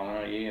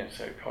 really? Yeah,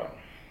 so quite.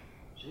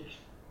 Jeez.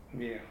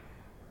 Yeah.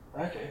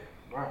 Okay,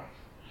 wow.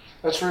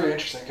 That's really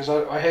interesting because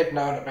I had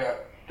known about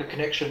the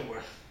connection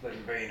with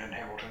them being in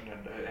Hamilton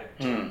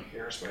and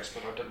aerospace,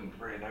 but I didn't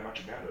really know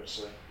much about it,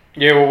 so...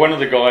 Yeah, well, one of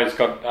the guys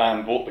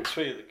bought the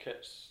 3 of the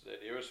kits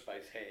that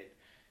aerospace had,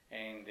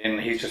 and then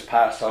he's just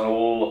passed on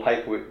all the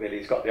paperwork that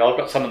he's got there. I've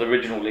got some of the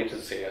original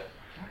letters here.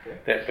 Okay.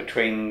 That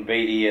between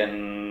Beattie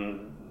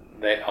and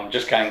that, I'm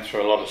just going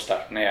through a lot of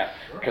stuff now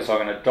because I'm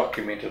going to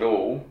document it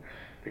all,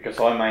 because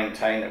I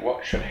maintain that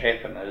what should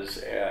happen is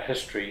our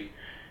history,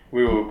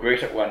 we will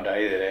regret it one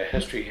day that our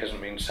history hasn't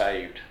been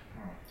saved.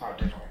 Oh,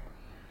 definitely.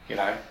 You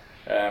know,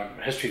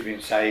 history's been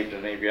saved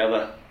in every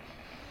other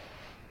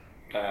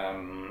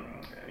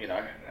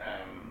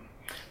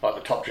like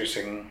the top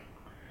dressing,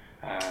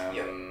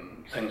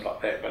 things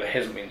like that, but it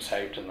hasn't been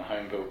saved in the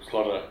home builds. A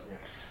lot of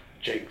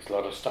jigs, a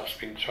lot of stuff's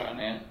been thrown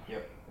out.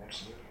 Yep,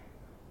 absolutely.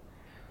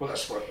 Well,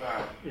 that's what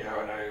I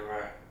know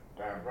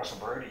Russell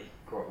Brody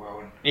quite well,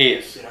 and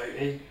yes,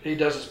 he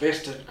does his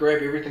best to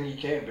grab everything he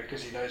can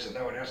because he knows that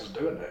no one else is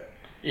doing that.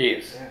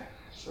 Yes. Yeah.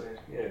 So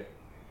yeah.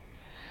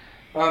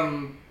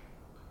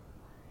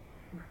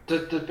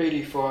 Did the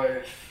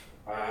BD5?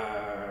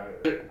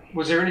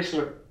 Was there any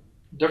sort of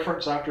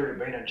difference after it had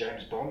been in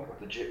James Bond with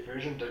the jet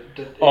version?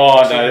 It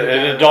died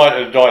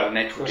a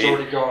natural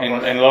death,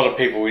 and a lot of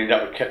people end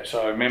up with kits.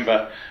 I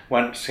remember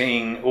once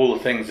seeing all the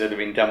things that have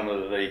been done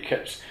with the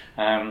kits.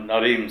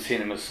 I'd even seen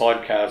them as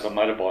sidecars on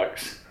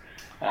motorbikes.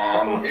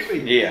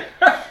 Really? Yeah.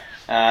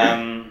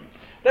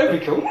 That'd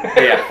be cool.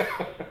 Yeah.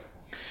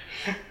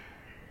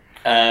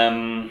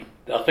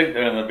 I think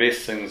one of the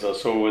best things I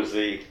saw was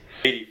the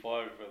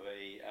 85 with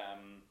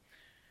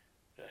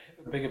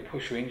a bigger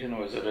pusher engine,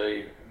 or was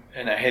it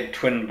and it had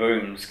twin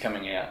booms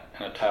coming out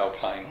and a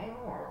tailplane.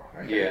 Oh,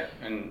 okay. Yeah,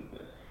 and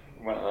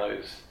one of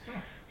those.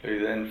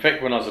 In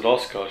fact, when I was at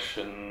Oshkosh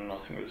in, I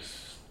think it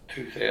was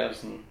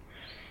 2000,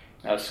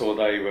 I saw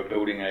they were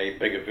building a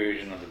bigger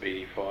version of the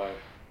BD5,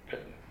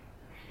 but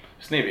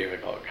it's never ever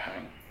got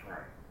going.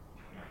 Right.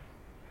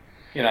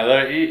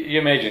 You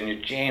imagine you're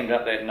jammed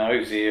up that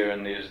nose there,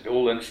 and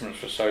all the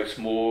instruments were so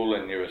small,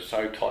 and they were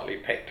so tightly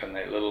packed in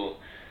that little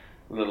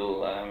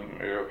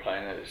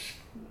aeroplane.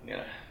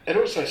 It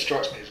also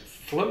strikes me as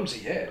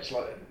flimsy. Yeah, it's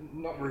like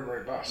not very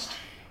robust.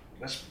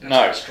 That's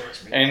no, what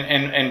strikes me.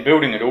 And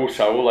building it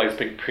also, all those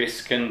big press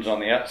skins on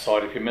the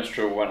outside. If you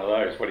misdrill one of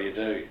those, what do you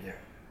do? Yeah.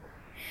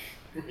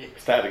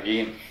 Start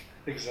again.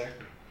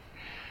 Exactly.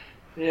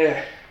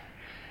 Yeah.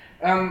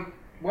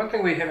 One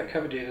thing we haven't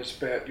covered yet is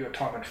about your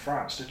time in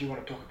France. Did you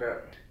want to talk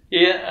about?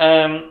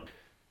 Yeah.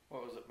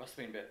 What was it? Must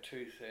have been about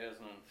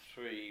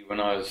 2003 when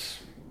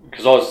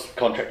because I was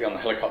contracting on the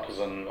helicopters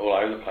and all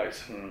over the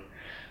place, and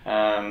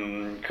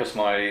because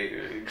my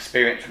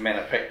experience in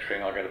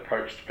manufacturing, I got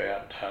approached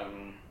about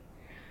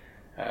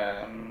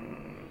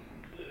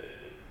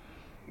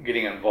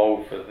getting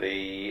involved with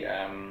the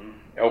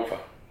Alpha.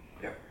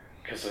 Yep.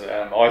 Because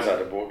ISO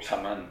had brought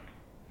some in.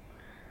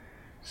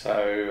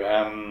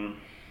 So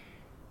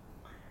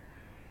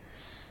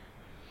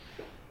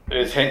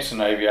as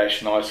Hansen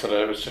Aviation,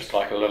 it was just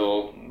like a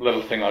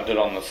little thing I did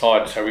on the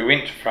side. So we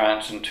went to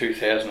France in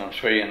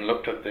 2003 and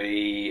looked at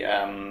the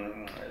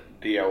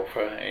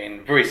Alpha,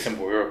 and very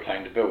simple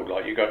aeroplane to build.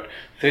 Like you got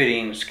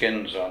 13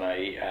 skins on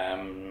a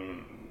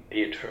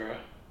Air Tourer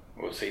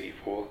or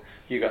CD4.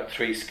 You got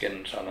 3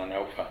 skins on an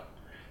Alpha.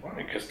 Wow.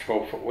 Because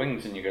 12-foot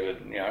wings, and you got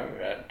it,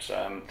 at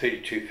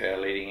 32 thou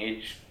leading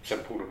edge,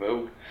 simple to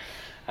build.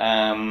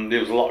 There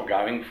was a lot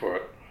going for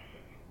it,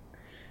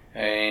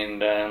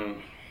 and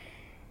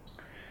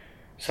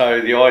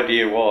so the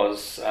idea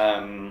was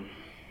that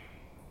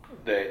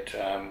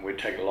we'd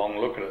take a long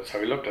look at it. So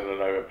we looked at it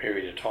over a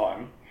period of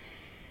time,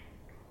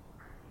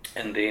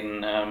 and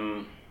then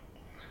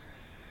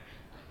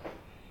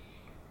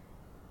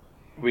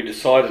we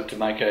decided to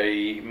make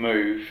a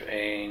move,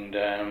 and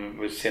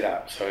was set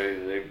up. So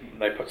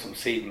they put some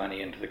seed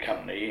money into the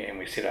company, and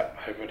we set up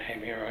over at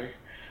Hamero.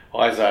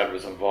 Izard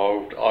was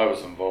involved, I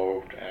was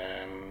involved,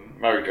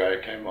 Murray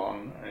Dre came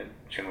on,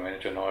 general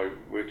manager, and I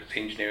worked as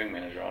the engineering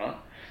manager on it.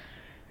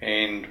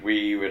 And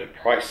we were to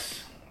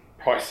price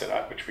it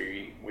up, which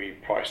we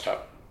priced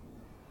up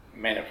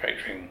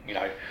manufacturing,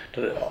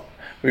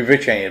 we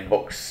virtually had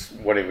books,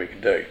 whatever we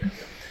could do.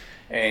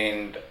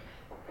 And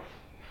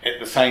at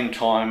the same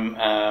time,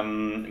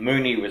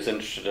 Mooney was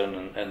interested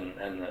in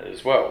it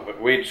as well,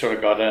 but we'd sort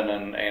of got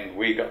in and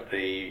we got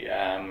the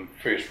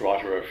first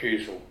right of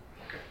refusal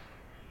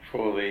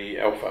for the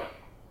Alpha.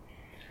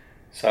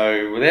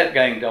 So without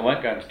I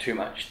won't go into too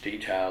much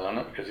detail on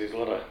it because there's a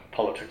lot of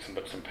politics and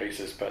bits and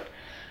pieces, but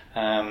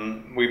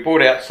we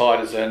brought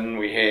outsiders in,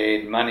 we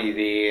had money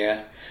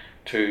there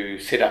to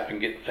set up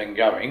and get the thing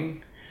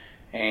going,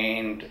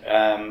 and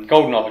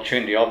golden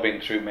opportunity. I've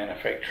been through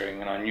manufacturing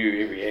and I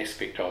knew every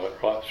aspect of it,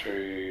 right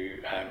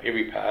through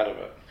every part of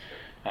it.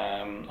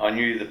 I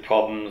knew the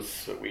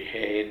problems that we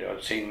had.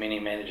 I'd seen many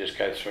managers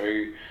go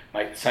through,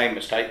 make the same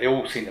mistake. They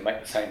all seem to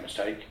make the same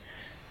mistake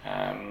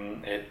at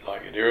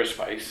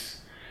aerospace.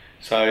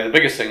 So the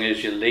biggest thing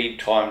is your lead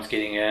times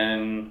getting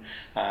in,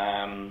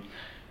 and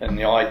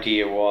the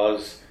idea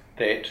was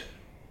that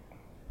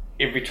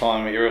every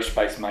time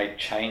aerospace made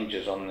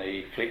changes on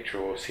the Fletcher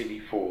or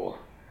CD4,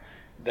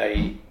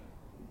 they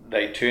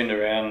turned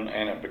around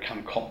and it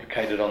became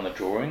complicated on the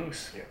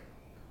drawings. Yeah.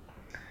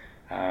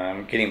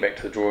 Getting back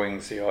to the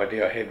drawings, the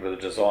idea I had with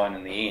the design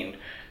in the end,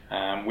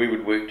 we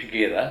would work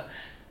together,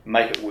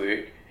 make it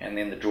work, and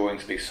then the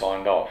drawings would be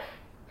signed off.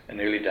 In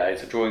the early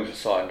days, the drawings were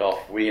signed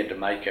off, we had to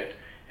make it,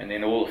 and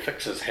then all the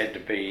fixes had to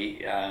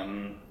be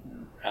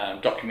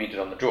documented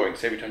on the drawing.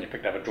 So every time you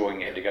picked up a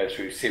drawing, you had to go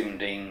through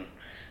 17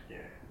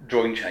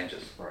 drawing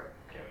changes, right.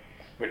 Yeah.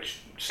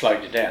 which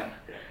slowed you down.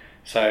 Yeah.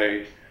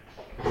 So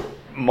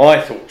my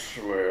thoughts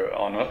were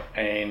on it,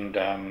 and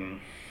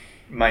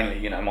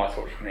mainly, my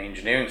thoughts from the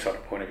engineering side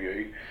of point of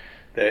view,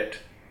 that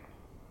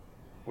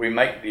we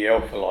make the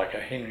Alpha like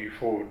a Henry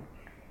Ford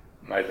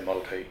made the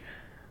Model T.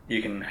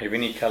 You can have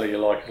any colour you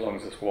like as long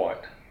as it's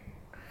white.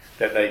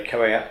 that they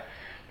go out,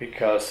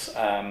 because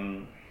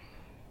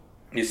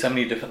there's so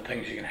many different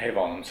things you can have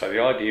on them. So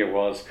the idea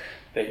was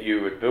that you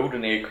would build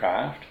an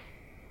aircraft.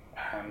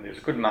 There's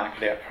a good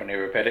market out for an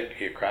aerobatic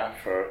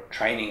aircraft for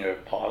training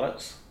of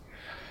pilots,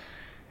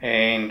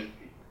 and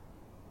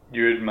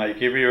you would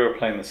make every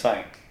aeroplane the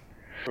same,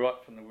 right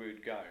from the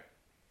word go.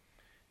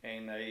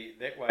 And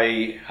that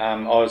way, I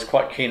was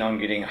quite keen on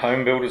getting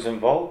home builders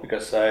involved,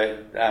 because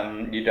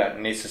you don't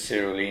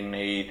necessarily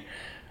need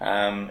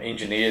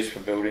engineers for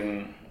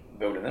building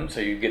them. So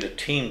you get a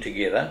team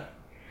together,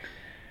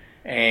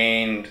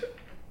 and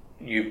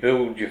you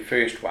build your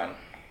first one,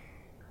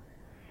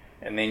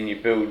 and then you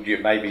build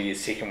maybe your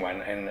second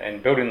one.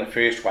 And building the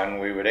first one,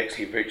 we would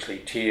actually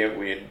virtually tear.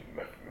 We had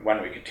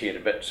one we could tear to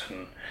bits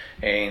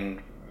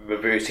and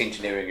reverse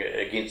engineering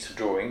against the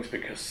drawings,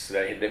 because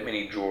they had that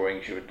many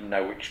drawings. You would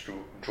know which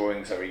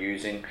drawings they were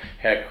using,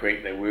 how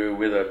correct they were,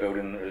 whether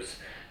building it was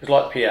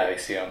like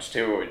PAC on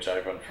steroids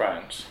over in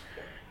France.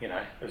 You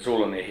know, it was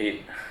all in their head,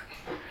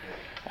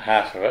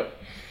 half of it.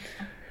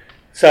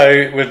 So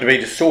it would be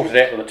just sorted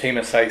out with a team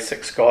of, say,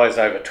 6 guys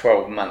over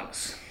 12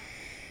 months.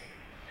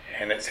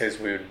 And it says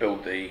we would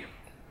build the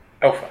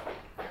Alpha.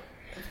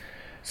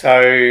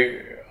 So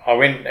I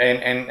went,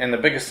 and the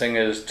biggest thing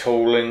is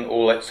tooling,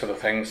 all that sort of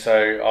thing.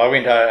 So I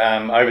went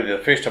over there.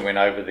 The first time I went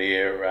over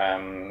there,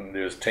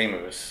 there was a team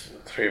of us,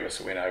 3 of us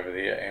that went over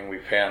there, and we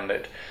found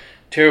it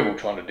terrible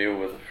trying to deal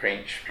with the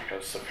French,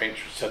 because the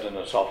French would sit in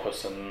this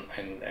office and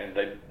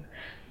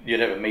you'd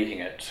have a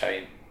meeting at,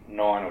 say,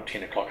 9 or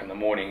 10 o'clock in the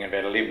morning, and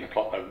about 11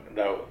 o'clock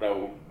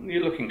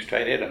you're looking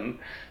straight at them,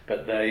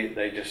 but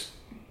they just,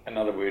 in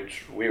other words,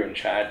 we're in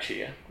charge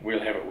here,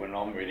 we'll have it when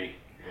I'm ready.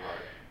 Right.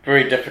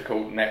 Very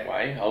difficult in that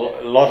way. A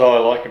lot I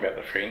like about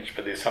the French,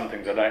 but there's some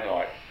things I don't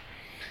like.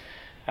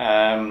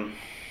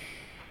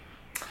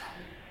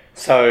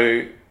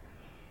 So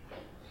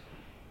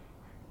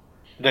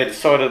they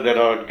decided that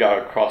I would go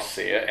across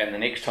there, and the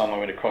next time I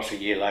went across a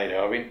year later,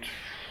 I went,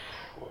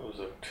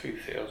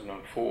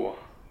 2004,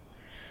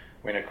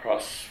 went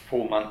across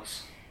 4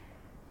 months,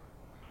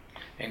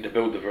 and to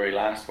build the very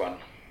last one.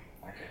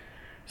 Okay.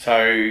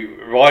 So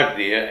arrived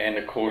there, and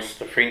of course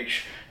the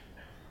French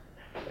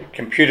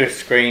computer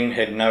screen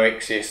had no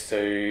access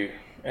to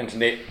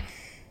internet.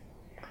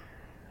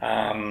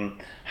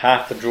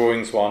 Half the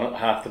drawings were on it,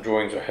 half the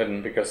drawings were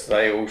hidden, because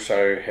they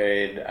also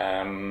had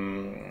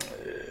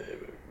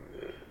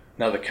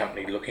another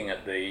company looking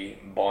at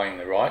buying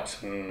the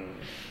rights, and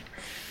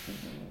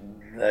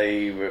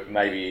they were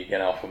maybe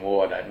going to offer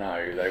more, I don't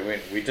know.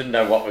 We didn't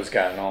know what was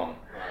going on,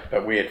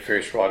 but we had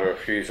first right of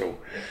refusal.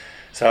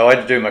 So I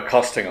had to do my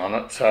costing on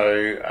it.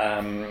 So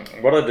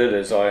what I did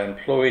is I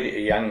employed a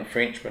young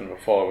Frenchman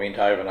before I went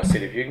over, and I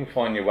said, if you can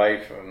find your way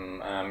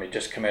from, he'd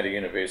just come out of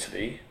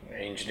university,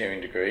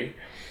 engineering degree,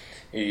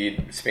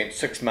 he'd spent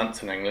 6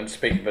 months in England,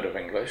 speak a bit of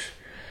English.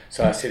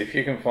 So I said, if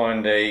you can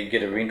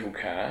get a rental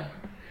car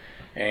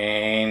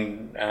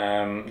and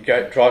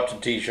drive to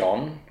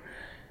Dijon,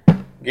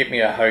 get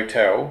me a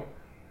hotel,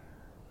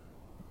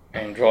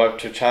 and drive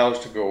to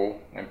Charles de Gaulle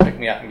and pick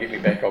me up and get me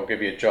back, I'll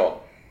give you a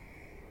job.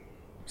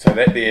 So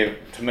that there,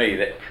 to me,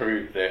 that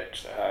proved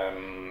that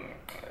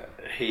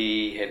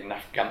he had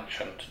enough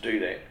gumption to do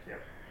that.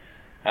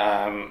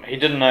 Yep. He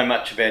didn't know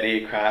much about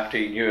aircraft.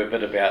 He knew a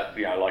bit about,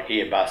 like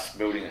Airbus,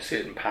 building a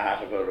certain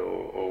part of it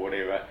or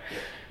whatever.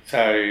 Yep.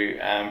 So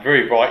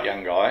very bright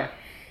young guy.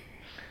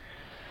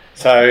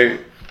 So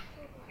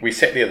we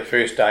sat there the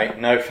first day,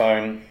 no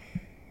phone,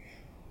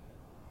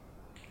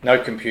 no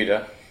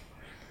computer,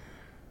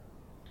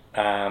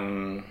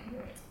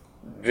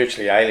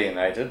 virtually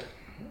alienated.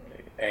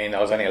 And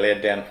I was only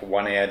allowed down for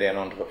 1 hour down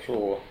onto the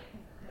floor,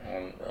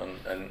 and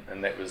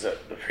that was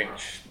it. The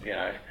French,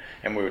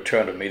 and we were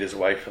 200 metres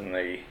away from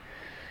the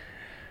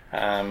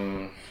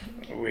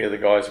where the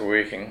guys were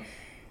working.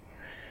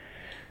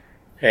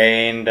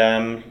 And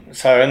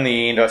so in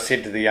the end, I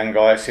said to the young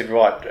guy, I said,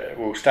 right,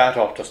 we'll start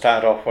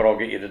off. What I'll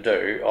get you to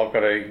do, I've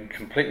got a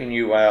completely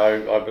new way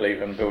I believe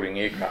in building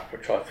aircraft,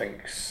 which I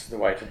think is the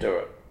way to do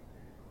it.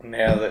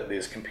 Now that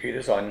there's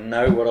computers, I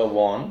know what I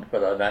want,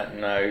 but I don't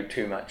know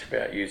too much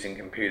about using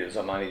computers.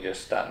 I'm only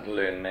just starting to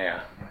learn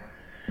now.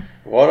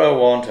 What I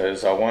want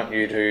is, I want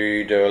you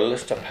to do a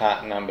list of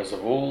part numbers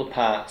of all the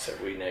parts that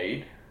we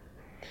need.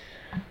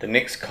 The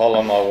next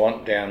column I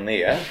want down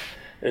there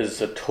is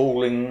the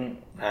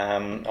tooling.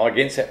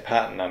 Against that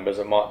part numbers,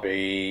 it might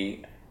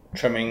be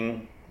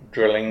trimming,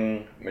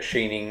 drilling,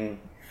 machining,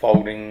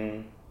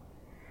 folding,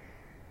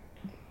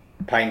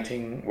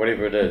 painting,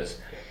 whatever it is.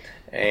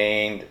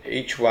 And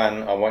each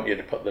one, I want you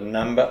to put the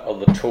number of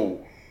the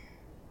tool.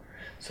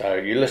 So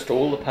you list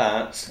all the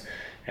parts,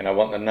 and I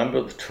want the number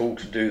of the tool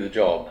to do the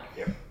job.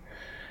 Yep.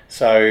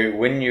 So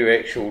when you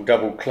actually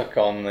double click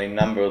on the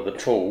number of the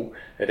tool,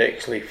 it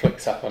actually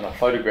flicks up on a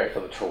photograph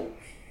of the tool.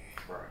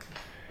 Right.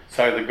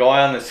 So the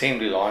guy on the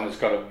assembly line has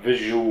got a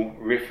visual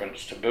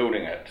reference to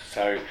building it.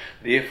 So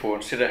therefore,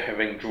 instead of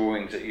having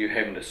drawings that you're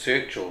having to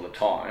search all the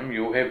time,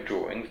 you'll have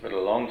drawings, but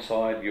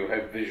alongside you'll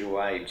have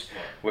visual aids,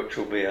 which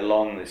will be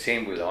along the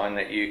assembly line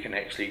that you can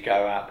actually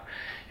go up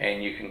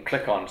and you can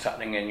click on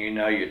something and you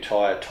know your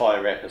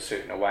tyre wrap a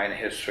certain way and it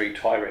has 3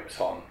 tyre wraps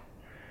on.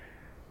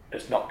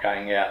 It's not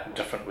going out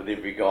different with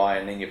every guy,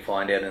 and then you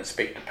find out an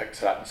inspector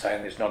picks it up and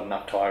saying there's not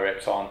enough tyre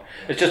wraps on.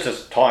 It's just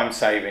a time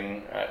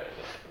saving.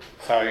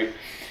 So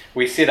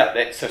we set up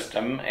that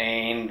system,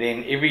 and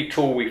then every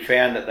tool we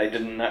found that they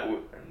didn't know,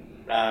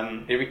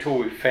 every tool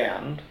we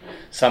found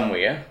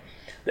somewhere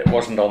that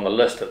wasn't on the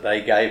list that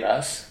they gave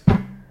us,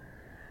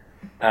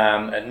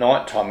 at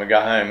night time we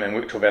go home and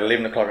work till about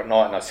 11 o'clock at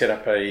night, and I set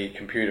up a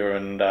computer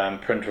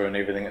and printer and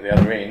everything at the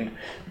other end,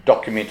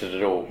 documented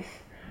it all.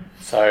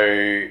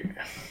 So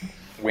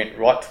went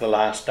right to the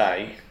last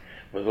day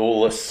with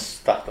all this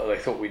stuff that they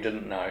thought we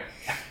didn't know.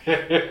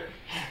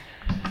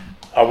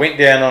 I went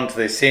down onto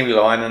the assembly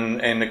line,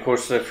 and of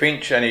course the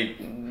French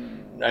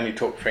only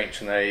talk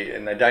French, and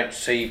they don't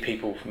see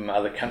people from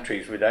other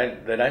countries. They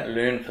don't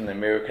learn from the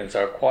Americans.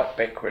 They're quite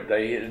backward.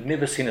 They had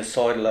never seen a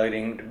side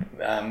loading.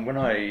 When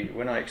I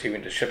actually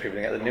went to ship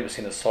everything out, they'd never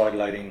seen a side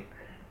loading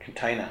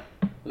container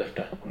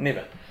lifter.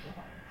 Never.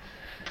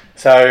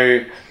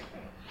 So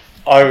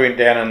I went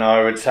down and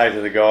I would say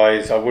to the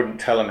guys, I wouldn't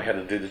tell them how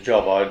to do the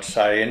job. I'd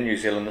say, in New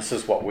Zealand, this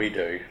is what we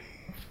do.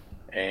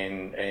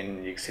 And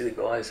you can see the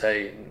guys,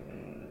 they,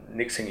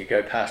 next thing you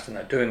go past and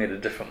they're doing it a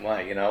different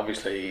way. You know,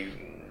 obviously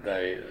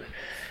they...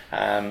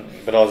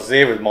 but I was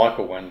there with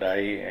Michael one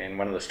day, and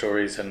one of the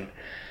stories, and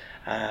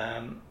I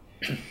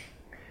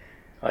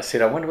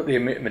said, I wonder what the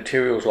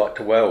material's like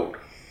to weld.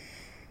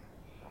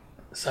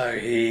 So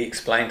he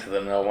explained to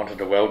them that I wanted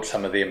to weld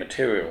some of their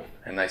material,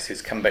 and they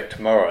says, come back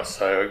tomorrow.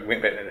 So I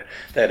went back,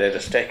 they had a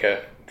stack of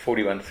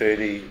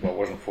 4130, well it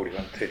wasn't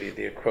 4130,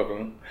 the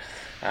equivalent,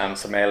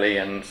 some alley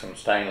and some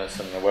stainless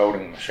and the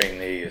welding machine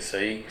there, you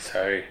see.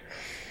 So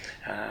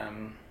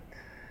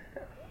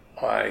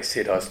I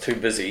said I was too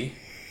busy,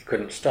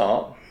 couldn't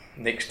stop.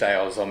 Next day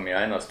I was on my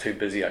own, I was too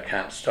busy, I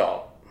can't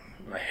stop.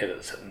 And they had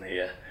it sitting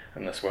there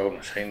in this welding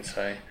machine.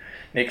 So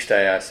next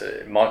day I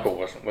said, Michael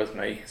wasn't with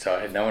me, so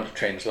I had no one to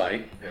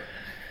translate. Yeah.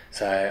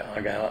 So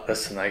I go like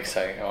this, and they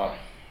say, oh,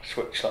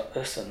 switch like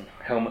this, and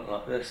helmet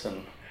like this,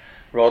 and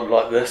rod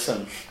like this,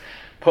 and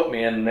put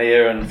me in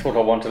there, and thought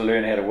I wanted to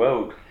learn how to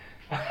weld.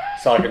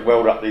 So I could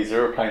weld up these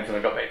aeroplanes when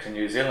I got back to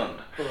New Zealand.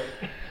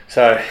 Right.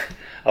 So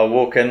I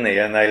walk in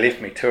there, and they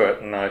left me to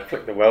it, and I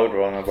flicked the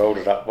welder on, I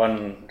welded up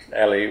one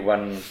alley,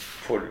 one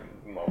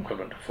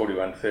equivalent to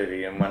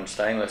 4130, and one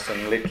stainless,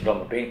 and left it on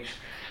the bench.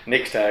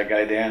 Next day I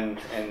go down,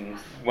 and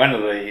one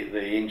of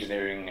the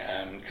engineering,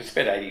 because it's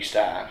about 80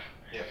 staff,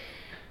 yep.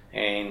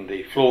 And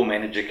the floor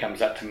manager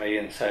comes up to me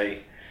and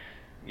say,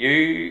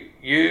 you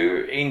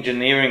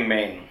engineering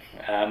man,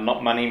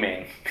 not money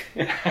man.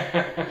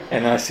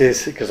 And I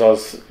says, because I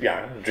was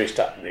dressed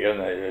up there,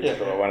 and they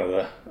one of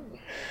the,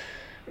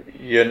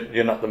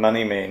 you're not the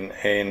money man.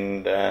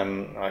 And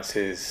I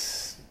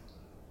says,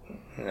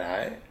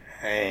 no.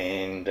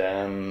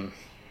 And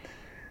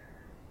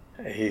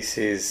he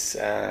says,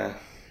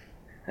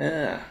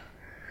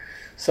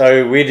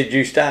 so where did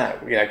you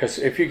start? You know, because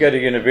if you go to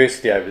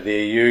university over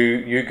there,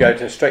 you go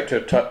straight to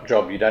a top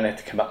job. You don't have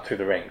to come up through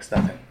the ranks,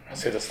 nothing. I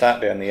said, I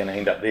start down there and I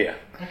end up there.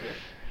 Okay.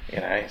 You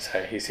know,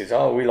 so he says,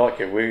 oh, we like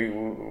you.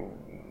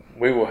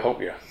 We will help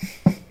you.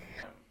 The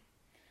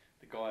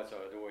guys I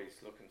would always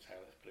look and say,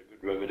 let's put a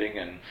good riveting,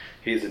 and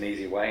here's an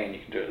easy way, and you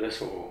can do it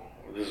this, or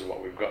this is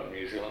what we've got in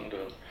New Zealand.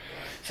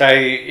 So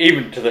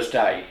even to this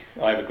day,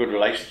 I have a good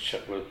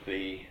relationship with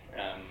the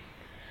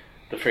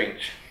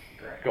French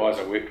guys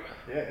I worked with.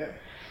 Yeah.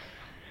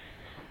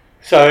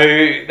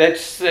 So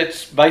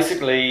that's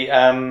basically,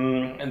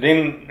 and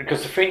then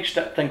because the French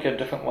think a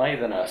different way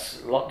than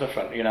us, a lot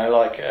different. You know,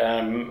 like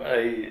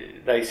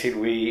they said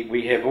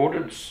we have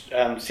ordered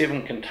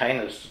 7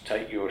 containers to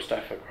take your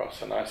stuff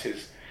across, and I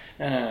says,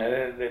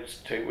 no, that's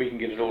too. We can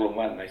get it all in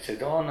one. They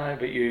said, oh no,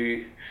 but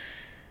you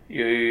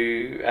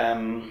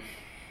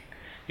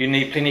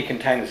need plenty of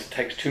containers. It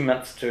takes 2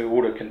 months to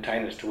order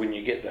containers to when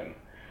you get them.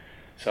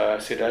 So I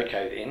said,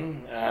 okay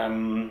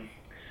then.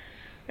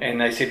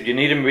 And they said, you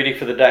need them ready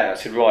for the day. I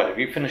said, right, have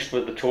you finished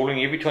with the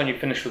tooling? Every time you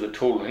finish with the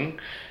tooling,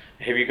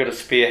 have you got a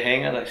spare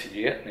hanger? They said,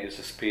 yeah, and there's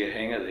a spare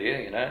hanger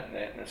there, you know.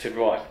 And I said,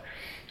 right.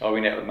 I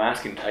went out with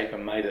masking tape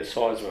and made a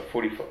size of a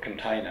 40-foot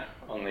container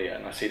on there.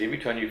 And I said, every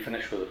time you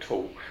finish with a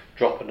tool,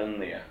 drop it in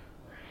there.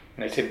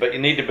 And they said, but you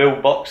need to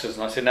build boxes.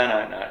 And I said,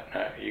 no.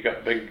 You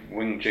got big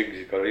wing jigs,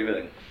 you've got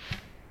everything.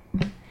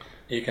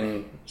 You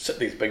can sit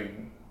these big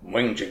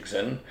wing jigs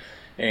in,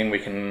 and we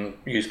can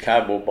use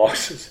cardboard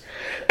boxes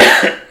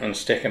and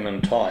stack them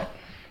in tight,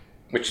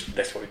 which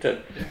that's what we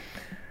did.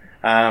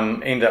 Yeah.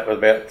 Ended up with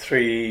about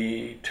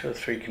 2 or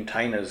 3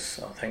 containers,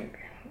 I think,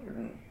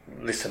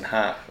 less than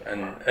half.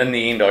 And in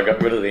the end, I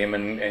got rid of them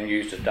and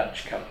used a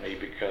Dutch company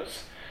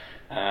because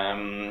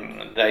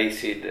they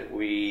said that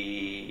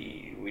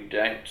we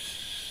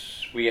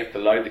have to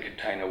load the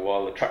container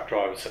while the truck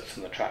driver sits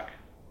in the truck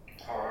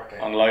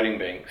on loading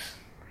banks,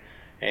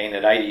 and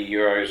at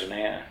 €80 an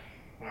hour.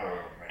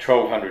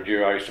 1,200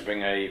 euros to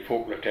bring a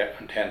forklift out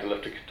from town to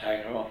lift a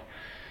container off.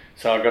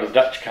 So I got a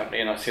Dutch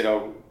company, and I said,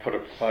 I'll put a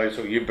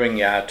proposal, you bring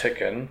your Arctic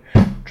in,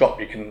 drop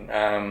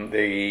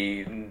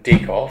the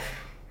deck off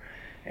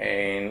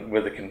and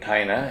with the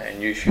container,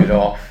 and you shoot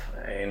off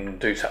and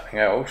do something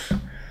else,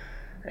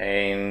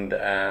 and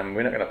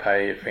we're not going to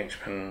pay a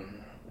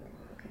Frenchman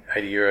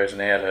 €80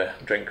 an hour to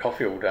drink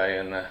coffee all day.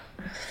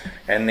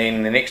 And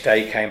then the next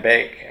day he came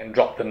back and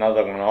dropped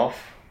another one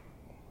off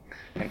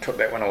and took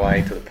that one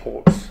away to the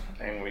ports,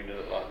 and we did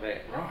it like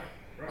that. Right.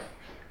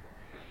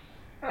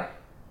 Huh.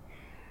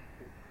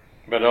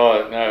 But we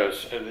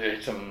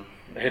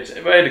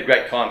had a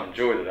great time,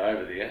 enjoyed it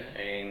over there,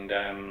 and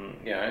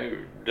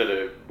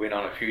went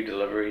on a few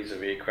deliveries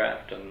of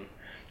aircraft and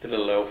did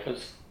little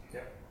alphas.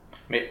 Yep.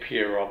 Met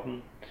Pierre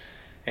Robin,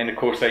 and of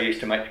course they used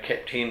to make the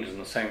Cap 10s in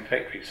the same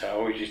factory, so I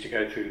always used to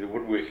go through the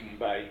woodworking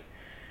bay,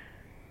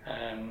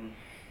 and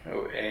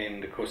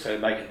of course they were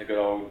making the good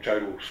old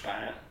Jodel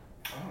spar.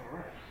 Oh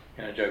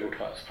right. Jodel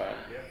type spar.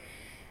 Yep.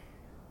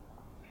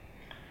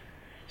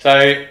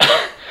 So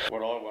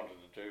what I wanted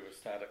to do was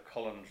start at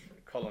Collins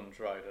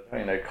Road.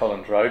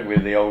 Collins Road, where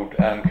the old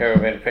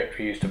caravan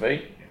factory used to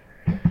be.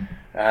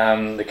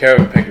 The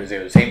caravan factory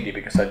there was empty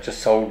because I'd just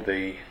sold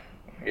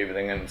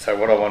everything, and so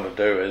what I wanted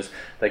to do is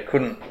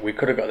we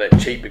could have got that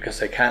cheap because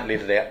they can't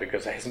let it out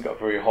because it hasn't got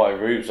very high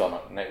roofs on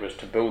it, and that was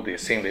to build the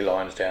assembly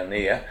lines down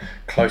there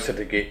closer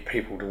to get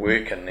people to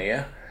work in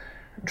there,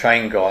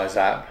 train guys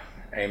up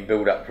and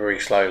build up very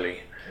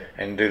slowly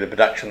and do the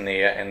production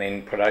there, and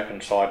then put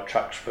open side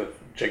trucks with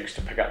jigs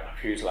to pick up the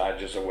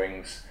fuselages or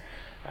wings.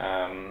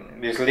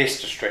 There's less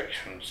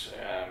distractions.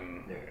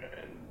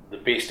 The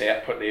best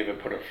output they ever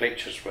put of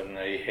Fletcher's when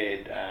they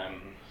had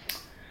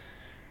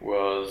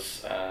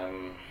was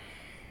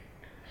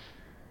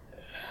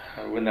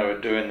when they were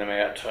doing them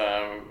out,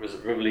 was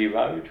it Riverley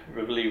Road?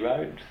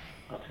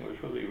 I think it was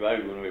Riverley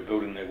Road when we were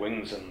building their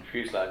wings and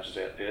fuselages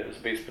out there. It was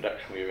the best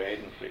production we ever had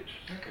in Fletcher's.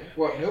 Okay.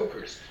 What,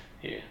 Milcrest?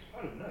 Yeah.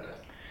 I didn't know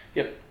that.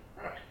 Yep.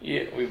 Right.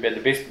 Yeah, we've had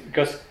the best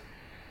because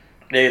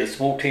they had a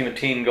small team of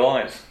 10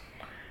 guys,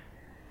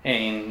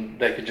 and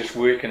they could just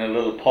work in a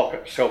little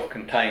pocket,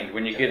 self-contained.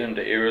 When you get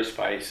into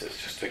aerospace,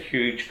 it's just a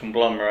huge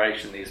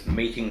conglomeration. There's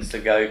meetings to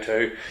go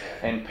to,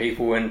 and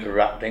people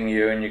interrupting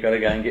you, and you've got to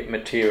go and get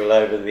material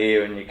over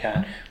there, and you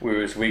can't.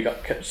 Whereas we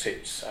got kit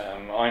sets. I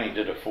only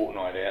did a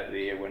fortnight out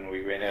there when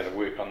we ran out of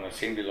work on the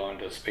assembly line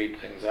to speed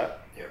things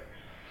up. Yep.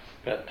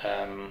 But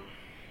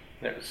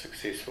that was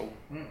successful.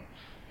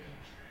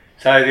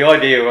 So the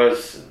idea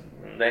was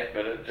that,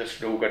 but it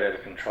just all got out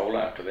of control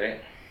after that.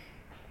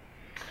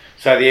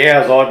 So the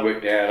hours I'd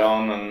worked out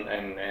on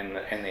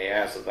and the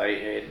hours that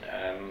they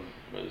had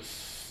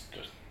was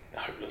just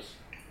hopeless.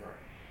 Right.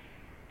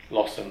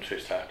 Lost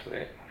interest after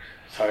that.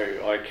 So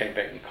I came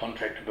back and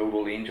contracted to build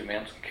all the engine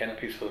mounts and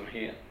canopies for them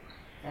here.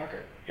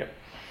 Okay. Yep.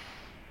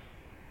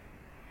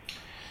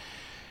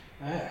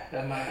 Yeah,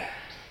 and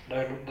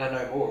they're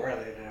no more, are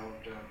they?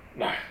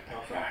 No.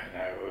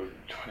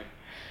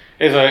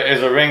 As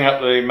I rang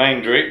up the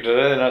main director,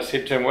 and I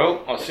said to him,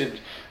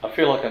 I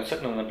feel like I'm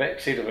sitting in the back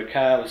seat of a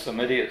car with some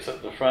idiots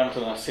at the front,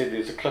 and I said,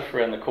 there's a cliff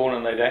around the corner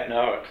and they don't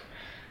know it.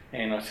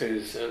 And I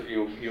says,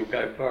 you'll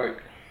go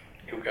broke.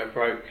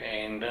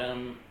 And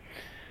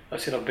I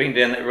said, I've been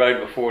down that road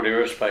before at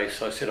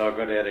aerospace. I said, I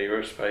got out of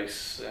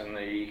aerospace in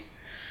the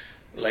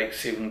late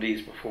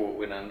 70s before it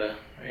went under,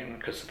 and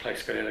because the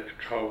place got out of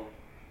control.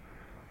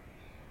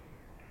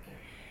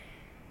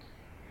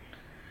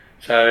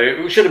 So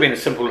it should have been a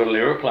simple little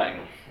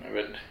aeroplane,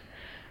 but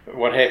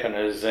what happened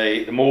is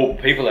the more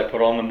people they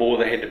put on, the more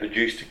they had to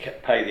produce to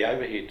pay the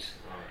overheads.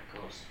 Oh,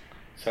 of course.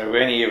 So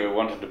we only ever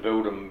wanted to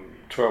build them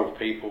 12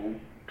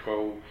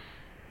 to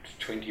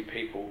 20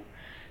 people,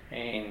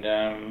 and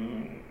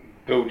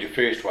build your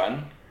first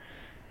one,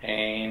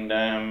 and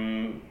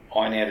iron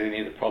out any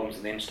of the problems,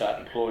 and then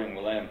start employing.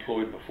 Well, they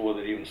employed before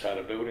they even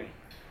started building,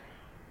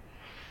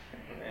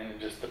 and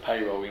just the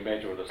payroll, you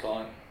imagine what it's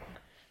like.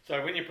 So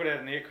when you put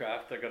out an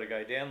aircraft, they've got to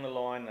go down the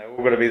line, they've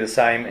all got to be the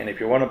same, and if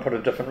you want to put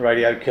a different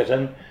radio kit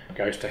in, it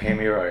goes to Ham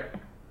Aero.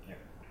 Yep.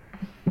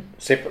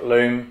 Separate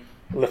loom,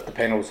 lift the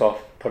panels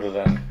off, put it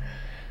in.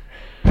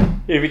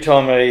 Every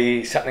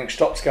time something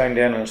stops going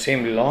down an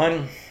assembly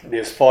line,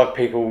 there's 5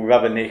 people,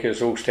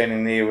 rubberneckers, all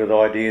standing there with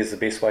ideas the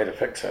best way to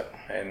fix it,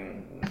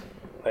 and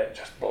that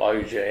just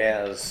blows your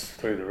hours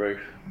through the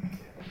roof.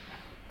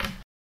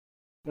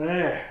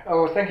 Yeah.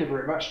 Oh, well, thank you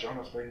very much, John.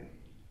 It's been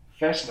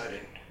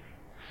fascinating.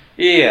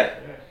 Yeah.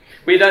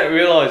 We don't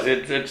realise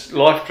it's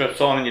life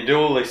drifts on and you do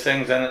all these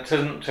things, and it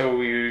isn't until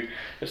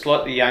it's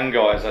like the young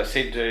guys. I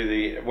said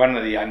to one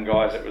of the young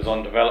guys that was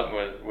on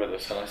development with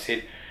us, and I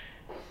said,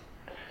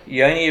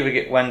 you only ever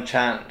get one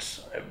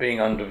chance at being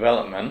on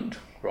development,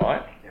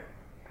 right?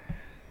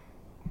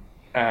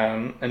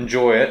 Yep.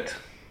 Enjoy it,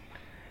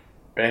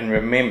 and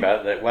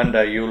remember that one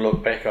day you'll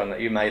look back on that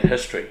you made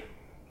history.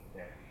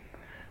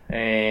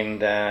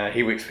 And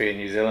he works for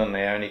New Zealand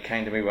now, and he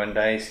came to me one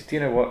day, he said, do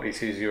you know what? He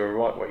says, you were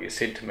right what you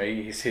said to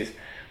me. He says,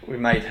 we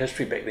made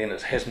history back then,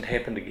 it hasn't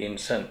happened again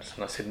since.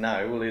 And I said,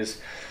 no, well,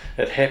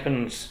 it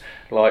happens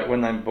like when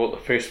they brought the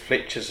first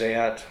Fletchers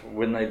out,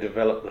 when they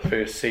developed the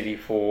first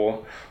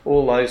CD4,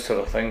 all those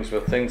sort of things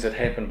were things that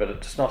happened, but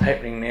it's not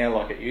happening now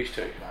like it used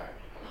to.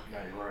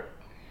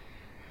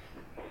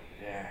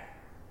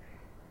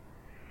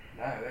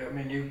 No, I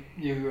mean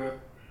you were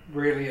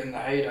really in the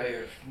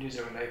heyday of New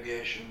Zealand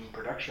aviation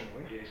production,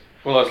 weren't you?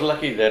 Well, I was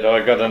lucky that I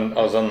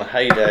was on the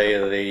heyday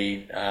of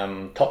the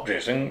top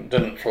dressing,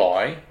 didn't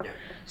fly. Yeah.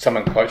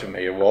 Someone quoted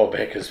me a while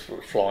back as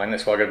flying.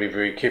 That's why I got to be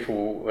very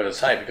careful what I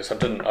say, because I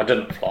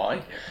didn't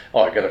fly.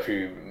 I got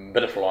a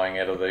bit of flying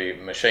out of the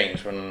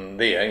machines when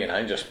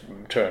there, just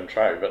to and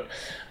fro, but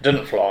I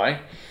didn't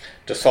fly.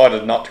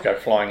 Decided not to go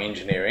flying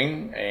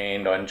engineering,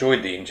 and I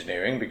enjoyed the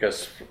engineering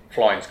because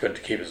flying's good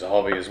to keep as a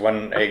hobby. As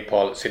one ag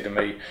pilot said to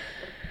me,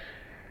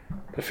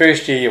 the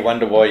first year you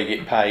wonder why you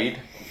get paid.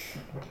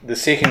 The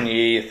second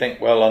year you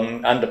think, well,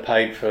 I'm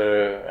underpaid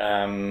for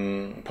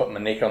putting my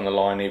neck on the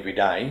line every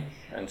day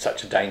and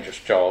such a dangerous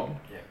job.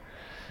 Yeah.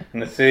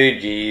 And the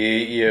third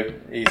year,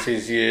 he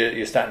says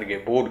you're starting to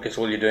get bored because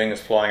all you're doing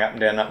is flying up and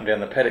down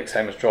the paddock,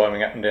 same as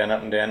driving up and down.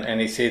 And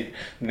he said,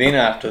 then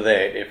after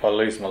that, if I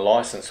lose my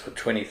licence for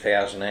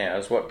 20,000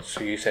 hours, what's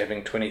the use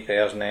having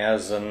 20,000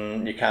 hours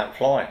and you can't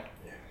fly?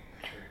 Yeah,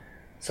 true.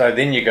 So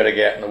then you've got to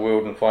go out in the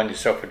world and find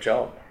yourself a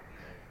job.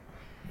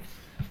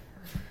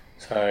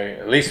 So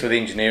at least with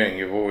engineering,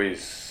 you've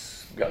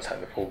always got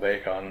something to fall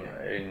back on,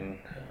 and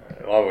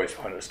I always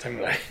find it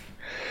stimulating.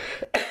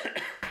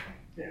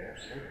 Yeah,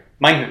 absolutely.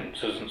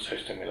 Maintenance isn't so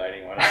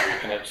stimulating, I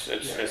reckon.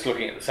 It's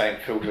looking at the same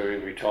filter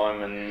every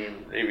time,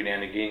 and every now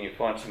and again you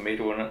find some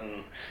metal in it,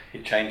 and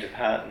you change a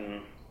part,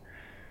 and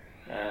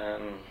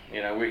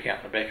working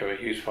out in the back of a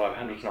Hughes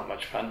 500 is not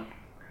much fun,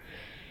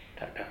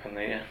 tucked up in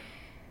there.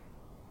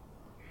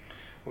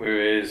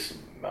 Whereas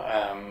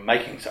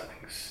making something,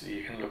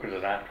 you can look at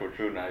it afterwards,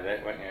 you'll know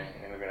that, won't you?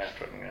 You can look at it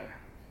afterwards and go.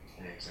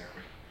 Yeah,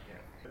 exactly.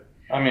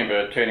 I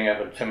remember turning up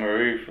at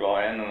Timaru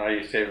flying, and I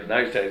used to have, in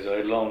those days, I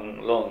had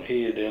long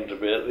hair down to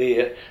about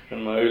there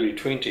in my early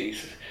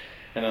 20s,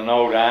 and an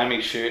old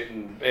army shirt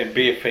and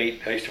bare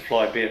feet. I used to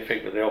fly bare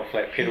feet with the old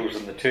flat pedals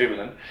and the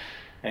turbulent,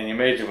 and you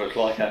imagine what it's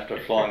like after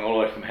flying all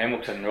the way from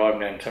Hamilton,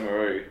 riding down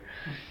Timaru.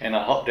 And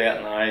I hopped out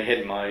and I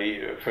had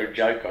for a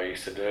joke I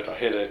used to do it, I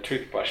had a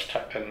toothbrush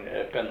tucked in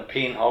the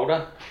pen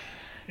holder.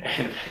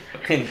 And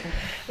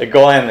a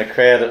guy in the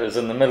crowd, it was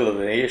in the middle of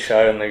the air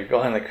show, and the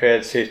guy in the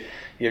crowd said,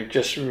 "You've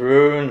just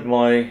ruined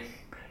my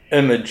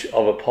image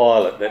of a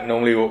pilot that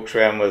normally walks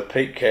around with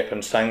peak cap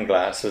and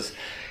sunglasses.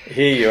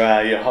 Here you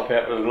are, you hop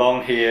out with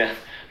long hair,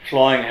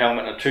 flying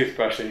helmet and a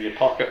toothbrush in your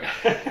pocket."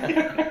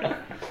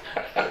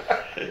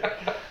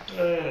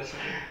 That's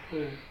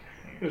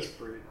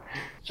brilliant.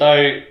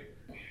 So,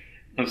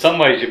 in some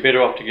ways, you're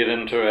better off to get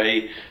into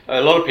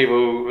a lot of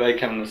people, they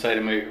come and say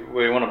to me,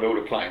 "We want to build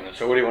a plane." I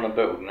say, "What do you want to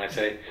build?" And they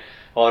say,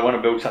 "Oh, I want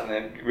to build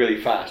something really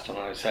fast." And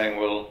I'm saying,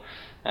 "Well,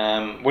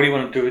 what do you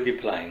want to do with your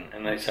plane?"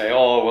 And they say,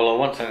 "Oh, well, I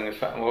want something that's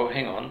fast." Well,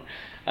 hang on.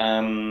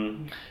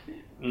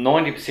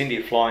 90% of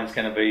your flying is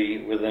going to be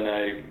within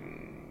a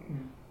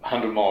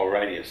 100-mile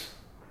radius.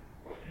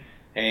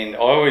 And I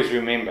always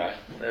remember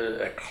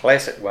a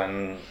classic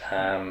one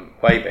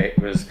way back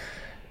was,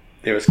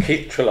 there was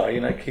Keith Trillo,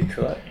 you know Keith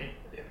Trillo?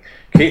 Yeah.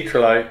 Keith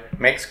Trillo,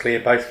 Max Clear,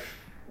 both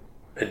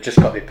had just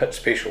got their pit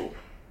special.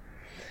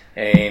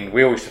 And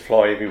we always used to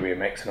fly everywhere,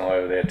 Max and I,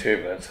 with our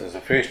turbulence. It was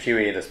the first year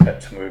we had his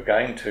pits, and we were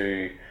going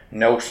to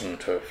Nelson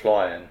to a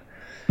fly-in.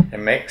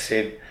 And Max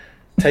said,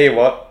 "Tell you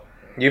what,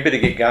 you better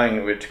get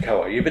going with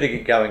Takawa. You better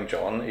get going,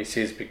 John." He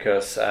says,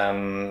 "because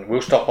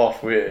we'll stop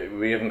off,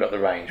 we haven't got the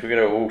range. We're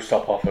going to all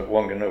stop off at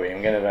Wanganui.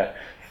 I'm going to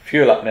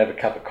fuel up and have a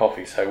cup of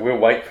coffee, so we'll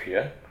wait for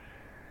you.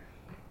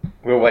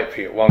 We'll wait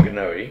for you at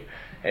Wanganui,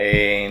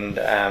 and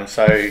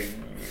so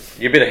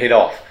you better head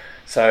off."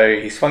 So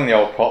he swung the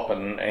old prop,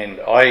 and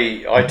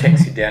I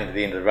taxied down to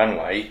the end of the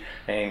runway,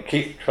 and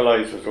Keith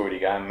Trillo's was already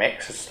going.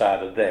 Max had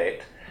started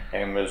that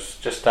and was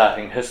just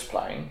starting his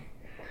plane,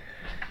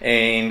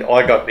 and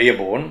I got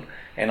airborne,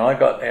 and I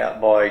got out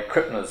by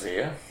Krippner's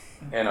there,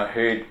 and I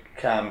heard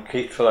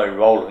Keith Trillo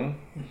rolling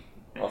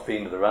off the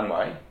end of the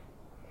runway.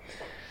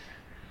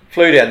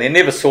 Flew down there,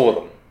 never saw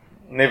them.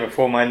 Never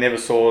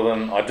saw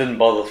them. I didn't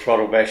bother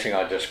throttle bashing.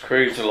 I just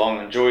cruised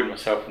along, enjoyed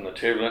myself in the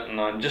turbulent, and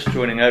I'm just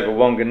joining over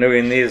Wanganui,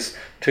 and there's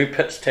two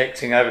pits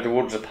taxiing over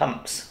towards the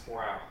pumps.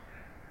 Wow.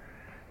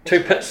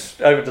 Two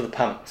pits over to the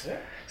pumps. Yeah.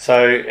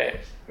 So,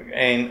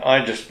 and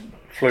I just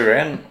flew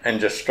around and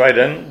just straight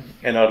in,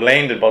 and I'd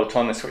landed by the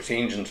time they switched the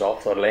engines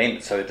off. I'd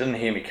landed, so they didn't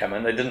hear me come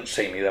in. They didn't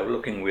see me. They were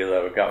looking where they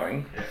were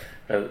going,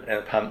 at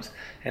the pumps,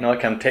 and I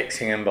come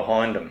taxiing in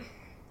behind them.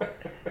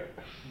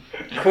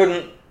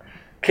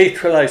 Keith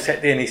Trillo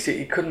sat there and he said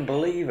he couldn't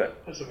believe it.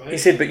 He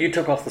said, "But you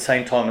took off the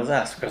same time as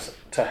us," because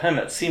to him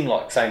it seemed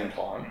like the same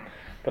time,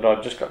 but I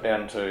just got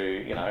down to,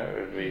 it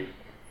would be.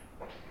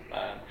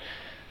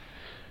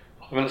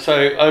 So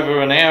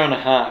over an hour and a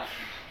half,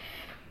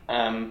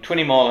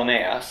 20 mile an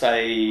hour,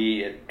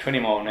 say 20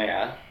 mile an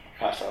hour,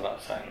 faster I'm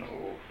not saying,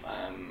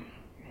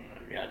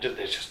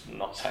 that's just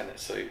not saying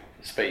that's the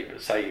speed,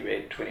 but say you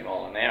had 20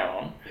 mile an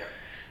hour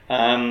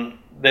on,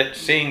 that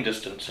seeing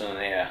distance in an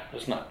hour,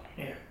 isn't it?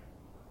 Yeah.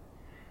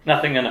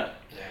 Nothing in it.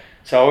 Yeah.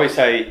 So I always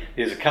say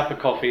there's a cup of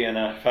coffee and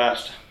a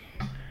fast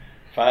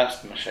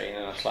fast machine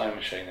and a slow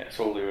machine. That's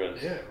all there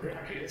is. Yeah,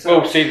 really.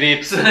 Well,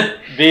 see,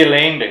 their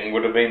landing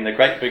would have been the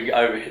great big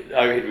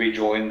overhead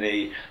rejoin,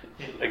 the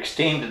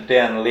extended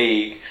down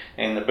leg,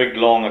 and the big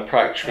long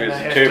approach, whereas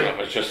the turbulent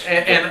was just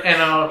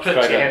and on a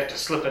pitch you have to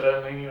slip it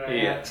in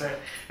anyway. Yeah.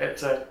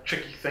 It's a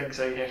tricky thing,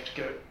 so you have to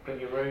give it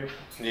bigger room.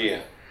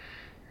 Yeah.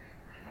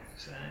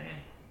 So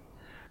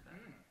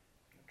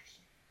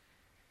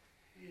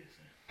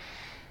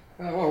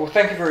well,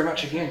 thank you very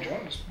much again,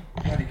 John. It's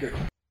bloody good.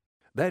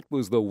 That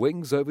was the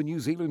Wings Over New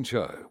Zealand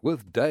show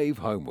with Dave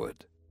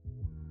Homewood.